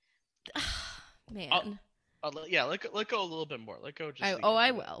there. Man. Yeah, let go a little bit more. Let go. Just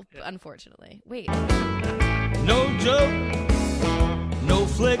I will. Yeah. Unfortunately, wait. No joke, no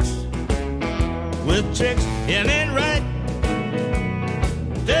flicks with chicks. It ain't right.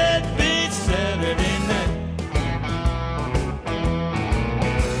 Deadbeat Saturday night.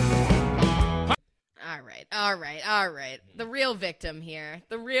 All right. The real victim here.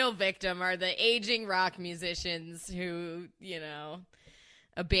 The real victim are the aging rock musicians who, you know,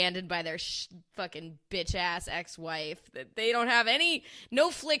 abandoned by their fucking bitch ass ex-wife. That they don't have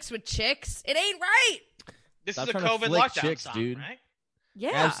no flicks with chicks. It ain't right. This Stop is a trying to COVID flick lockdown chicks, song, dude. right?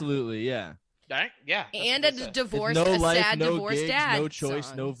 Yeah. Absolutely, yeah. Right? Yeah. And that's a what divorced, no a life, sad no divorced gigs, dad. no choice,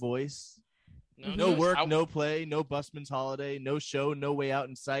 song. no voice, it says. no work, no play, no busman's holiday, no show, no way out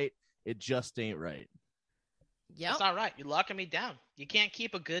in sight. It just ain't right. Yep. That's not right. You're locking me down. You can't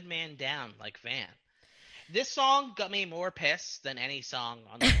keep a good man down like Van. This song got me more pissed than any song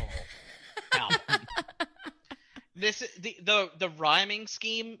on the whole album. The rhyming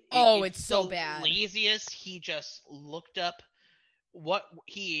scheme. It's so the bad. Laziest. He just looked up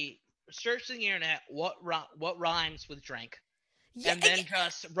he searched in the internet what rhymes with drink, and then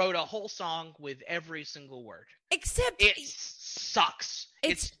just wrote a whole song with every single word. Except it sucks.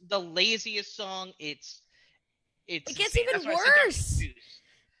 It's the laziest song. It gets even worse.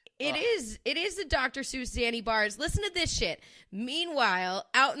 It is the Dr. Seuss Zanny bars. Listen to this shit. Meanwhile,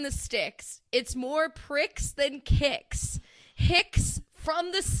 out in the sticks, it's more pricks than kicks. Hicks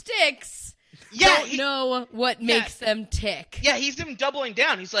from the sticks don't know what makes them tick. Yeah, he's even doubling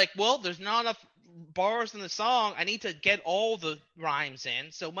down. He's like, well, there's not enough bars in the song. I need to get all the rhymes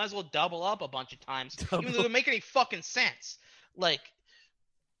in, so might as well double up a bunch of times, even though they don't make any fucking sense. Like,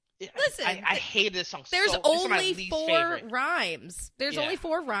 listen, I hate this song. There's only four favorite. rhymes. There's only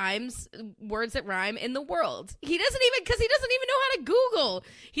 4 rhymes, words that rhyme in the world. He doesn't even know how to Google.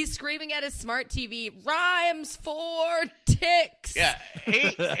 He's screaming at his smart TV, rhymes for ticks. Yeah.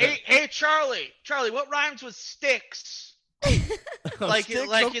 Hey, Charlie, what rhymes with sticks? Like he's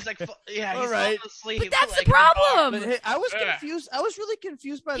like, he's all right. asleep. But that's the problem. But hey, I was confused. I was really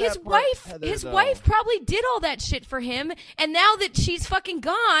confused by his that part, wife. Heather, His though. wife probably did all that shit for him, and now that she's fucking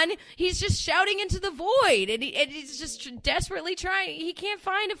gone, he's just shouting into the void, and he's just desperately trying. He can't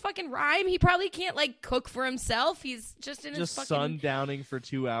find a fucking rhyme. He probably can't like cook for himself. He's just in his fucking sundowning for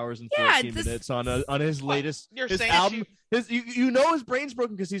 2 hours and 14 minutes on his latest his saying album. His his brain's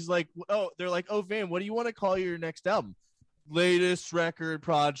broken because he's like, they're like, Van, what do you want to call your next album? Latest record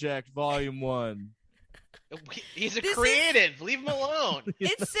project, volume 1. He's a creative. Leave him alone.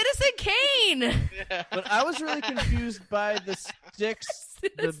 It's Citizen Kane. Yeah. But I was really confused by the sticks.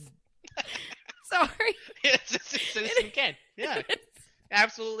 Sorry. It's Citizen Kane. Yeah.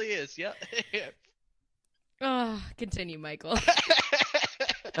 Absolutely is. Yep. Oh, continue, Michael.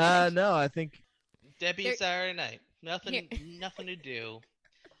 No, I think Debbie Saturday Night. Nothing to do.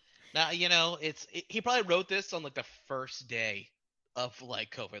 Now, he probably wrote this on like the first day of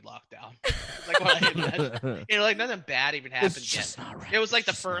like COVID lockdown. It's like what I imagine. Like nothing bad even happened yet. Right. It was like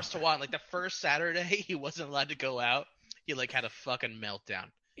the first one, like the first Saturday he wasn't allowed to go out. He like had a fucking meltdown.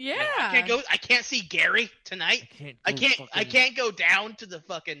 Yeah. I can't see Gary tonight. I can't go down to the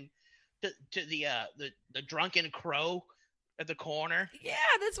fucking to the drunken crow at the corner. Yeah,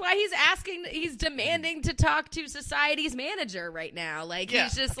 that's why he's demanding to talk to Society's manager right now. Like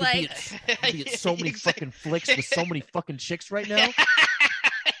he's just like be at so many fucking flicks with so many fucking chicks right now.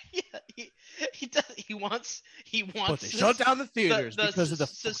 Yeah, he does. He wants. But they shut down the theaters because of the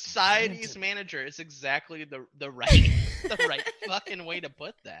Society's manager is exactly the right fucking way to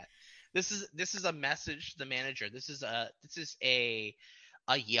put that. This is a message to the manager. This is a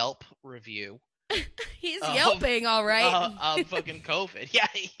Yelp review. He's yelping, all right. Fucking COVID. Yeah,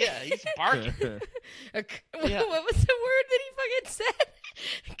 he's barking. What was the word that he fucking said?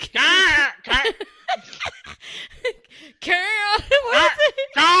 Carry on. What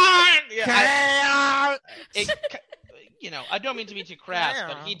is it? I don't mean to be too crass,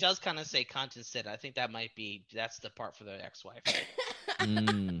 but he does kind of say cunt instead. I think that's the part for the ex-wife.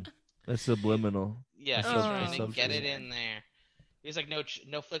 That's subliminal. Yeah, he's trying to get it in there. He's like, no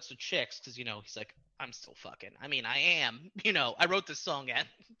flicks with chicks, because, he's like, I'm still fucking. I mean, I am. I wrote this song at,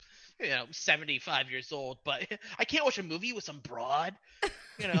 75 years old, but I can't watch a movie with some broad,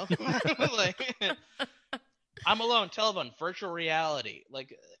 Like, I'm alone, telephone, virtual reality.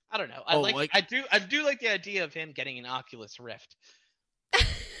 Like, I don't know. I do like the idea of him getting an Oculus Rift.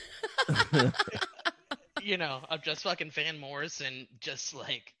 Of just fucking Van Morrison just,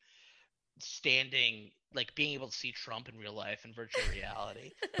 like, standing, like being able to see Trump in real life in virtual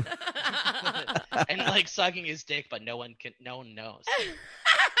reality, and like sucking his dick, but no one knows.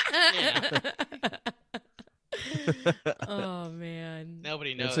 Yeah. Oh man,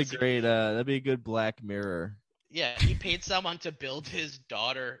 nobody knows. That's a great. That'd be a good Black Mirror. Yeah, he paid someone to build his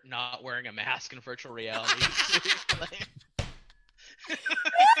daughter not wearing a mask in virtual reality.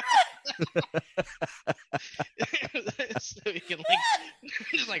 So he can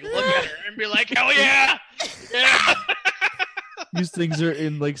just look at her and be like, hell yeah! Yeah. These things are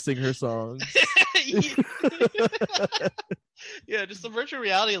in sing her songs. Yeah, just the virtual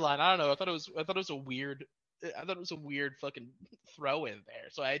reality line. I don't know. I thought it was a weird fucking throw in there.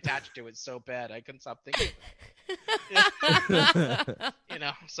 So I attached to it so bad I couldn't stop thinking of it.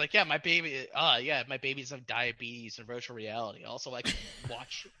 It's like, yeah, my babies have diabetes and virtual reality. Also, I can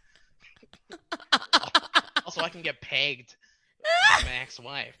watch. Also, I can get pegged by my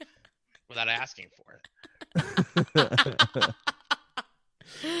ex-wife without asking for it.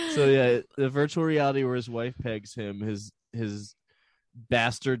 So yeah, the virtual reality where his wife pegs him, his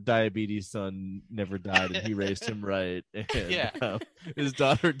bastard diabetes son never died, and he raised him right. And, his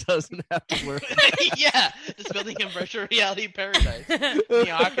daughter doesn't have to work. Yeah, just building a virtual reality paradise.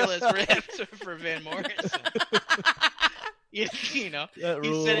 The Oculus Rift for Van Morrison. He's sitting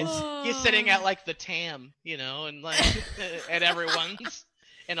at like the TAM, and like at everyone's.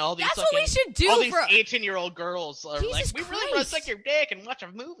 And all these what we should do. All these 18-year-old girls are Jesus like, we Christ. really want to suck your dick and watch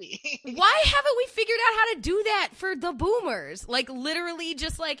a movie. Why haven't we figured out how to do that for the boomers? Like, literally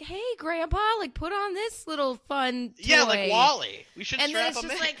just like, hey, Grandpa, like, put on this little fun toy. Yeah, like Wally. We should and strap then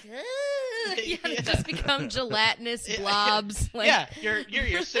them it's just in. like, it just become gelatinous blobs. Like... Yeah,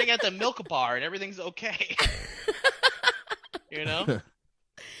 you're sitting at the milk bar and everything's okay.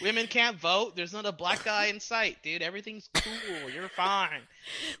 Women can't vote. There's not a black guy in sight, dude. Everything's cool. You're fine.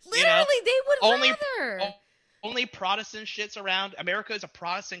 Literally, they would rather. Only Protestant shits around. America is a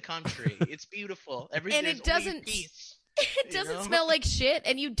Protestant country. It's beautiful. And it doesn't. Peace, it doesn't smell like shit,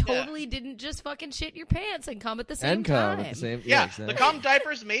 and you totally didn't just fucking shit your pants and come at the same time. At the same, yeah, exactly. The cum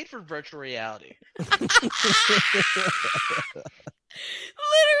diaper's made for virtual reality.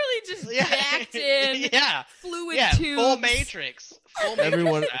 Literally just backed in. Yeah. Fluid tubes. Full Matrix.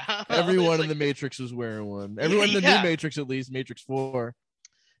 Everyone in the Matrix was wearing one. Everyone in the new Matrix, at least, Matrix 4.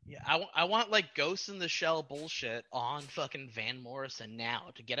 Yeah, I want like Ghost in the Shell bullshit on fucking Van Morrison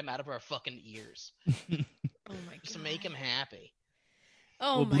now to get him out of our fucking ears. Oh my god. Just to make him happy.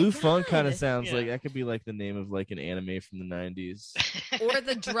 Oh well, my Blue god. Funk kind of sounds like that could be like the name of like an anime from the 90s. Or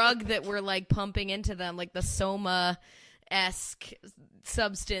the drug that we're like pumping into them, like the Soma esque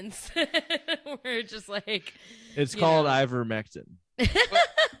substance. We're just like it's called ivermectin.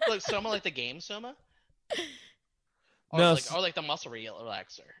 Look, Soma like the game Soma? Or No, like the muscle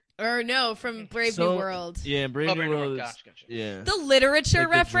relaxer. Or no, from Brave New World. Yeah, Brave New World. Gotcha. Yeah. The literature like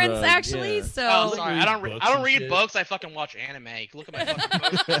reference, drug, actually. yeah. So oh, sorry, I don't read shit. books. I fucking watch anime. You can look at my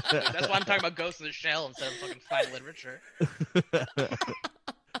fucking books. That's why I'm talking about Ghost in the Shell instead of fucking fine literature.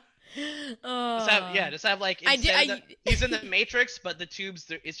 Just have like he's in the Matrix, but the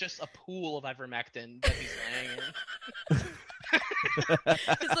tubes it's just a pool of ivermectin that he's laying in.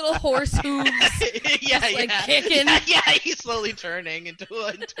 His little horse hooves, kicking. Yeah, he's slowly turning into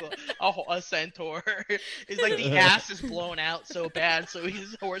a centaur. It's like the ass is blown out so bad, so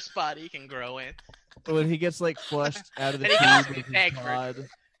his horse body can grow in. When he gets like flushed out of the tube of his pod,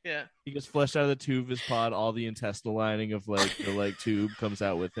 he gets flushed out of the tube of his pod. All the intestinal lining of like the tube comes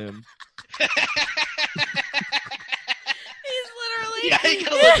out with him. Yeah, he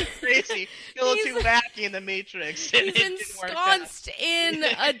got a little crazy. He got a little too wacky in the Matrix. He's ensconced in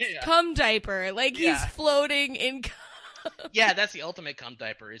a cum diaper. Like, he's floating in cum. Yeah, that's the ultimate cum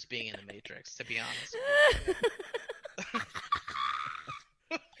diaper, is being in the Matrix, to be honest.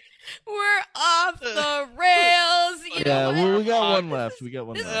 We're off the rails. You know well, we got one left.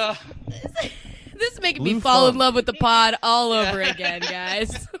 This is making me fall in love with the pod all over again,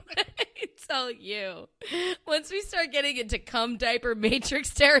 guys. Tell you, once we start getting into cum diaper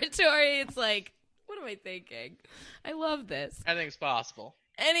Matrix territory, it's like, what am I thinking? I love this. Anything's possible.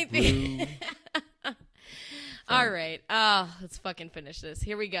 Anything. All right. Let's fucking finish this.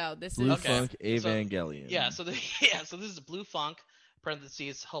 Here we go. This Blue is Funk Evangelion. So this is Blue Funk,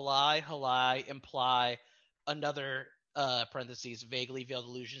 parentheses, halai, imply, another, parentheses, vaguely veiled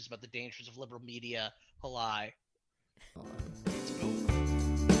illusions about the dangers of liberal media, halai.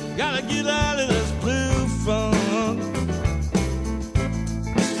 Gotta get out of this blue funk.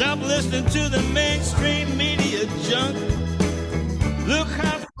 Stop listening to the mainstream media junk. Look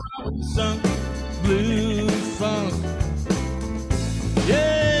how far we've sunk. Blue funk.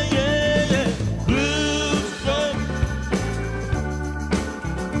 Yeah. Blue funk.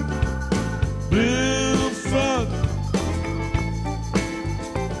 Blue funk.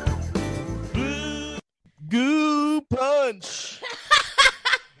 Blue. Goo punch.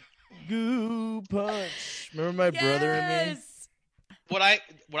 Goo punch. Remember my brother and me? What I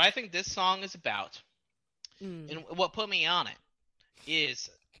think this song is about, and what put me on it, is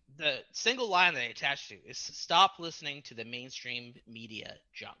the single line that I attached to is stop listening to the mainstream media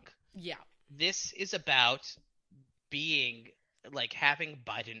junk. Yeah. This is about being, like, having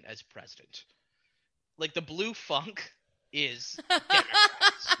Biden as president. Like, the blue funk is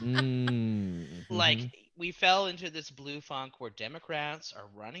Democrats. Like, we fell into this blue funk where Democrats are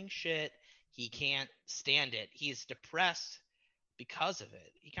running shit. He can't stand it. He's depressed because of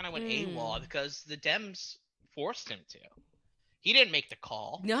it. He kind of went AWOL because the Dems forced him to. He didn't make the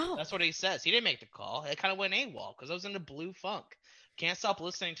call. No. That's what he says. He didn't make the call. It kind of went AWOL because I was in the blue funk. Can't stop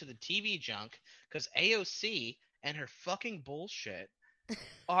listening to the TV junk because AOC and her fucking bullshit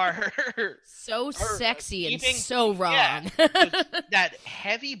are so sexy and keeping, so wrong. Yeah, that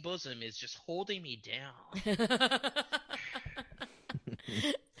heavy bosom is just holding me down.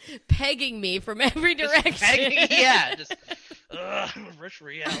 Pegging me from every direction. Just rich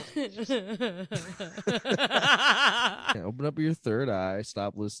reality. Open up your third eye.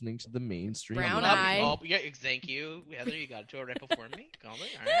 Stop listening to the mainstream. Brown eye. Oh, yeah, thank you, Heather. You got to it right before me. Call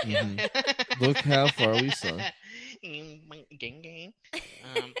me. All right. Yeah. Look how far we sunk. Gang.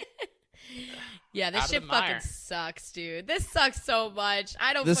 Yeah, this shit fucking sucks, dude. This sucks so much.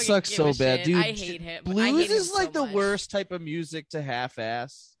 I don't. This sucks so bad, dude. I hate him. Blues is like so the worst type of music to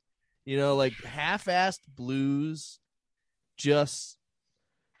half-ass. You know, like half-assed blues. It's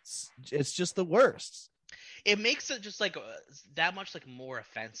just the worst. It makes it just like that much like more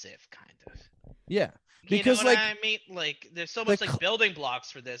offensive, kind of. Yeah, because you know what I mean, like there's so much like building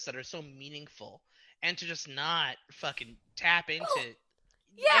blocks for this that are so meaningful, and to just not fucking tap into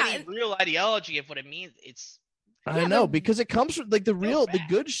any real ideology of what it means. I know, because it comes from like the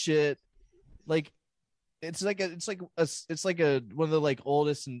good shit. Like it's like one of the like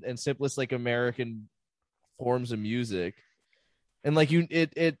oldest and simplest like American forms of music. And like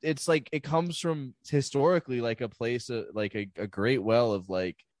it's like it comes from historically like a place like a great well of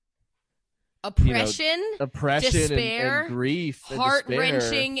like oppression, despair, and grief,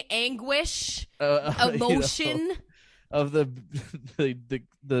 heart-wrenching anguish, emotion of the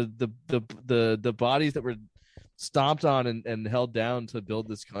bodies that were stomped on and held down to build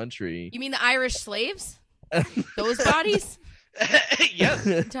this country. You mean the Irish slaves? Those bodies? Yes.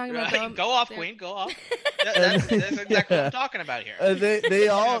 Talking about go off, Queen. Go off. That's exactly what I'm talking about here. They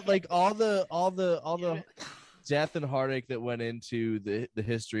all like all the death and heartache that went into the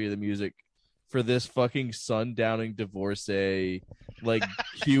history of the music for this fucking sundowning divorcee, like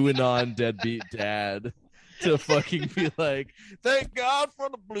QAnon deadbeat dad, to fucking be like, thank God for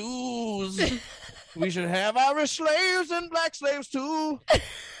the blues. We should have Irish slaves and black slaves too.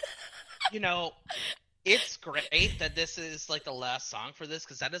 It's great that this is like the last song for this,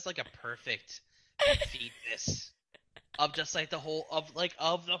 because that is like a perfect fetus of just like the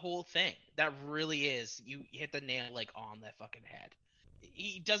whole thing. That really is, you hit the nail like on the fucking head.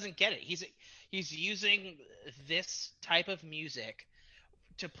 He doesn't get it. He's using this type of music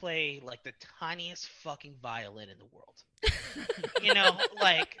to play like the tiniest fucking violin in the world.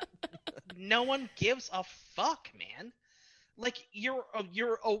 Like no one gives a fuck, man. Like you're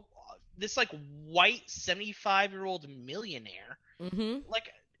this like white 75-year-old millionaire. Mm-hmm. Like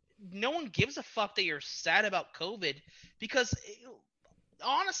no one gives a fuck that you're sad about COVID, because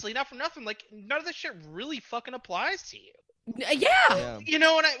honestly, not for nothing, like none of this shit really fucking applies to you. Yeah. You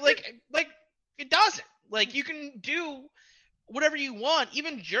know what I like it doesn't. Like you can do whatever you want.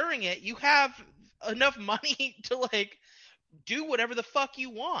 Even during it, you have enough money to like do whatever the fuck you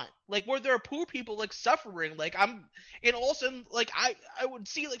want. Like where there are poor people like suffering, like also like I would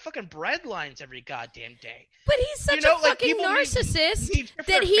see like fucking bread lines every goddamn day. But he's such a fucking narcissist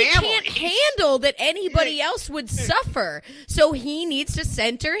that he can't handle that anybody else would suffer. So he needs to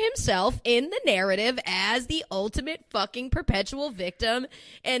center himself in the narrative as the ultimate fucking perpetual victim.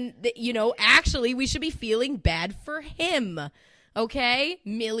 And, actually we should be feeling bad for him. Okay?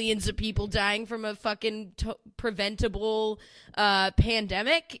 Millions of people dying from a fucking preventable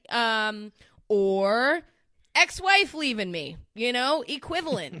pandemic. Or ex-wife leaving me,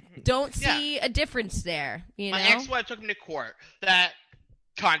 equivalent. Don't see a difference there, My ex-wife took me to court. That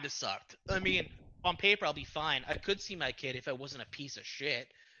kind of sucked. I mean, on paper, I'll be fine. I could see my kid if I wasn't a piece of shit,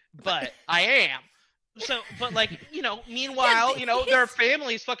 but I am. So, but like, meanwhile, their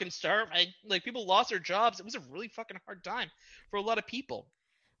families fucking starving. Like, people lost their jobs. It was a really fucking hard time for a lot of people.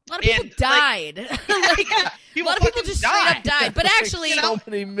 A lot of people died. A lot of people just straight up died. But actually, so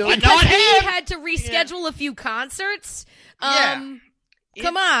many million. Because he had to reschedule a few concerts. Come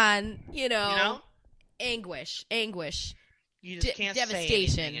on, anguish. You just can't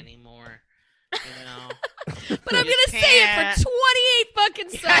devastation. say anything anymore. But I'm gonna say it for 28 fucking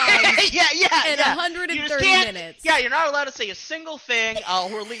songs. And 130 minutes. Yeah, you're not allowed to say a single thing. I'll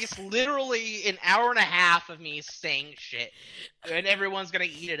release literally an hour and a half of me saying shit, and everyone's gonna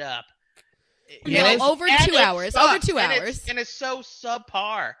eat it up. Over 2 hours. Over 2 hours. And it's so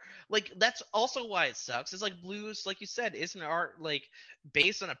subpar. Like that's also why it sucks. It's like blues, like you said, isn't art like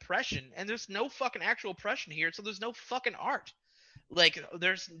based on oppression, and there's no fucking actual oppression here, so there's no fucking art. Like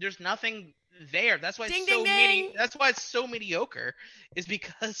there's nothing there. That's why that's why it's so mediocre, is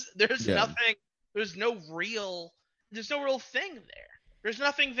because there's nothing. There's no real thing there. There's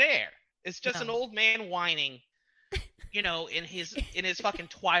nothing there. It's just an old man whining, in his fucking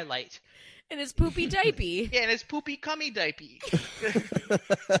twilight. In his poopy diaper. Yeah, in his poopy cummy diaper.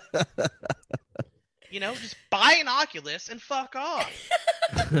 Just buy an Oculus and fuck off.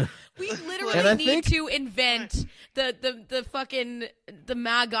 We literally need to invent the fucking the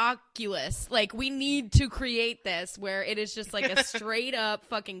Mag Oculus. Like we need to create this where it is just like a straight up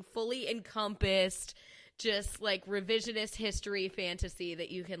fucking fully encompassed, just like revisionist history fantasy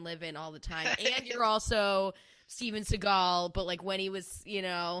that you can live in all the time. And you're also Steven Seagal, but like when he was, when he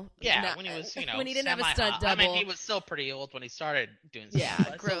was, when he didn't have a stunt double. I mean, he was still pretty old when he started doing stuff. Yeah,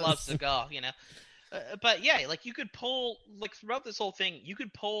 I still love Seagal, but yeah, like you could pull, like throughout this whole thing, you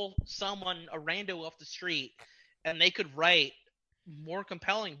could pull someone, a rando off the street, and they could write more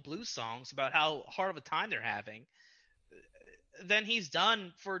compelling blues songs about how hard of a time they're having than he's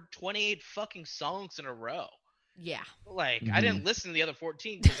done for 28 fucking songs in a row. Yeah. Like, I didn't listen to the other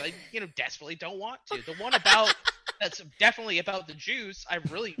 14 because I, desperately don't want to. The one that's definitely about the Jews, I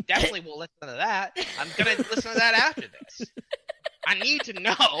really definitely will listen to that. I'm going to listen to that after this. I need to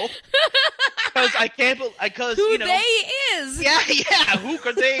know because I can't because who they is. Yeah, who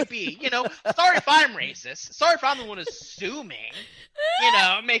could they be? Sorry if I'm racist. Sorry if I'm the one assuming,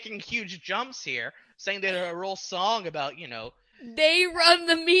 making huge jumps here, saying that a real song about, they run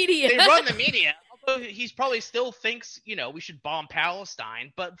the media. They run the media. Although he's probably still thinks, we should bomb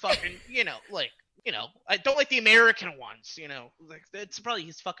Palestine, but fucking, I don't like the American ones, like that's probably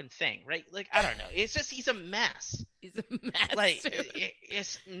his fucking thing, right? Like, I don't know. It's just, he's a mess. He's a mess. Like,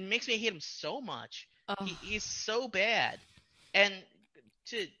 it makes me hate him so much. Oh. He's so bad. And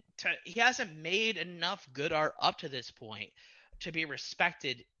he hasn't made enough good art up to this point to be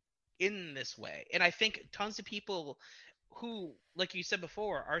respected in this way. And I think tons of people who, like you said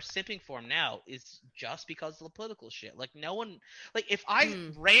before, are simping for him now is just because of the political shit. Like no one, like if I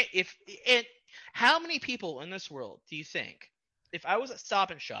ran, and how many people in this world do you think, if I was at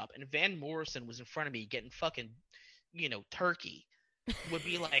Stop and Shop and Van Morrison was in front of me getting fucking, turkey, would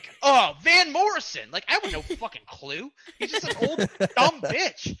be like, oh, Van Morrison. Like I have no fucking clue. He's just an old dumb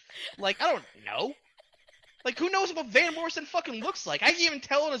bitch. Like I don't know. Like, who knows what Van Morrison fucking looks like? I can even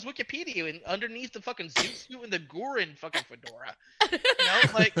tell on his Wikipedia and underneath the fucking zoot suit and the Gurin fucking fedora.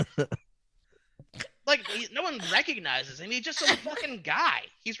 Like no one recognizes him. He's just some fucking guy.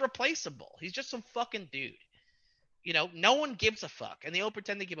 He's replaceable. He's just some fucking dude. No one gives a fuck. And they all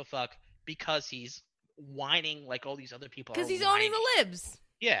pretend to give a fuck because he's whining like all these other people are. Because he's owning the libs.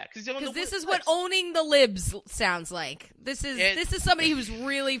 Yeah, because this is what owning the libs sounds like. This is somebody who's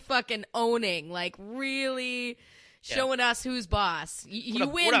really fucking owning, like really showing us who's boss. You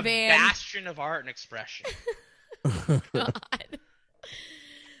win, what a Van. Bastion of art and expression. God.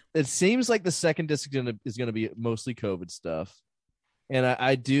 It seems like the second disc is gonna be mostly COVID stuff, and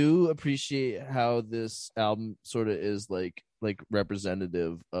I do appreciate how this album sort of is like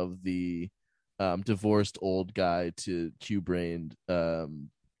representative of the divorced old guy to Q-brained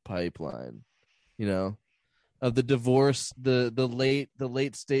pipeline, of the divorce, the late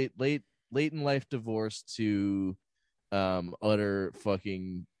in life divorce to utter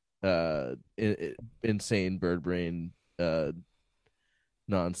fucking insane bird brain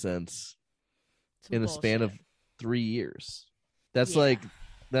nonsense in a span of 3 years. That's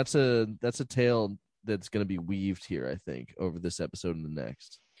that's a tale that's going to be weaved here, I think, over this episode and the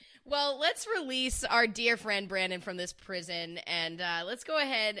next. Well, let's release our dear friend Brandon from this prison, and let's go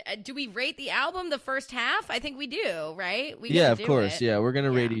ahead. Do we rate the album the first half? I think we do, right? Of course. Yeah, we're going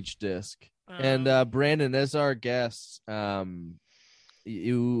to rate each disc. And Brandon, as our guest, the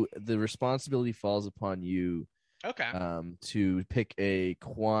responsibility falls upon you. Okay. To pick a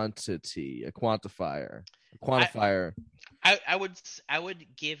quantifier. I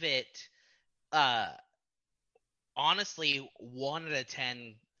would give it, honestly, 1 out of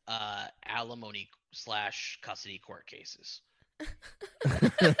 10 alimony / custody court cases.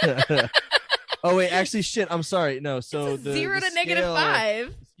 Oh wait, actually, shit. I'm sorry. No, so the 0 to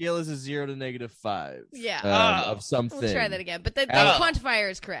 -5. Scale is a 0 to -5. Yeah. Of something. We'll try that again, but the quantifier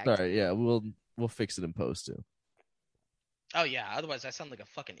is correct. Sorry. Yeah, we'll fix it in post too. Oh yeah. Otherwise, I sound like a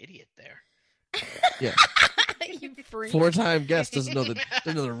fucking idiot there. Yeah. You freak. 4-time guest doesn't know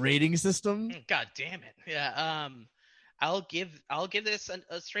the rating system. God damn it. Yeah. I'll give this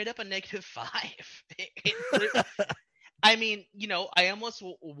a straight up a -5. I mean, I almost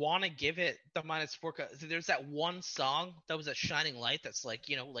want to give it the -4 because there's that one song that was a shining light that's like,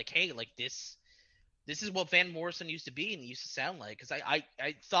 hey, like this is what Van Morrison used to be and used to sound like. Because I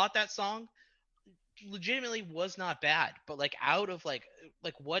thought that song legitimately was not bad, but like out of like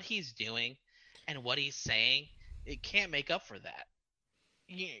what he's doing and what he's saying, it can't make up for that.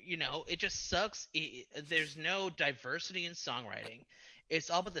 It just sucks. There's no diversity in songwriting. It's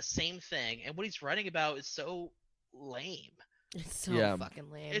all about the same thing, and what he's writing about is so lame. It's so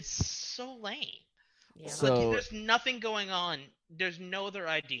fucking lame. It's so lame. Yeah. So there's nothing going on. There's no other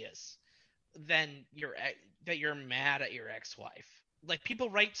ideas than that you're mad at your ex-wife. Like people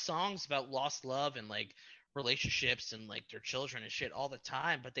write songs about lost love and like relationships and like their children and shit all the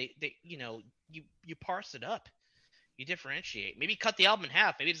time, but they you parse it up. You differentiate. Maybe cut the album in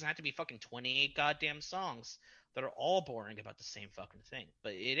half. Maybe it doesn't have to be fucking 28 goddamn songs that are all boring about the same fucking thing.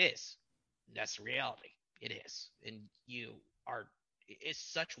 But it is. That's the reality. It is. And it's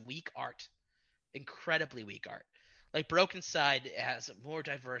such weak art. Incredibly weak art. Like Broken Side has more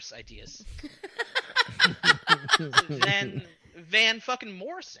diverse ideas than Van fucking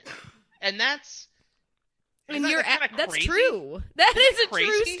Morrison. And that's that's true. That is a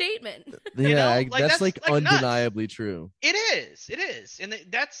true statement. Yeah, that's like undeniably nuts. True. It is, and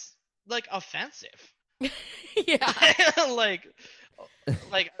that's like offensive. Yeah. like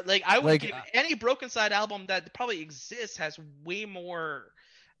I would give any Broken Side album that probably exists has way more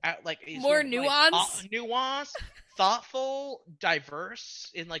more nuance, nuance, thoughtful,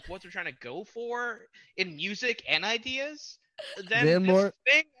 diverse in like what they're trying to go for in music and ideas. Then this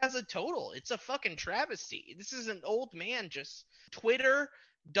thing as a total, it's a fucking travesty. This is an old man. Just Twitter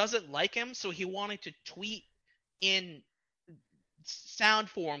doesn't like him, so he wanted to tweet in sound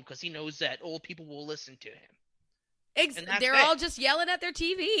form because he knows that old people will listen to him. They're all just yelling at their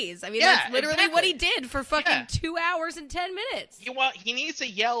TVs. I mean, that's literally what he did for fucking 2 hours and 10 minutes. He needs to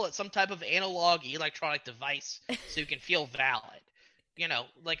yell at some type of analog electronic device so he can feel valid.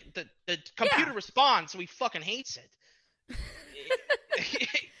 Like the computer responds, so he fucking hates it.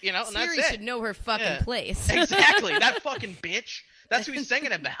 You know, and Siri that's it. should know her fucking place. Exactly. That fucking bitch. That's who he's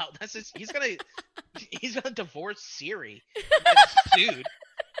singing about. He's gonna divorce Siri. Dude.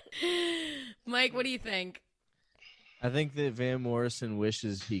 Mike, what do you think? I think that Van Morrison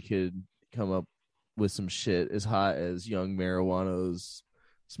wishes he could come up with some shit as hot as Young Marijuana's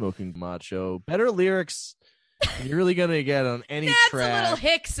Smoking Macho. Better lyrics you're really gonna get on any track. That's a little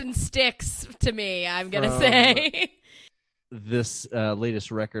hicks and sticks to me, I'm gonna say. This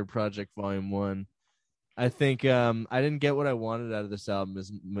latest record, Project Volume 1. I think I didn't get what I wanted out of this album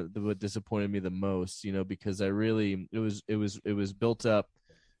is what disappointed me the most, you know, because it was built up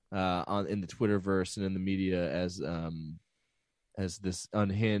in the Twitterverse and in the media as this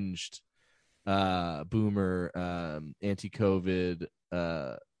unhinged boomer anti-COVID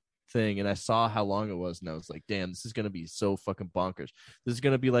thing, and I saw how long it was, and I was like, damn, this is gonna be so fucking bonkers. This is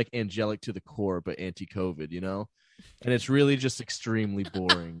gonna be like Angelic to the Core but anti-COVID, you know, and it's really just extremely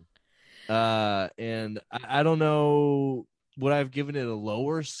boring. And I don't know, would I've given it a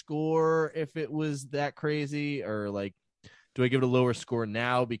lower score if it was that crazy, or like do I give it a lower score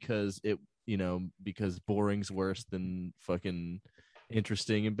now because because boring's worse than fucking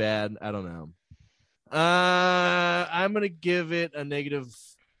interesting and bad? I don't know. I'm gonna give it a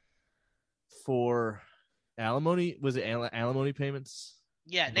 -4 alimony. Was it alimony payments?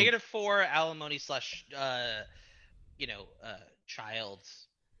 Yeah, -4 alimony / child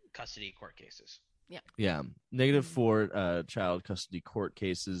custody court cases. Yeah. -4 child custody court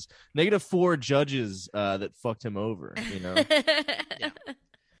cases. -4 judges that fucked him over, you know. Yeah.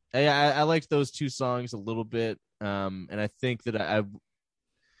 I liked those two songs a little bit. And I think that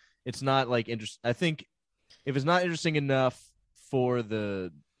it's not like I think if it's not interesting enough for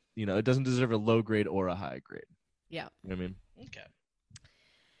the, it doesn't deserve a low grade or a high grade. Yeah. You know what I mean? Okay.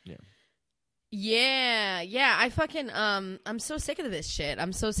 Yeah. I fucking I'm so sick of this shit.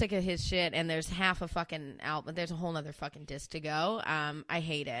 I'm so sick of his shit, and there's half a fucking album. There's a whole other fucking disc to go. I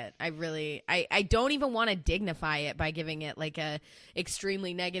hate it. I don't even want to dignify it by giving it like a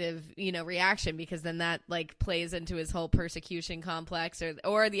extremely negative, reaction, because then that like plays into his whole persecution complex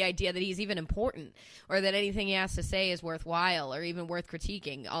or the idea that he's even important or that anything he has to say is worthwhile or even worth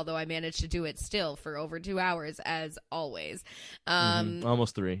critiquing, although I managed to do it still for over 2 hours as always.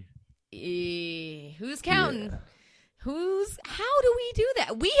 Almost 3. Who's counting? Yeah. How do we do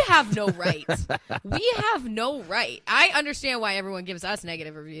that? We have no right. We have no right. I understand why everyone gives us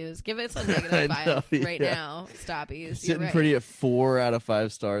negative reviews. Give us a negative 5 right now. Stoppies. Sitting pretty at 4 out of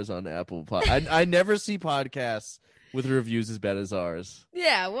 5 stars on Apple Pod. I never see podcasts with reviews as bad as ours.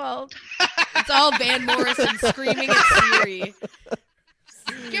 Yeah, well, it's all Van Morrison screaming at Siri.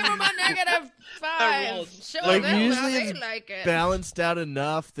 Give him a -5. Show like them usually how they it's like it. balanced out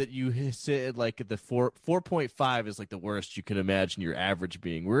enough that you sit at like the 4.5 is like the worst you can imagine your average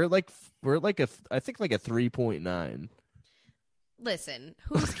being. We're like I think like a 3.9. Listen,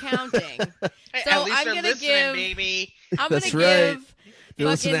 who's counting? Hey, so at least I'm they're gonna listening, give. baby. I'm That's gonna right. give. You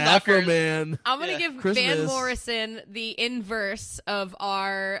listen to Afro Man. I'm gonna give Christmas. Van Morrison the inverse of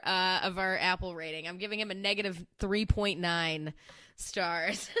our Apple rating. I'm giving him a -3.9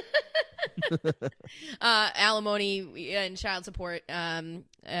 stars. Alimony and child support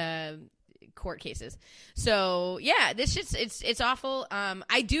court cases. So yeah, this shit's it's awful.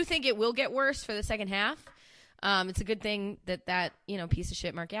 I do think it will get worse for the second half. It's a good thing that piece of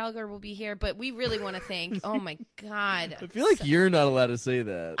shit Mark Gallagher will be here, but we really want to thank. Oh my god! I feel like you're not allowed to say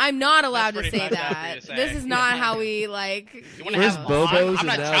that. I'm not allowed to say That's that. to say. This is not how we like. You want to have Bobos I'm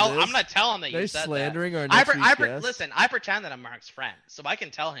not telling that you Nice said slandering that. our next week's guest. Listen, I pretend that I'm Mark's friend, so I can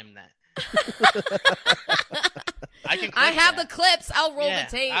tell him that. I have the clips. I'll roll the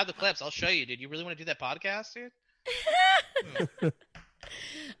tape. I have the clips. I'll show you, dude. You really want to do that podcast, dude?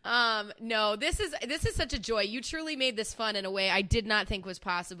 No, this is such a joy. You truly made this fun in a way I did not think was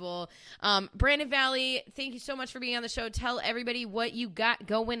possible. Brandon Vallee, thank you so much for being on the show. Tell everybody what you got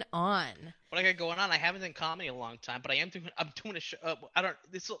going on. What I got going on? I haven't done comedy in a long time, but I'm doing a show.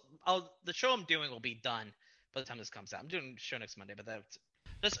 The show I'm doing will be done by the time this comes out. I'm doing a show next Monday, but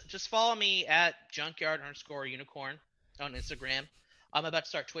just follow me at junkyard_unicorn on Instagram. I'm about to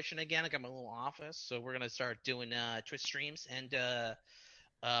start Twitching again. I got my little office, so we're gonna start doing Twitch streams, and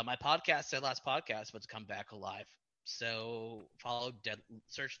my podcast, Dead Last Podcast, about to come back alive. So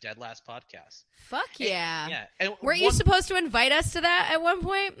search Dead Last Podcast. Fuck yeah! Yeah. And weren't you supposed to invite us to that at one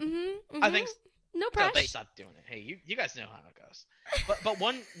point? I think no pressure. They stopped doing it. Hey, you guys know how it goes. But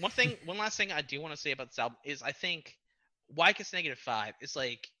one last thing I do want to say about this album is I think why it's -5 is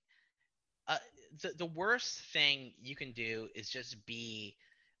like. The worst thing you can do is just be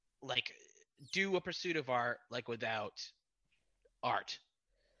like do a pursuit of art like without art.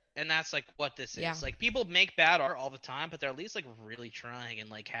 And that's like what this is. Yeah. Like people make bad art all the time, but they're at least like really trying and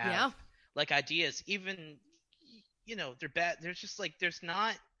like have like ideas. Even they're bad. There's just like there's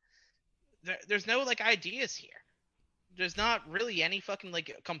no like ideas here. There's not really any fucking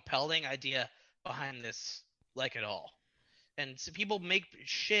like compelling idea behind this like at all. And so people make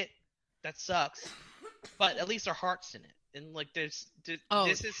shit that sucks, but at least their heart's in it. And like there's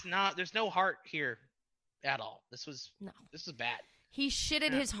no heart here at all. This was bad. He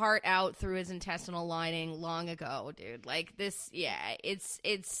shitted his heart out through his intestinal lining long ago, dude. Like this,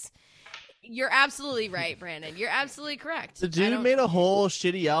 it's. You're absolutely right, Brandon. You're absolutely correct. The dude made a whole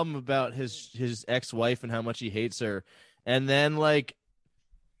shitty album about his ex-wife and how much he hates her, and then like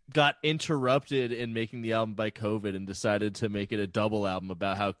got interrupted in making the album by COVID and decided to make it a double album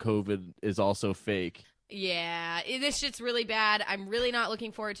about how COVID is also fake. Yeah, this shit's really bad. I'm really not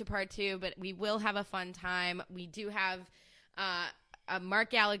looking forward to part 2, but we will have a fun time. We do have a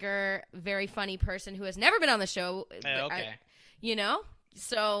Mark Gallagher, very funny person who has never been on the show. Okay.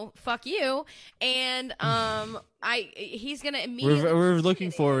 So fuck you. And he's gonna immediately. We're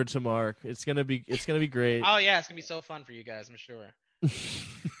looking forward to Mark. It's gonna be great. Oh yeah, it's gonna be so fun for you guys, I'm sure.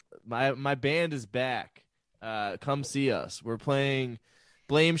 My band is back. Come see us. We're playing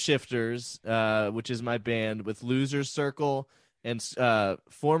Blame Shifters, which is my band, with Losers Circle and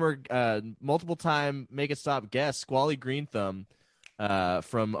former multiple time Make It Stop guest Squally Green Thumb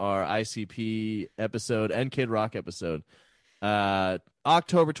from our ICP episode and Kid Rock episode.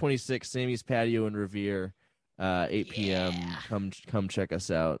 October 26th, Sammy's Patio in Revere, 8 p.m. Come check us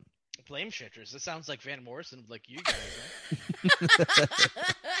out. Blame Shifters. This sounds like Van Morrison, like you guys. Right?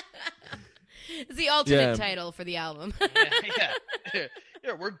 It's the alternate title for the album.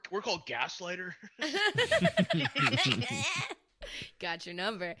 Yeah, we're called Gaslighter. Got your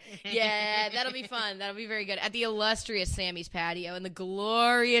number. Yeah, that'll be fun. That'll be very good. At the illustrious Sammy's Patio in the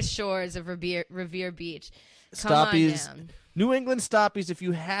glorious shores of Revere Beach. Come Stoppies. on down. New England Stoppies, if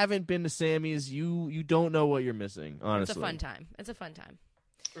you haven't been to Sammy's, you don't know what you're missing, honestly. It's a fun time.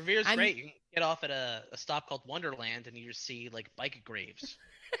 Revere's great. You can get off at a stop called Wonderland, and you just see like bike graves.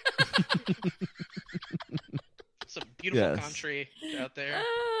 Some beautiful country out there.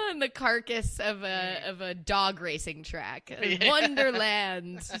 And the carcass of a dog racing track.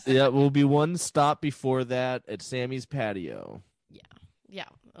 Wonderland. Yeah, we'll be one stop before that at Sammy's Patio. Yeah,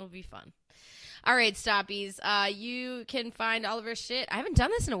 it'll be fun. All right, Stoppies. You can find all of our shit. I haven't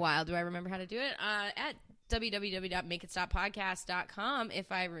done this in a while. Do I remember how to do it? At www.makeitstoppodcast.com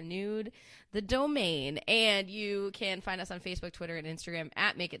if I renewed the domain. And you can find us on Facebook, Twitter, and Instagram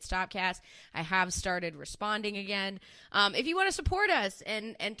at Make It Stopcast. I have started responding again. If you want to support us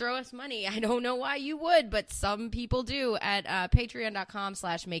and throw us money, I don't know why you would, but some people do at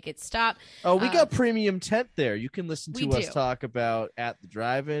patreon.com/makeitstop. Oh, we got premium tent there. You can listen to us talk about At the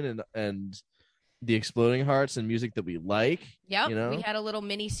Drive-In and the Exploding Hearts and music that we like. Yep. We had a little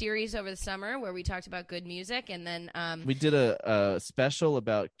mini series over the summer where we talked about good music, and then we did a special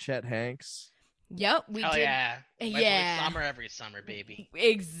about Chet Hanks. Yep, we did. Yeah. Summer every summer, baby.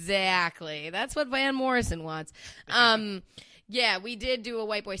 Exactly. That's what Van Morrison wants. Yeah, we did do a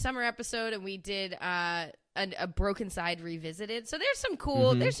White Boy Summer episode, and we did a Broken Side Revisited. So there's some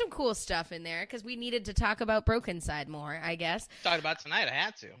cool stuff in there because we needed to talk about Broken Side more, I guess. Talked about tonight. I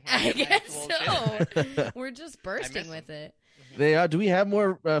had to. I guess so. We're just bursting with it. They are. Do we have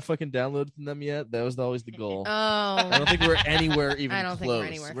more fucking downloads than them yet? That was always the goal. Oh, I don't think we're anywhere even I don't close.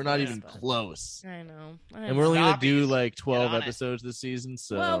 think we're anywhere We're not close, even close. I know. And we're only gonna do like 12 episodes this season.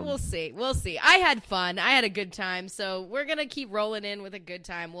 So we'll see. I had fun. I had a good time. So we're gonna keep rolling in with a good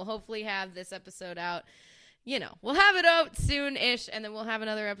time. We'll hopefully have this episode out. We'll have it out soon-ish, and then we'll have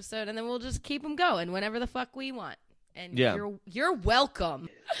another episode, and then we'll just keep them going whenever the fuck we want. And you're welcome.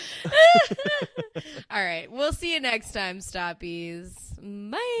 All right. We'll see you next time, Stoppies.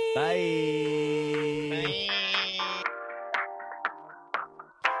 Bye. Bye.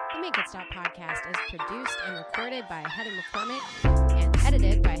 The Make It Stop podcast is produced and recorded by Heather McCormick and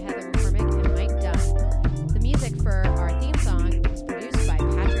edited by Heather McCormick and Mike Dunn. The music for our theme song was produced by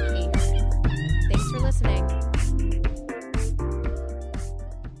Patrick Aher. Thanks for listening.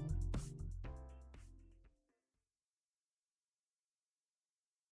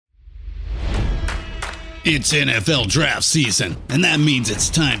 It's NFL draft season, and that means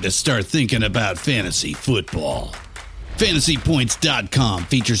it's time to start thinking about fantasy football. FantasyPoints.com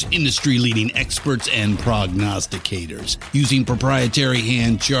features industry-leading experts and prognosticators using proprietary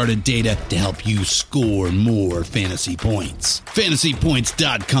hand-charted data to help you score more fantasy points.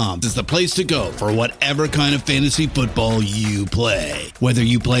 FantasyPoints.com is the place to go for whatever kind of fantasy football you play. Whether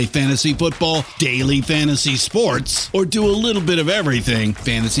you play fantasy football, daily fantasy sports, or do a little bit of everything,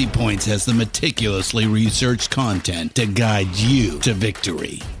 Fantasy Points has the meticulously researched content to guide you to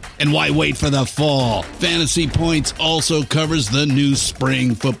victory. And why wait for the fall? Fantasy Points also covers the new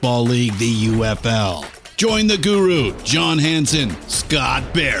spring football league, the UFL. Join the guru, John Hansen,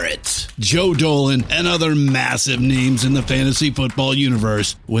 Scott Barrett, Joe Dolan, and other massive names in the fantasy football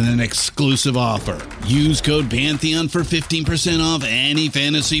universe with an exclusive offer. Use code Pantheon for 15% off any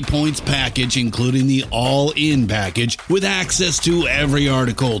Fantasy Points package, including the all-in package, with access to every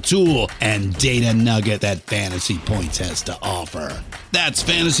article, tool, and data nugget that Fantasy Points has to offer. That's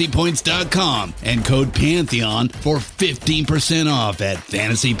FantasyPoints.com and code Pantheon for 15% off at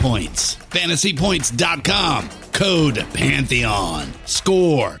Fantasy Points. FantasyPoints.com, code Pantheon.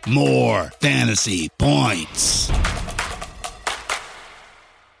 Score more fantasy points.